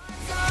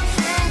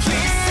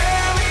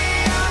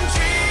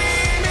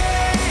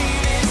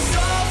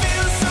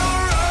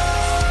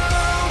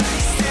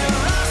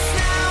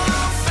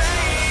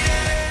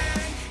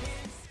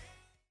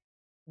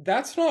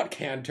 That's not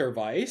Cantor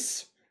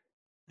Vice.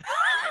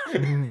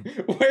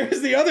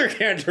 Where's the other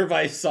Cantor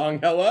Vice song?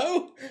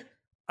 Hello?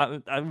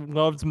 I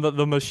loved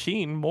the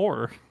Machine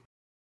more.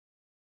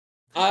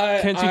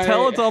 Can't you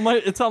tell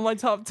it's on my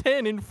top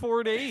 10 in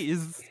 4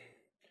 days?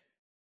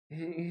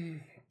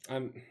 I'm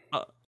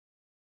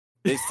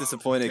It's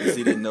disappointed because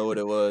he didn't know what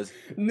it was.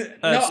 no,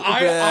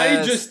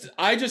 That's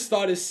I just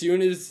thought as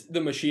soon as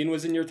the Machine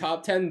was in your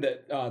top 10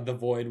 that the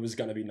Void was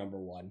gonna be number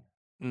 1.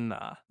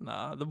 Nah.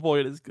 The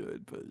Void is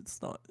good, but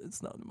it's not in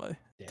my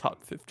Damn.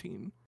 top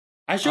 15.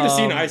 I should have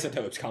seen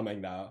Isotopes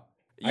coming though.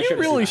 I You should've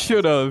really seen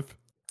should have.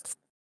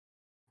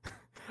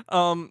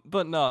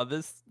 But no,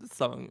 this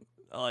song,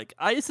 like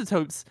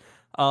Isotopes,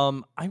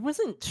 I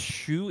wasn't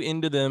too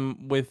into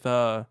them with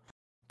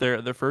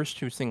their first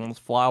two singles,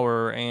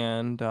 Flower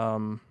and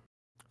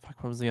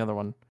fuck, what was the other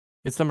one?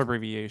 It's some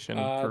abbreviation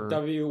for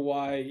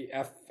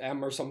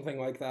WYFM or something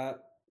like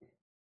that.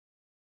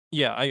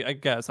 yeah, I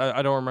guess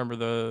I don't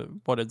remember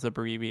what it's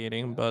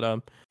abbreviating,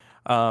 but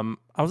I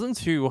wasn't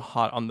too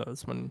hot on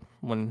those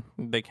when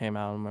they came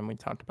out and when we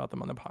talked about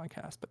them on the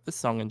podcast. But this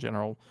song in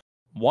general,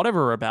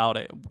 whatever about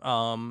it,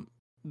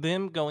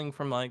 them going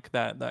from like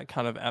that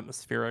kind of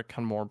atmospheric,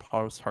 kind of more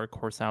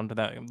post-hardcore sound to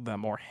that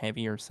more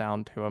heavier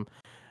sound to them,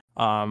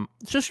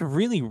 it just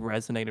really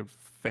resonated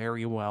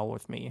very well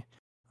with me.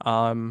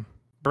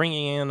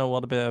 Bringing in a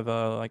little bit of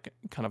a like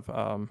kind of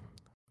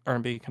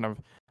R&B kind of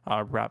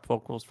rap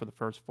vocals for the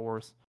first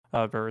verse.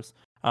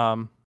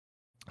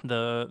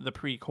 The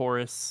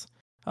pre-chorus,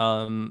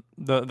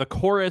 the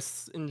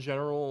chorus in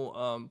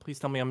general. Please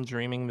tell me I'm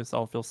dreaming. This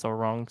all feels so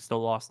wrong.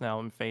 Still lost now.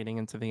 I'm fading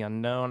into the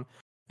unknown.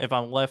 If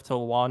I'm left to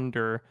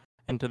wander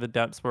into the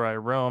depths where I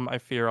roam, I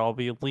fear I'll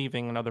be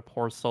leaving another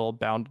poor soul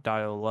bound to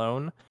die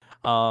alone.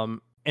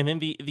 And then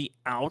the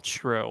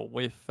outro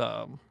with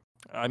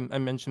I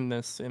mentioned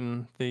this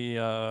in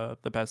the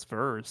best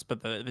verse,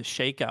 but the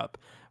shake up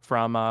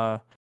from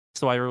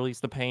so I release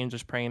the pain,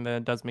 just praying that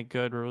it does me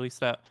good. Release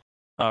that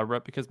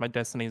rope because my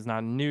destiny is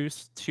not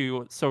noose.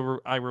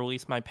 I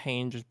release my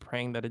pain, just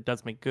praying that it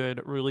does me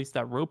good. Release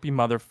that rope, you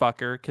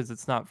motherfucker, because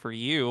it's not for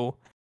you.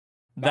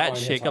 That line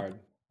hits shake up, hard.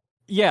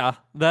 yeah.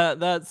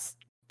 That's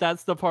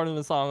the part of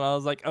the song I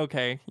was like,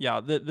 okay,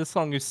 yeah, this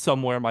song is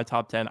somewhere in my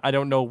top 10. I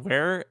don't know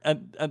where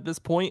at this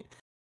point.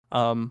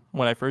 When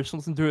I first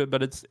listened to it,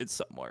 but it's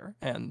somewhere.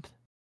 And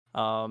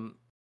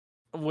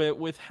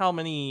with how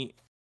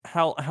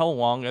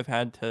long I've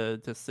had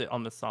to sit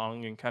on the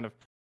song and kind of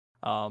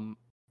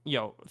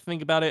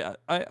think about it.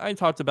 I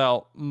talked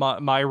about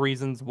my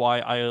reasons why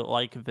I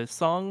like this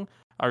song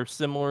are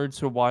similar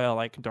to why I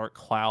like Dark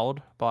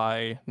Cloud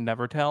by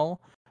Nevertell.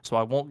 So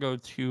I won't go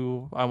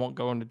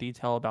into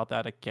detail about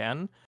that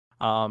again.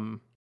 But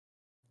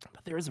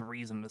there is a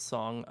reason this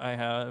song I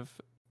have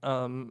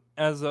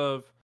as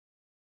of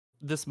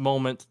this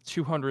moment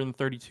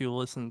 232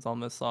 listens on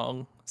this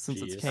song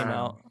since Jeez. it came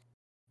out,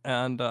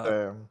 and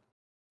Damn.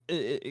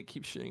 it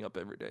keeps shooting up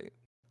every day.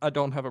 I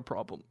don't have a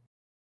problem.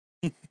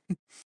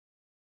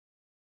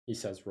 He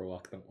says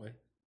reluctantly.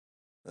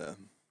 Yeah.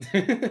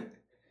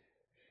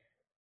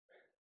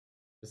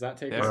 Does that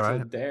take Derek. us to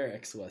Alright.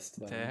 Derek's list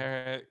then?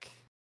 Derek,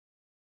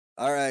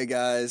 All right,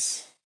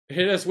 guys.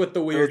 Hit us with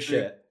the weird Okay.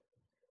 shit.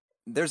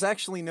 There's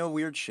actually no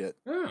weird shit.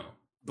 Oh.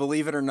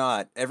 Believe it or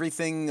not,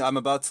 everything I'm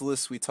about to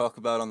list we talk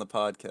about on the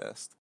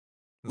podcast.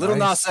 Little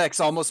Nice. Nas X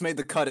almost made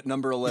the cut at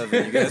number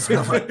 11. You guys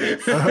know.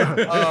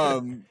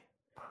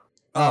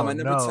 Oh, My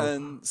number no.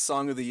 10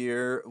 song of the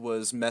year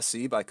was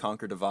Messy by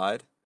Conquer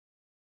Divide.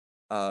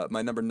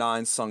 My number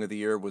 9 song of the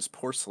year was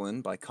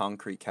Porcelain by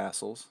Concrete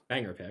Castles.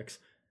 Banger picks.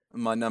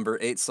 My number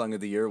 8 song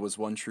of the year was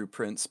One True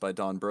Prince by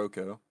Don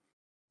Broco.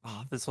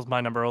 this was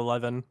my number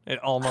 11. It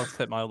almost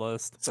hit my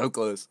list. So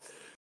close.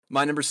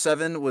 My number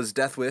 7 was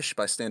Death Wish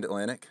by Stand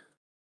Atlantic.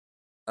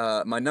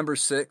 My number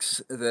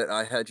 6 that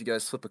I had you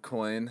guys flip a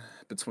coin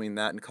between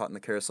that and Caught in the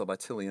Carousel by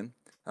Tillian.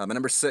 My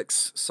number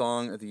 6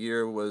 song of the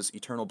year was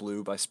Eternal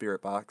Blue by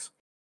Spirit Box.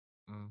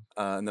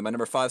 And then my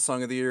number 5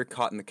 song of the year,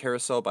 Caught in the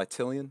Carousel by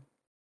Tillian.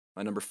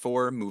 My number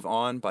 4, Move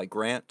On by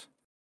Grant.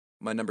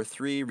 My number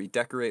 3,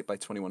 Redecorate by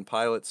 21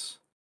 Pilots.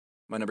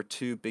 My number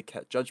 2, Big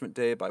Cat Judgment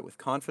Day by With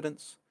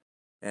Confidence.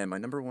 And my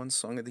number 1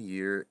 song of the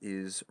year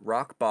is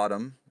Rock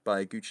Bottom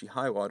by Gucci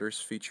Highwaters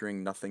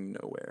featuring Nothing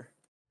Nowhere.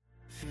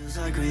 Feels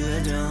like we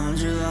lived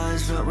 100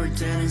 lives, but we're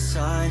dead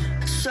inside.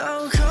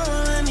 So come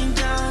on, let me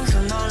down,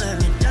 come on,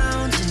 let me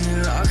down to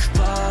your rock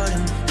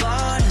bottom,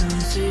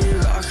 to your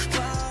rock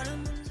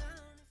bottom.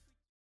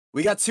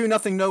 We got 2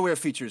 Nothing Nowhere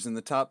features in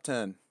the top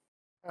 10.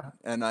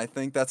 And I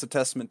think that's a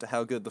testament to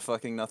how good the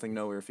fucking Nothing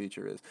Nowhere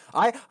feature is.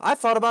 I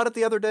thought about it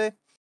the other day.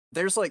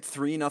 There's like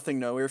 3 Nothing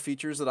Nowhere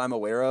features that I'm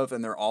aware of,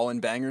 and they're all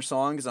in banger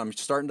songs. I'm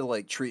starting to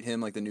like treat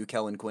him like the new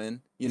Kellen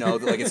Quinn. You know,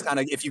 like it's kind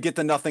of, if you get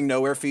the Nothing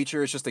Nowhere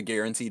feature, it's just a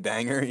guaranteed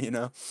banger, you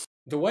know?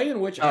 The way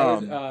in which I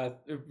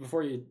would,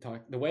 before you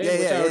talk, the way in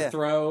which I would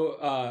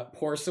throw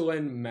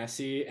Porcelain,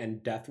 Messy,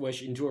 and Death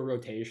Wish into a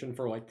rotation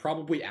for like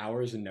probably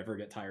hours and never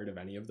get tired of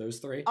any of those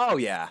 3. Oh,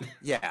 yeah.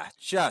 Yeah.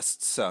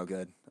 Just so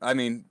good. I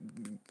mean,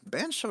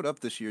 band showed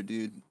up this year,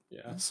 dude.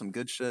 Yeah. Some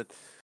good shit.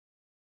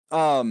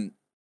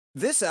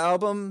 This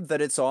album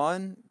that it's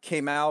on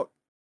came out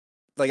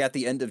like at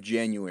the end of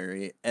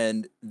January,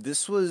 and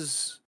this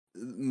was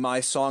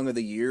my song of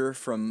the year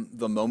from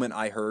the moment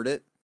I heard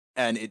it,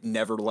 and it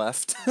never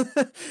left.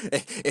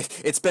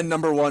 It's been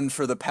number 1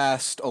 for the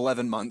past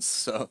 11 months,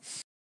 so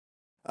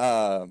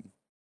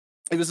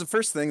it was the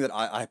first thing that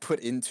I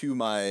put into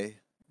my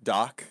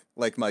doc,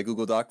 like my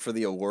Google Doc for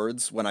the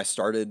awards when I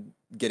started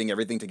getting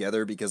everything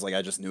together, because like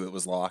I just knew it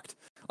was locked.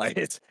 Like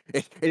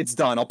it's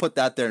done. I'll put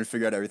that there and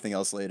figure out everything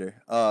else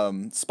later.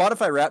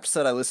 Spotify Wrapped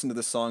said I listened to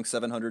this song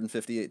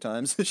 758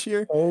 times this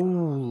year,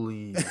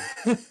 Holy.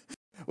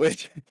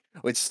 which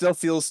still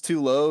feels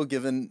too low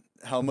given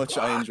how much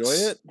I enjoy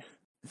it.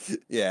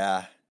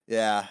 Yeah,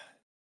 yeah,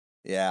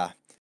 yeah.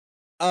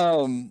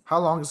 How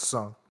long is the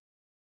song?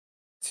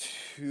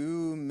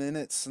 2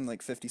 minutes and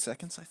like 50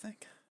 seconds, I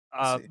think.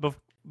 Let's see.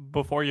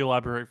 Before you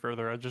elaborate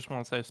further, I just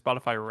want to say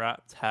Spotify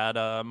Wrapped had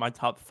my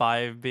top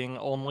 5 being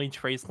only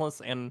Traceless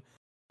and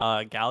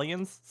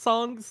Galleon's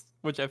songs,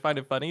 which I find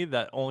it funny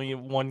that only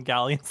one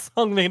Galleon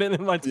song made it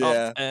in my top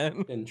Yeah.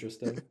 10.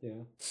 Interesting.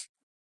 Yeah.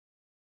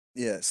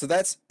 Yeah, so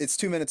it's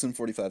 2 minutes and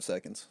 45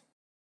 seconds.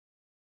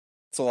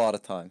 It's a lot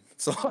of time.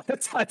 It's a lot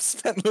of time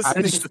spent That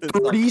listening is to this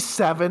song.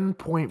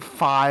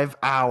 37.5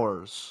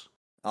 hours.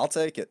 I'll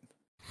take it.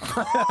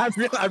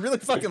 I really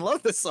fucking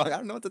love this song. I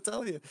don't know what to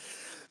tell you.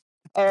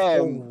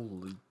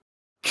 Um,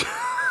 Holy.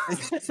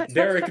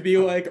 Derek be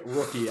like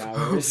rookie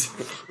hours.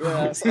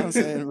 yeah, that's what I'm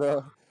saying,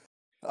 bro.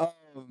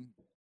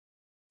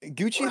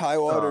 Gucci High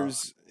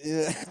Waters.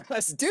 Yeah,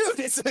 dude,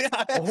 it's.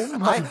 Oh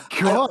my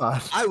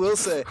god. I will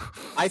say,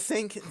 I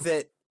think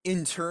that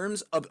in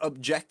terms of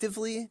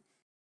objectively,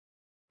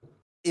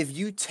 if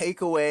you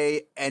take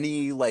away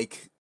any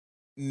like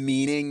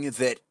meaning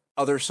that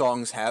other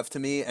songs have to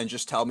me and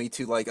just tell me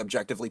to like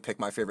objectively pick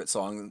my favorite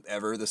song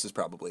ever, this is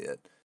probably it.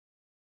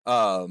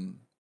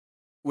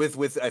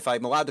 With if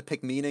I'm allowed to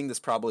pick meaning, this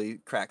probably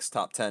cracks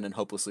top 10, and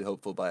Hopelessly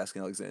Hopeful by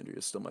Asking Alexandria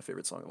is still my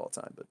favorite song of all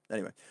time. But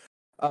anyway,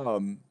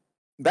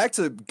 back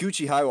to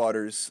Gucci High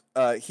Waters.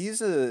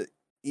 He's a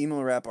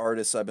emo rap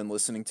artist I've been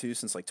listening to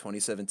since like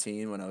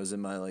 2017 when I was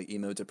in my like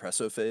emo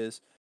depresso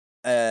phase,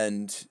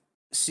 and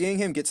seeing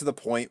him get to the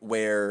point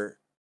where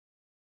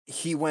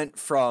he went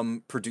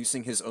from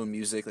producing his own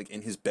music like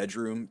in his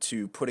bedroom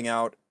to putting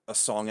out a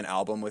song and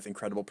album with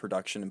incredible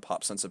production and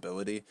pop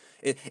sensibility.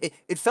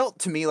 It felt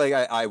to me like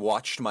I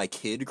watched my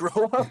kid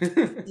grow up,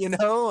 you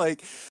know?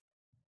 Like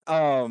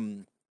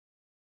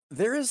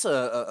there is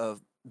a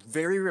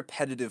very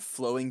repetitive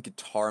flowing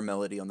guitar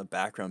melody on the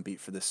background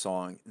beat for this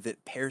song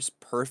that pairs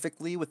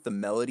perfectly with the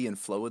melody and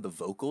flow of the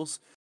vocals,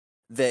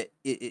 that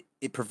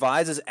it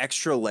provides this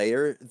extra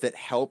layer that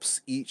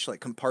helps each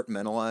like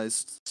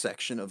compartmentalized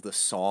section of the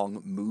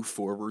song move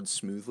forward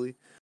smoothly.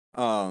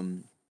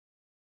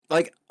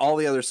 Like all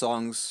the other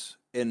songs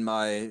in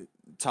my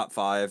top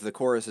 5, the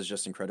chorus is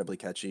just incredibly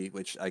catchy,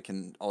 which I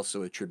can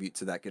also attribute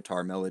to that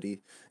guitar melody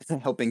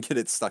helping get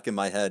it stuck in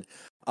my head.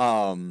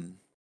 And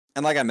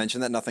like I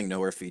mentioned, that Nothing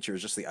Nowhere feature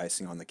is just the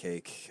icing on the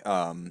cake.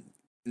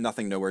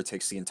 Nothing Nowhere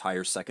takes the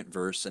entire second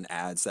verse and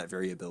adds that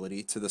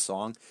variability to the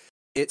song.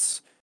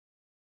 It's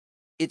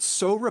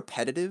so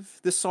repetitive,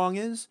 this song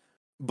is,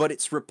 but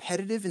it's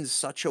repetitive in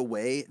such a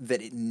way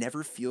that it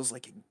never feels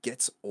like it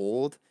gets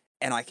old,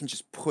 and I can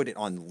just put it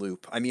on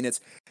loop. I mean, it's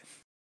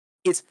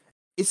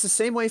the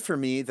same way for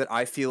me that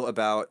I feel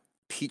about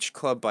Peach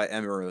Club by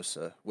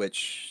Emarosa,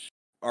 which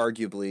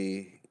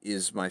arguably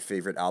is my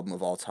favorite album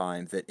of all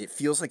time, that it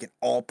feels like an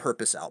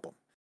all-purpose album,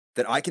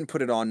 that I can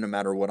put it on no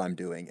matter what I'm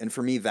doing. And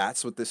for me,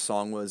 that's what this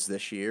song was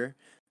this year,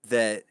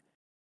 that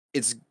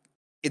it's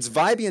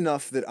vibey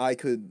enough that I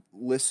could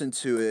listen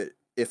to it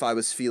if I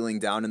was feeling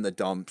down in the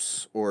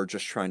dumps or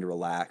just trying to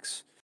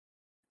relax.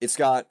 It's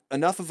got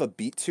enough of a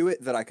beat to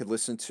it that I could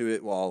listen to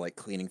it while like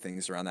cleaning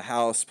things around the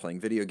house,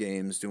 playing video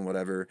games, doing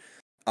whatever.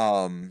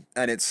 And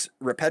it's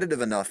repetitive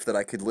enough that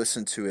I could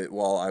listen to it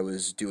while I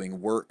was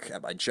doing work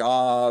at my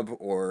job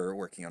or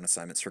working on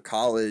assignments for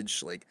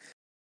college. Like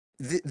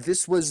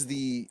this was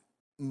the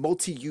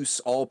multi-use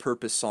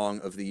all-purpose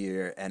song of the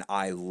year, and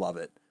I love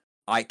it.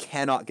 I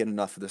cannot get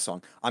enough of this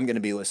song. I'm going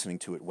to be listening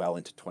to it well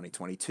into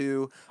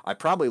 2022. I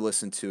probably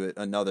listened to it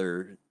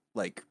another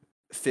like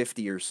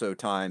 50 or so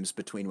times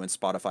between when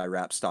Spotify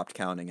Wrapped stopped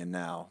counting and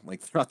now, like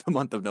throughout the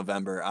month of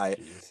November.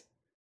 Jeez.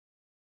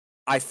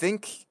 I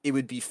think it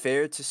would be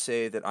fair to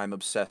say that I'm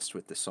obsessed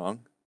with this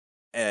song,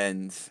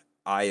 and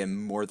I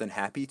am more than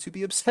happy to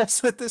be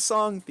obsessed with this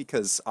song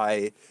because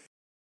I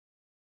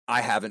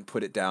haven't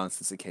put it down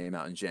since it came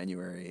out in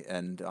January,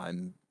 and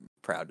I'm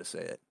proud to say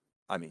it.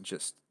 I mean,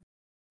 just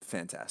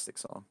fantastic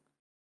song.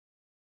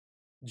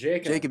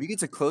 Jacob, you get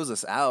to close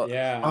us out.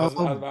 Yeah. I was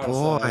Oh about to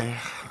boy. say.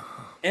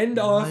 End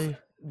off My-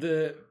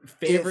 the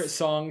favorite If-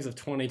 songs of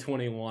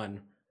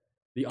 2021.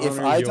 The If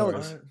honor I is don't-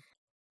 yours.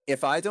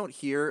 If I don't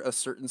hear a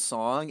certain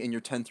song in your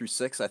 10 through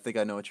 6, I think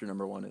I know what your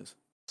number 1 is.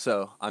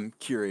 So I'm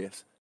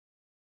curious.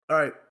 All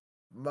right.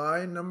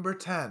 My number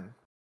 10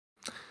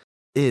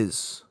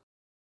 is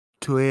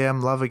 2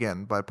 a.m. Love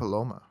Again by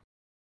Paloma.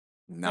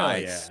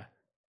 Nice. Oh, yeah.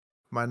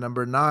 My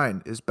number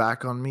 9 is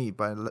Back on Me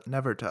by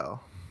Nevertell.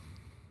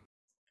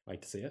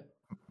 Like to see it.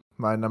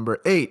 My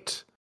number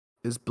 8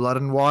 is Blood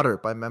and Water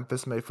by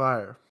Memphis May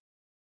Fire.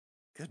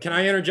 Good Can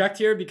one. I interject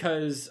here?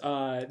 Because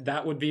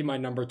that would be my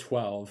number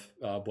 12,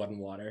 Blood and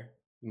Water.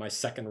 My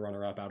second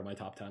runner-up out of my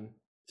top 10.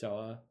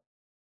 So,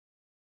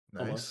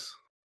 Nice. Almost.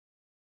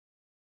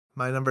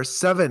 My number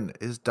 7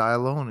 is Die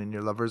Alone in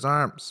Your Lover's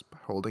Arms by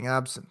Holding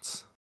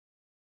Absence.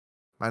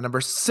 My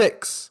number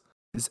 6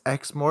 is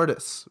Ex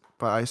Mortis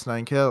by Ice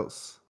Nine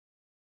Kills.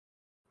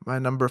 My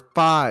number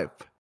 5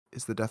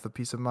 is The Death of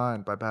Peace of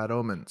Mind by Bad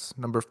Omens.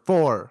 Number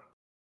 4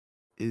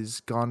 is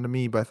Gone to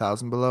Me by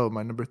Thousand Below.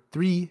 My number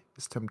 3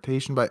 is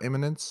Temptation by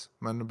Imminence.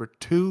 My number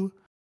 2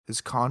 is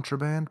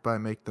Contraband by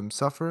Make Them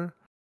Suffer,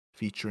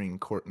 featuring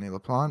Courtney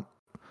LaPlante.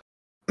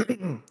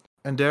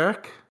 And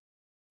Derek,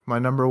 my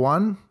number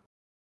 1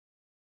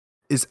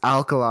 is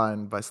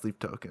Alkaline by Sleep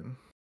Token.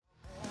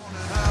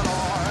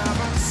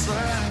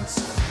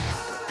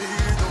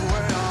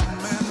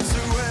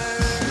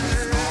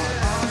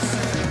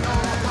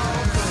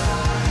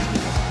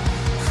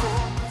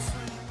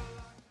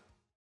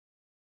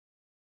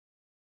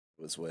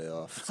 Was way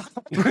off.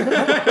 Yeah,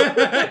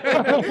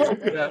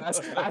 Yeah,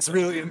 that's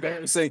really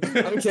embarrassing.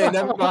 Okay,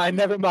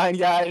 never mind,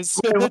 guys.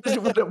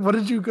 What are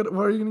you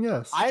gonna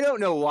guess? I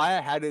don't know why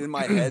I had it in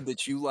my head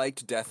that you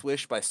liked Death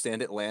Wish by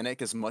Stand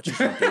Atlantic as much as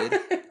you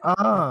did.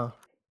 Ah,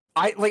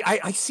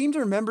 I seem to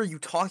remember you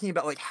talking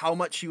about like how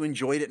much you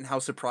enjoyed it and how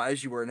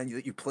surprised you were, and then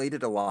that you played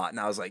it a lot. And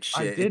I was like,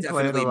 I shit, did it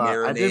play it a definitely lot. I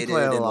marinated, did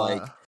play it a and lot.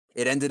 like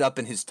it ended up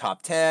in his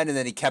top 10, and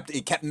then he kept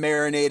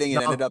marinating and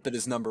No. ended up at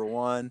his number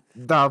 1.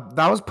 That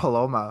was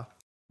Paloma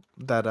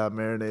that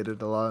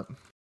marinated a lot.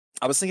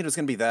 I was thinking it was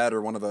gonna be that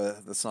or one of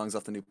the songs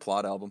off the new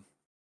Plot album,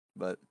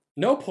 but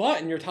no plot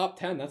in your top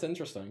 10. That's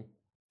interesting.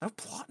 no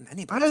Plot in I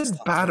anybody's had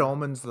top Bad 10.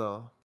 Omens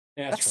though.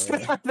 Yeah, that's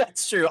That's true.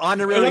 that's true. On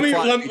a Let really me,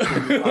 Plot let, feature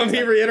in your top let me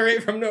 10.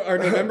 reiterate from our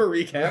November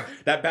recap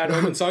that Bad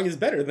Omen song is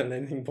better than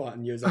anything Plot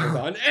and You has ever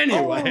done.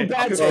 Anyway, Oh,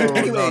 that's Oh, it.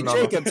 Anyway, no.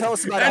 Jacob, tell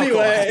us about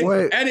Alkaline.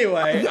 Wait.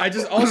 Anyway, I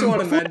just also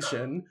want to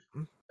mention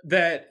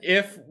that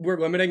if we're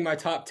limiting my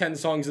top 10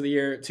 songs of the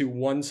year to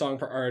one song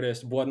per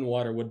artist, Blood and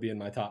Water would be in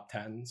my top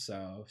 10.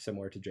 So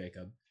similar to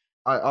Jacob.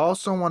 I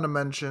also want to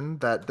mention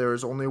that there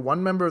is only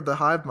one member of the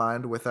Hive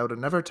Mind without a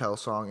Nevertell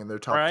song in their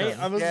top Right? 10.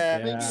 I was Yeah,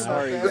 thinking about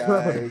sorry,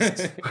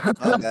 that. guys.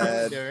 My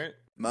bad. Garrett.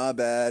 My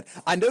bad.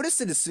 I noticed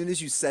it as soon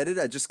as you said it.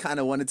 I just kind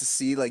of wanted to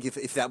see like if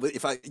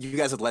you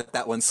guys would let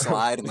that one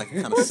slide and like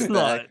kind of sit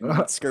back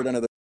and skirt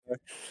under the.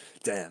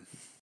 Damn.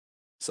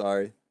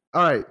 Sorry.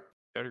 All right,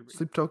 Garrett.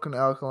 Sleep Token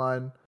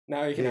Alkaline.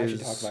 Now you can actually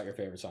talk Is- about your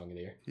favorite song of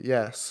the year.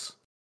 Yes.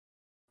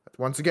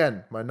 Once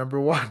again, my number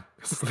 1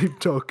 Sleep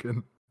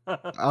Token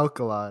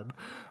Alkaline.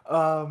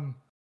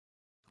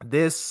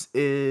 This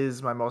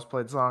is my most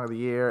played song of the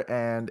year,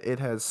 and it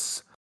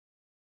has,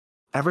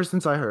 ever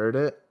since I heard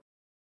it,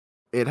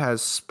 it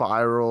has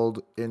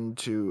spiraled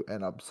into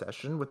an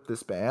obsession with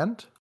this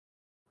band,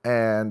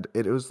 and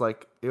it was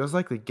like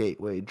the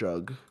gateway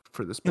drug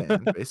for this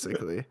band,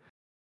 basically.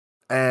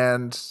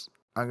 And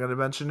I'm gonna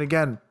mention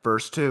again,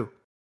 verse 2,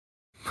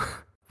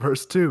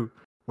 verse 2,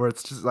 where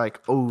it's just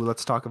like, oh,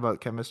 let's talk about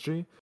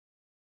chemistry.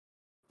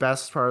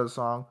 Best part of the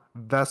song,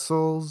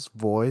 Vessel's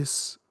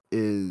voice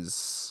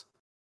is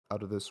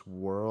out of this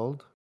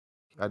world.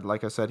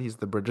 Like I said, he's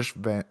the British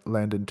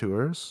Landon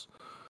Tours.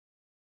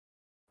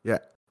 Yeah,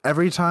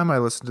 every time I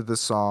listen to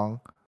this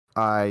song,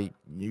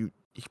 you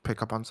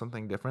pick up on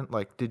something different.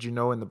 Like, did you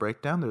know in the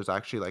breakdown there's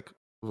actually like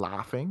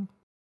laughing,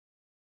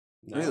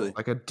 No. Really?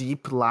 like a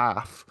deep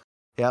laugh?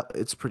 Yeah,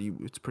 it's pretty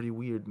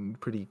weird and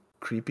pretty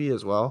creepy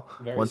as well.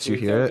 Very once you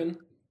Sleep hear it, Token.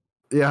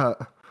 yeah,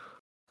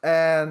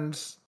 and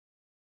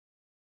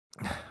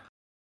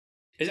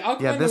Is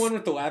Alkaline Yeah, the this- one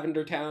with the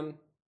Lavender Town?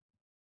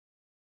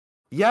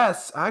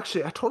 yes,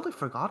 actually, I totally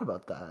forgot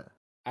about that.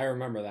 I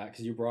remember that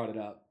because you brought it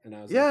up, and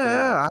I was like,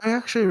 Yeah, I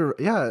actually,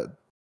 yeah,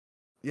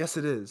 yes,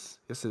 it is.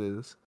 Yes, it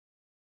is.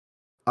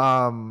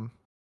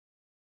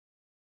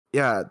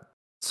 Yeah.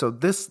 So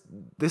this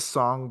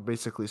song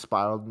basically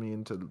spiraled me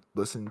into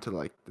listening to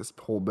like this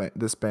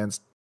band's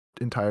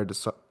entire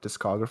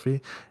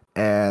discography,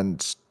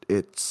 and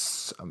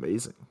it's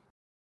amazing.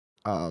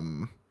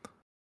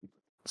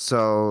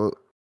 So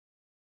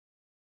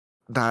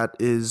that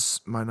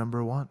is my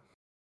number 1.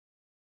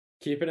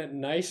 Keeping it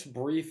nice,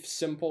 brief,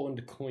 simple,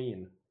 and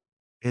clean.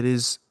 It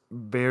is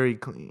very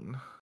clean,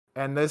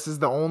 and this is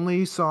the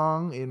only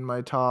song in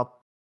my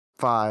top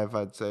 5.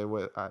 I'd say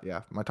with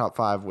my top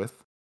 5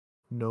 with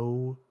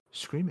no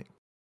screaming.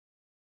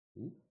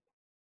 Ooh.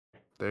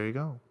 There you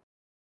go.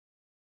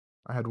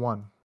 I had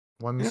one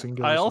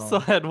singular. I also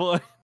song. had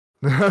one.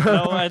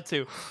 No, I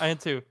had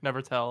two.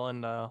 Never Tell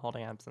and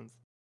Holding Absence.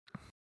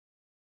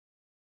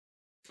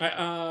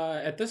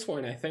 At this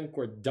point, I think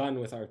we're done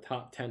with our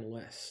top 10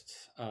 list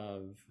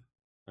of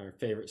our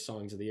favorite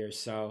songs of the year.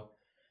 So,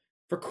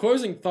 for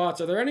closing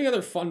thoughts, are there any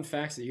other fun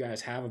facts that you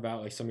guys have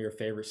about like some of your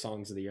favorite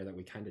songs of the year that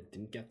we kind of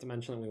didn't get to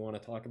mention that we want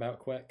to talk about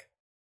quick?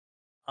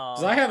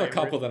 Because I have a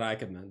couple that I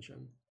could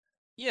mention.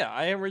 Yeah,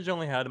 I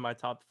originally had in my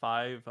top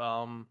 5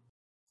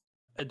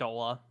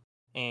 Adola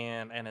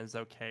and Is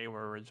Okay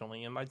were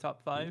originally in my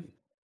top 5.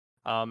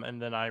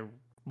 And then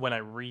when I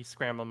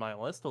re-scrambled my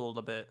list a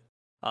little bit,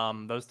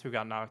 those two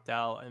got knocked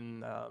out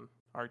in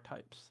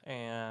Archetypes,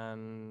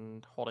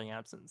 and Holding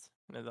Absence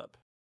ended up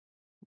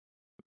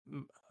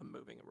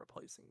moving and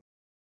replacing.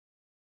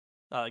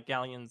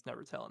 Galleons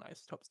Never Tell and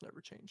Isotopes Never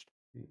Changed.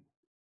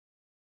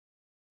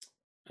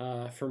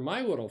 For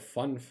my little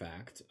fun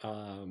fact,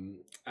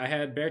 I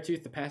had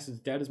Beartooth: The Past Is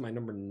Dead as my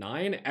number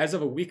 9. As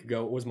of a week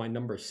ago, it was my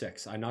number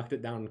 6. I knocked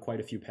it down quite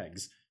a few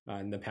pegs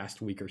in the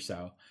past week or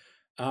so.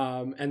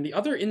 And the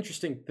other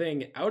interesting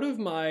thing, out of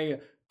my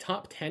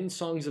top 10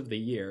 songs of the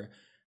year,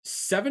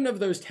 7 of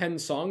those 10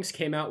 songs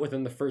came out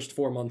within the first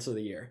 4 months of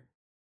the year.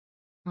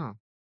 Huh.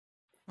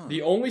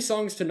 The only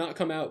songs to not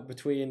come out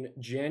between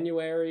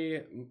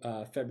January,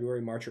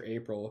 February, March, or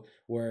April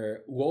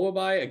were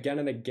Lullaby, Again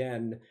and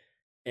Again,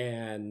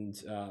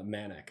 and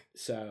Manic.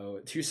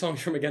 So 2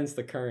 songs from Against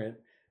the Current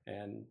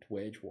and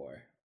Wage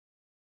War.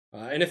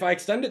 And if I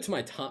extend it to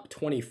my top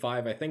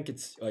 25, I think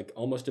it's like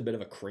almost a bit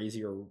of a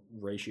crazier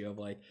ratio of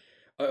like,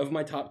 of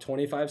my top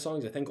 25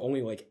 songs, I think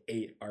only like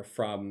 8 are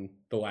from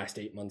the last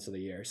 8 months of the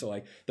year. So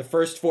like the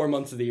first 4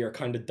 months of the year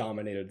kind of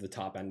dominated the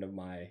top end of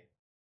my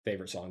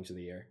favorite songs of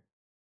the year.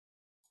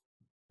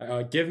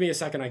 Give me a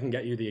second, I can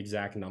get you the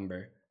exact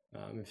number.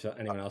 If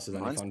anyone else has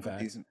any fun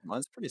facts.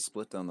 Mine's pretty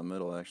split down the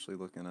middle, actually,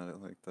 looking at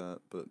it like that.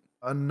 But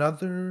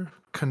Another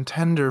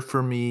contender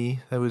for me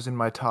that was in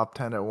my top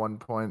 10 at one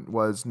point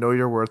was Know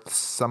Your Worth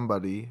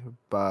Somebody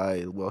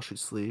by While She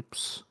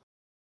Sleeps.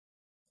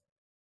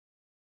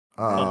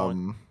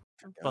 Funnily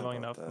about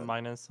enough, that.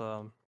 minus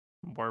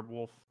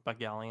Werewolf by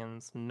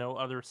Galleons, no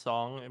other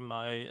song in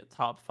my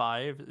top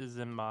 5 is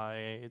in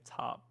my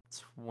top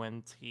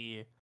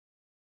 20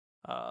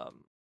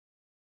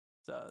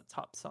 the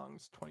top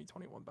songs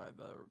 2021 by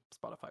the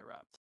Spotify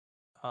Wrapped.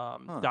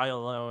 Die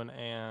Alone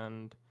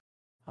and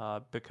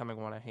Becoming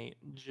One I Hate,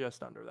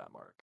 just under that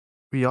mark.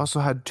 We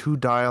also had 2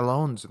 Die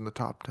Alones in the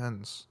top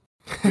 10s.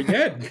 We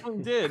did.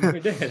 We did. We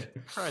did.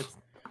 Christ.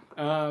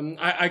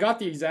 I got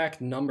the exact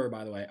number,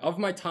 by the way. Of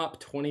my top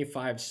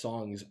 25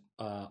 songs,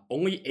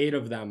 only 8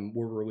 of them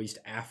were released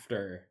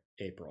after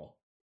April.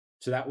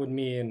 So that would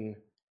mean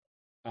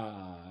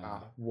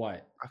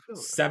what? I feel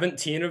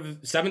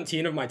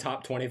 17 of my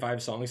top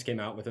 25 songs came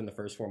out within the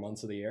first 4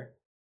 months of the year.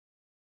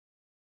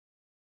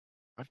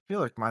 I feel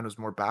like mine was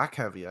more back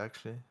heavy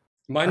actually.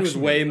 Mine was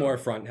Actually, way maybe more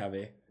not. front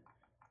heavy.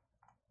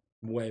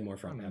 Way more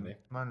front heavy.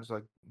 Mine was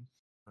like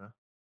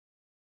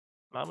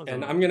Mine was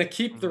And a- I'm gonna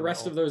keep the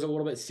rest no. of those a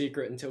little bit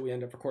secret until we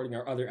end up recording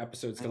our other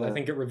episodes because I Yeah.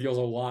 think it reveals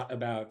a lot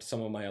about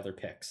some of my other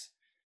picks.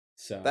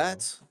 So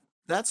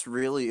that's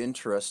really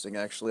interesting,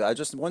 actually.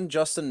 When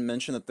Justin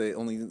mentioned that they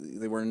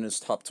weren't in his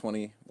top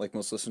 20, like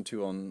most listened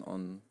to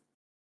on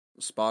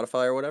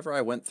Spotify or whatever.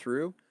 I went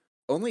through.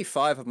 Only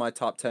 5 of my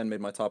top 10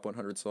 made my top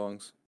 100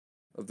 songs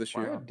of this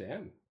year. God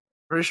damn.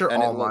 pretty sure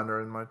And it all look- mine are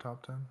in my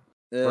top 10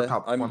 Yeah, or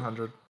top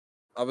 100.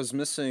 I was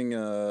missing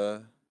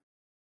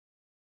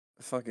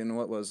fucking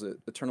what was it?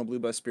 Eternal Blue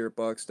by Spirit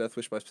Box, Death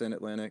Wish by Planet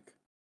Atlantic,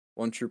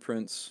 One True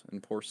Prince,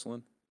 and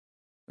Porcelain.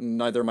 And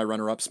neither of my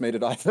runner-ups made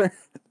it either.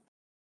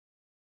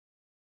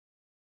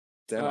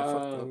 Damn, I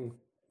fucked up.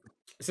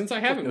 Since I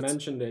haven't Footnotes.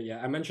 mentioned it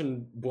yet, I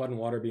mentioned Blood and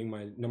Water being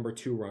my number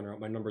 2 runner-up,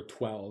 my number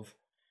 12.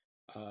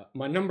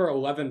 My number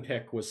 11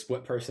 pick was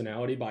Split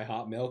Personality by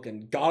Hot Milk,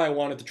 and God, I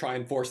wanted to try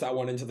and force that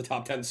one into the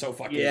top 10 so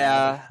fucking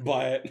Yeah. bad.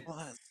 But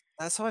Well,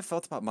 that's how I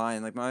felt about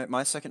mine. Like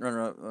my second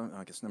runner-up,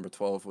 I guess number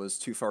 12 was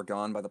Too Far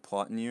Gone by The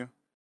Plot in You,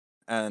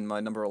 and my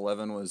number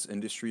 11 was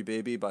Industry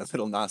Baby by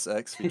Little Nas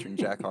X featuring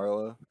Jack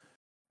Harlow.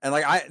 And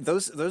like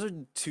those are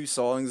 2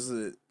 songs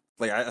that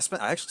like I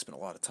actually spent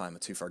a lot of time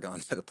with Too Far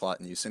Gone by The Plot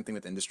in You. Same thing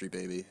with Industry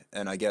Baby,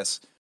 and I guess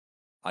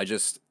I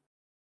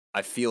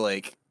feel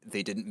like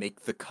they didn't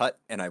make the cut,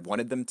 and I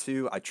wanted them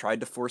to. I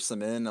tried to force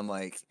them in. I'm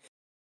like,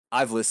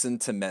 I've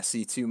listened to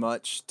Messy too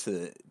much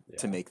to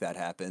yeah. make that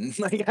happen.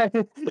 Like,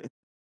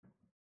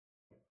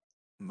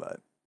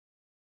 but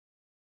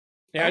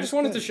Yeah, I That just was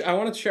wanted good. to I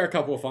wanted to share a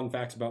couple of fun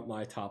facts about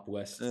my top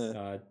list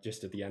Yeah.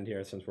 just at the end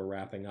here since we're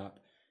wrapping up.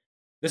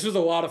 This was a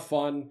lot of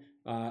fun.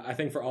 I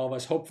think for all of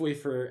us, hopefully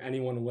for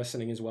anyone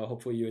listening as well.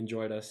 Hopefully you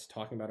enjoyed us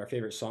talking about our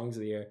favorite songs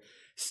of the year.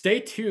 Stay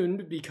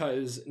tuned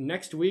because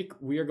next week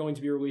we are going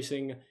to be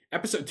releasing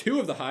episode 2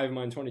 of the Hive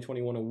Mind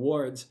 2021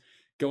 Awards,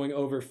 going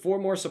over 4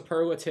 more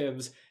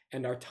superlatives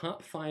and our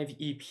top 5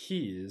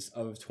 EPs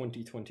of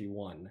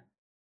 2021.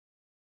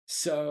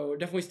 So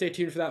definitely stay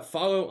tuned for that.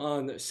 Follow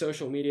on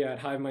social media at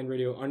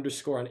HiveMindRadio_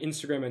 on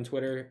Instagram and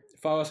Twitter.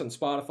 Follow us on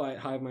Spotify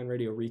at HiveMind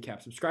Radio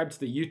Recap. Subscribe to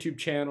the YouTube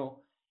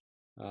channel.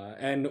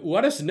 And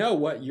let us know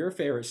what your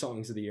favorite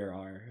songs of the year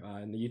are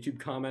in the YouTube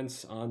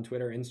comments, on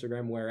Twitter,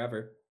 Instagram,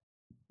 wherever.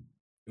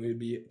 We'd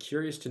be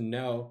curious to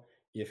know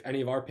if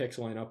any of our picks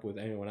line up with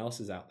anyone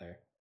else's out there.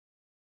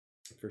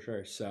 For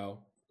sure. So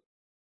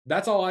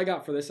that's all I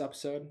got for this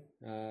episode.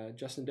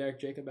 Justin, Derek,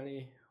 Jacob,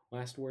 any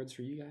last words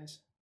for you guys?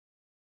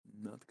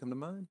 not to come to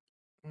mind.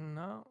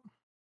 No.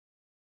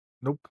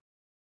 Nope.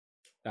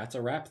 That's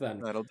a wrap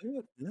then. That'll do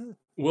it. Yeah.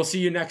 We'll see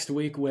you next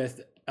week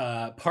with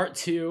part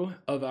 2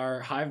 of our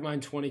Hive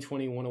Mind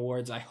 2021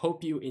 Awards. I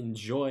hope you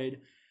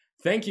enjoyed.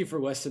 Thank you for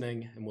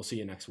listening, and we'll see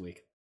you next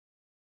week.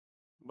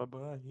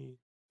 Bye-bye.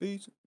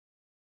 Peace.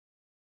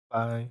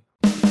 Bye.